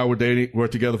 He and I were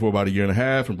together for about 1.5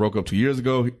 years and broke up 2 years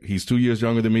ago. He's 2 years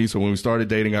younger than me. So when we started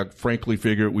dating, I frankly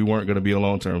figured we weren't going to be a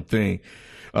long-term thing.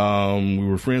 We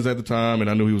were friends at the time, and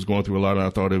I knew he was going through a lot, and I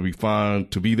thought it'd be fine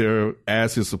to be there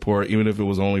as his support, even if it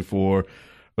was only for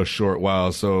a short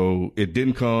while. So it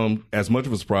didn't come as much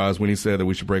of a surprise when he said that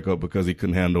we should break up because he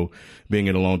couldn't handle being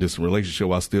in a long-distance relationship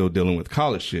while still dealing with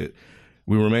college shit.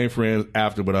 We remained friends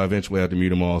after, but I eventually had to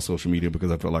mute him on social media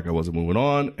because I felt like I wasn't moving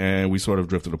on, and we sort of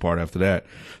drifted apart after that.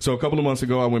 So a couple of months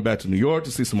ago, I went back to New York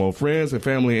to see some old friends, and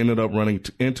family ended up running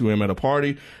into him at a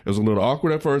party. It was a little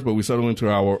awkward at first, but we settled into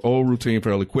our old routine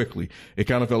fairly quickly. It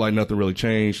kind of felt like nothing really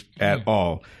changed at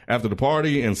all. After the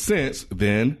party and since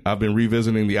then, I've been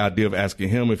revisiting the idea of asking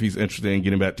him if he's interested in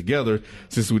getting back together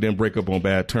since we didn't break up on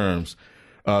bad terms.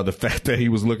 The fact that he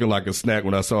was looking like a snack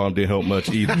when I saw him didn't help much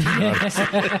either.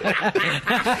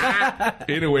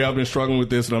 Anyway, I've been struggling with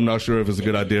this, and I'm not sure if it's a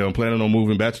good idea. I'm planning on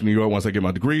moving back to New York once I get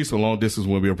my degree, so long distance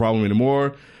won't be a problem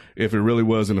anymore. If it really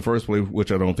was in the first place,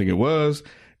 which I don't think it was.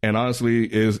 And honestly,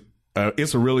 it's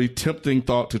a really tempting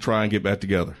thought to try and get back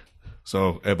together.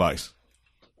 So, advice.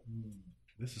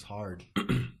 This is hard.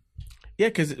 Yeah,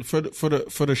 because for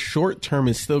the short term,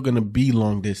 it's still going to be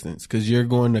long distance because you're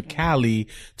going to Cali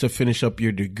to finish up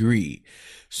your degree.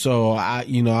 So I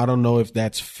don't know if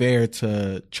that's fair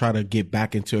to try to get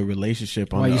back into a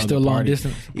relationship. Why you still long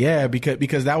distance? Yeah,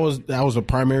 because that was a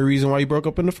primary reason why you broke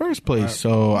up in the first place. Right.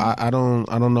 So I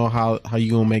don't know how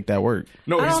you gonna make that work.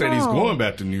 No, he said he's going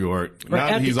back to New York.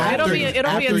 Now he's it'll be a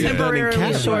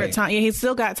temporarily short time. Yeah, he's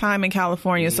still got time in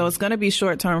California, so it's going to be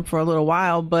short term for a little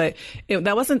while. But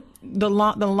that wasn't the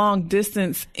long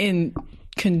distance in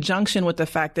conjunction with the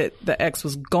fact that the ex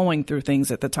was going through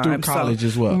things at the time, through college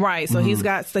as well, right? So he's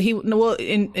got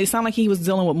it sounded like he was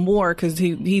dealing with more because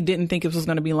he didn't think it was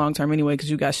going to be long term anyway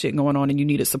because you got shit going on and you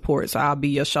needed support. So I'll be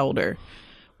your shoulder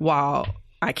while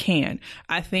I can.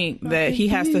 I think that he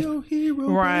has to,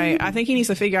 right? I think he needs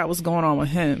to figure out what's going on with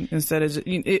him instead of,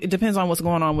 it depends on what's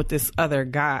going on with this other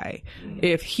guy.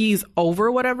 If he's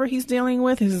over whatever he's dealing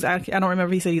with, I don't remember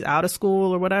if he said he's out of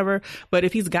school or whatever, but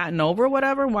if he's gotten over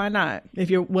whatever, why not? If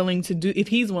he's willing to do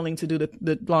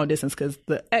the long distance, because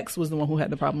the ex was the one who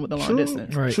had the problem with the long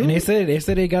distance. Right. True. And they said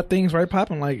they got things right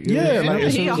popping like, he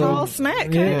a whole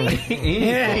snack. Yummy.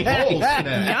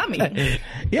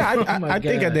 Yeah. I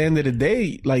think at the end of the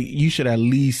day, like, you should at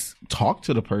least talk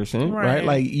to the person, right?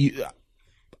 Like,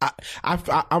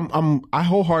 I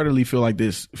wholeheartely feel like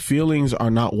this. Feelings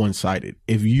are not one-sided.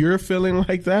 If you're feeling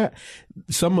like that,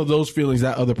 some of those feelings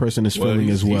that other person is feeling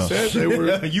as well. He said they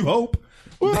were, you hope.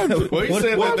 He said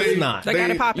that they not. They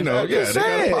got it popping. They got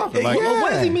it popping. Like,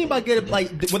 what does he mean by get it? Like,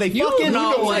 were they fucking?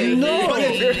 No.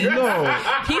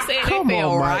 He said they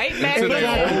feel right back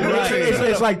then.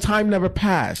 It's like time never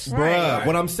passed, bruh.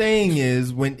 What I'm saying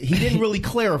is, when he didn't really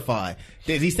clarify,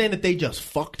 is he saying that they just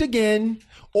fucked again?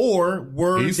 Or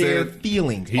were their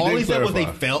feelings? All he said was they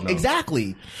felt. No.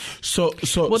 Exactly. So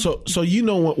you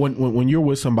know, when you're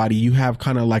with somebody, you have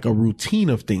kind of like a routine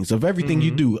of things, of everything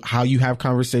you do, how you have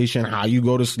conversation, how you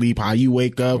go to sleep, how you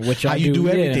wake up, how you do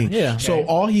everything. Yeah. So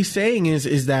all he's saying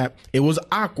is that it was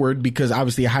awkward because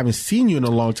obviously I haven't seen you in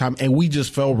a long time, and we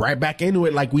just fell right back into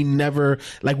it like we never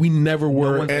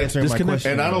were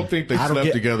disconnected. And I don't think they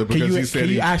slept together because he said. Can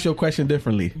you ask your question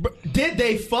differently? Did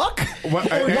they fuck? We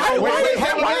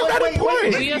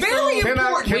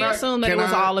assume that it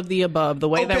was all of the above. The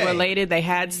way they're related, they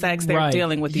had sex, they're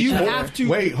dealing with each other. Have to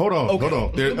wait. Hold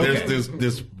on. There's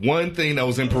this one thing that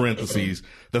was in parentheses.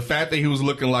 The fact that he was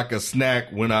looking like a snack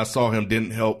when I saw him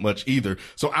didn't help much either.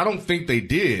 So I don't think they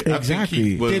did.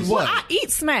 Exactly. Did what? I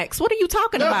eat snacks. What are you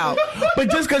talking about? But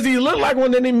just because he looked like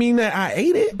one didn't mean that I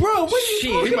ate it. Bro, what are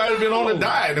you He might have been on a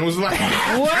diet and was like,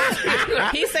 what?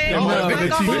 He said,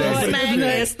 snack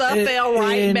and stuff fell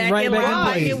right back in line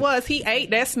like it was. He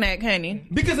ate that snack, honey.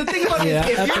 Because the thing about it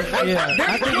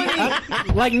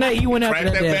is, like Nate, you went after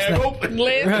that bag open.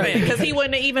 Listen, because he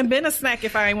wouldn't have even been a snack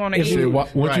if I ain't want to eat.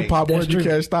 Once you pop one, you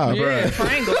can't stop. Yeah,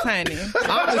 Pringles, honey.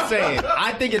 I'm just saying,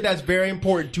 I think that's very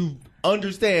important to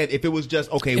understand if it was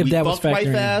just, okay, if we fucked right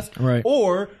fast, right,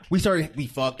 or we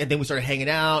fucked and then we started hanging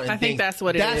out. And I think that's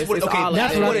what it is. That's what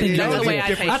it is. That's the way I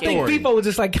take it. I think people were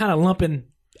just like kind of lumping,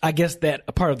 I guess, that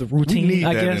a part of the routine,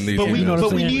 I guess. But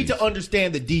we need to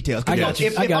understand the details. I got you.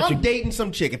 If I'm dating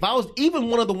some chick, if I was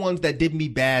even one of the ones that did me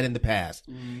bad in the past,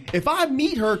 if I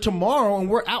meet her tomorrow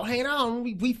and we're out hanging out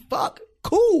and we fuck,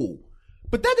 cool.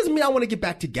 But that doesn't mean I want to get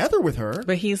back together with her.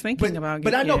 But he's thinking about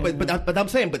But I know, yeah. but I'm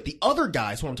saying, but the other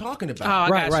guys who I'm talking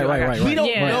about. Oh, I got you. We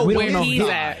don't know where he's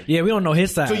at. Yeah, we don't know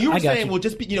his side. So you were saying, well,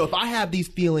 just be, if I have these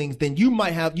feelings, then you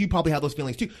probably have those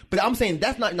feelings too. But I'm saying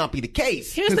that's not be the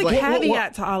case. Here's the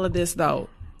caveat to all of this, though.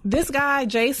 This guy,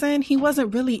 Jason, he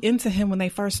wasn't really into him when they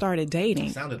first started dating.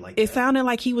 It sounded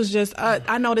like he was just,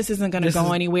 I know this isn't going to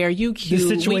go anywhere. You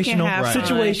cute. We can have fun.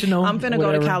 Situational. I'm going to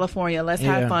go to California. Let's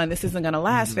have fun. This isn't going to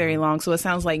last very long. So it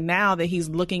sounds like now that he's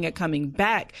looking at coming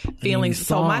back, feelings.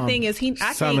 So my thing is,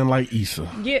 sounding like Issa.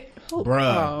 Yeah.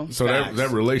 Bruh. So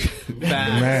that relation,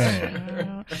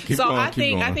 man.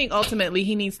 I think ultimately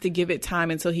he needs to give it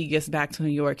time until he gets back to New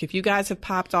York. If you guys have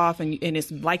popped off and it's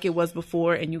like it was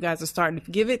before, and you guys are starting to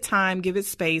give it time, give it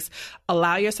space,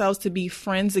 allow yourselves to be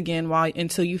friends again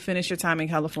until you finish your time in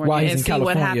California and see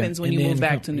what happens when you move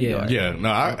back to New York. Yeah,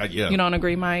 no, You don't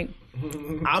agree, Mike?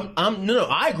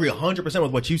 I agree 100%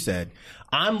 with what you said.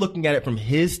 I'm looking at it from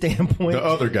his standpoint. The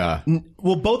other guy.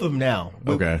 Well, both of them now.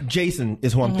 Okay. Jason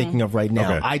is who I'm thinking of right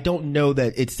now. Okay. I don't know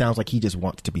that it sounds like he just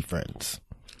wants to be friends.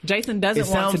 Jason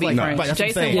doesn't want to be friends. Right,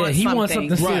 Jason wants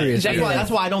something serious. That's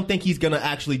why I don't think he's going to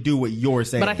actually do what you're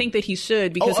saying. But I think that he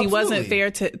should, because he wasn't fair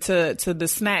to the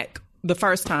snack the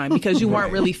first time, because you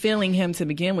weren't really feeling him to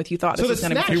begin with. You thought this was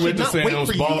going to be. He went to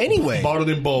Sam's, bought it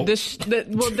in bulk. Well, that's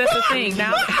the thing.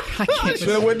 Now I can't. Should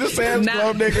have went to Sam's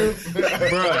Club, nigga.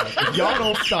 Bruh, if y'all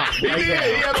don't stop. He did. He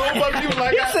had a whole bunch of people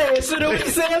like that. He said, should have went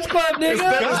to Sam's Club,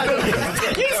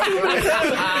 nigga. He's stupid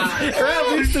as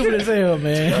hell. He's stupid as hell,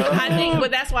 man.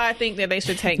 But that's why I think that they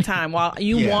should take time. While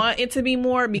you want it to be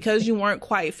more, because you weren't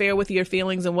quite fair with your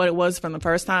feelings and what it was from the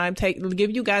first time, give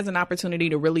you guys an opportunity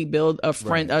to really build a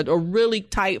friend, a really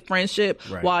tight friendship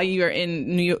while you're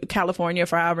in California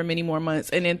for however many more months,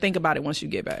 and then think about it once you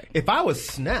get back. If I was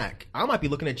Snack, I might be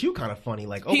looking at you kind of funny,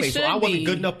 like, okay, so I wasn't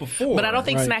good enough before. But I don't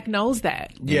think Snack knows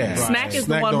that. Yeah, Snack is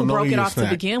the one who broke it off to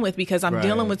begin with, because I'm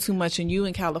dealing with too much, and you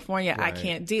in California, I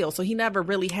can't deal. So he never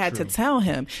really had to tell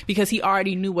him, because he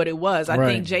already knew what it was. I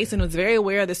think Jason was very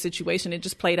aware of the situation. It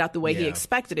just played out the way he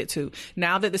expected it to.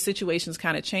 Now that the situation's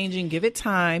kind of changing, give it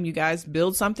time. You guys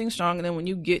build something strong, and then when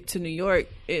you get to New York,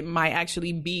 it might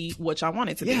actually be what y'all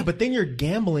want it to be. Yeah, but then you're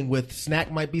gambling with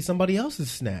Snack might be somebody else's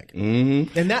Snack.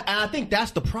 Mm-hmm. And I think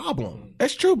that's the problem.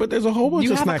 That's true, but there's a whole bunch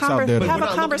of snacks out there. Have a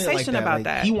conversation about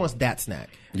that. He wants that snack.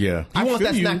 Yeah. He wants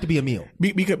that snack to be a meal.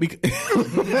 Because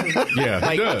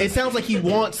yeah, it sounds like he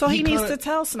wants. So he needs to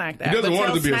tell Snack that. He doesn't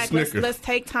want it to be Snack, a Snicker. Let's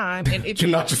take time. And if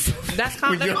that's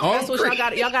what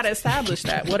y'all got to establish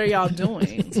that. What are y'all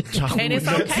doing? And it's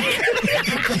okay.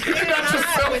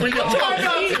 You go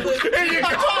right into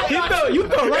it. You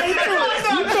go right into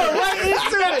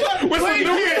it. What you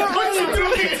doing?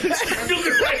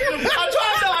 I'm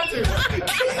trying not to.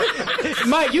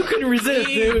 Mike, you couldn't resist,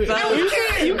 dude.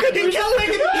 You couldn't resist.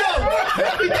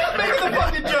 He kept making the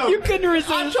fucking joke. You couldn't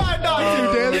resist. I tried not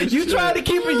to, damn it. You tried to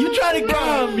keep it. You tried to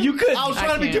calm. You couldn't. I was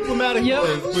trying to be diplomatic. Yep,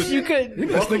 you couldn't.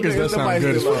 Those Snickers does sound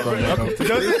good as fuck right now.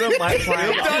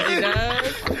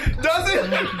 Does it?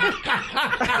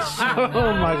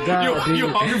 Oh my god, you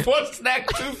hungry for a snack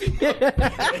too?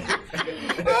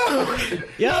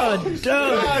 Yo, dude.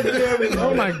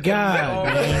 Oh my god.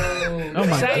 Man. Oh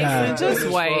my Jason, god. Just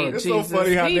wait. It's Jesus. so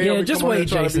funny how they just wait,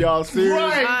 trying to be all serious.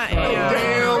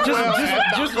 Right.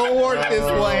 Just go work this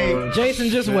way. Jason,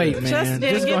 just wait, man.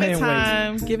 Just go give ahead it and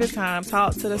time. Give it time.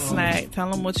 Talk to the Snack.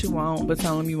 Tell him what you want, but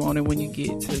tell him you want it when you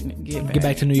get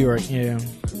back to New York. Yeah.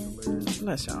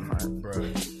 Bless your heart,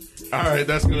 bro. All right,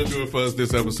 that's going to do it for us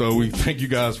this episode. We thank you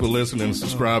guys for listening and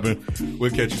subscribing.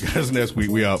 We'll catch you guys next week.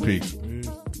 We out. Peace.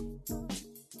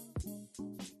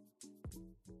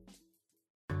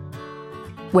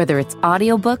 Whether it's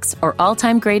audiobooks or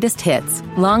all-time greatest hits,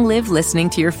 long live listening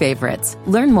to your favorites.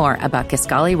 Learn more about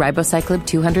Kisqali Ribociclib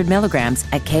 200 milligrams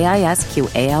at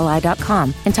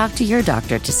KISQALI.com and talk to your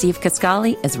doctor to see if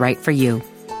Kisqali is right for you.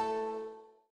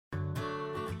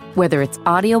 Whether it's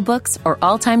audiobooks or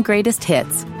all-time greatest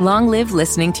hits, long live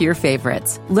listening to your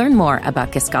favorites. Learn more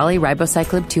about Kisqali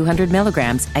Ribociclib 200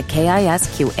 milligrams at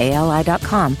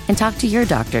KISQALI.com and talk to your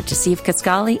doctor to see if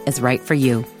Kisqali is right for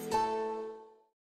you.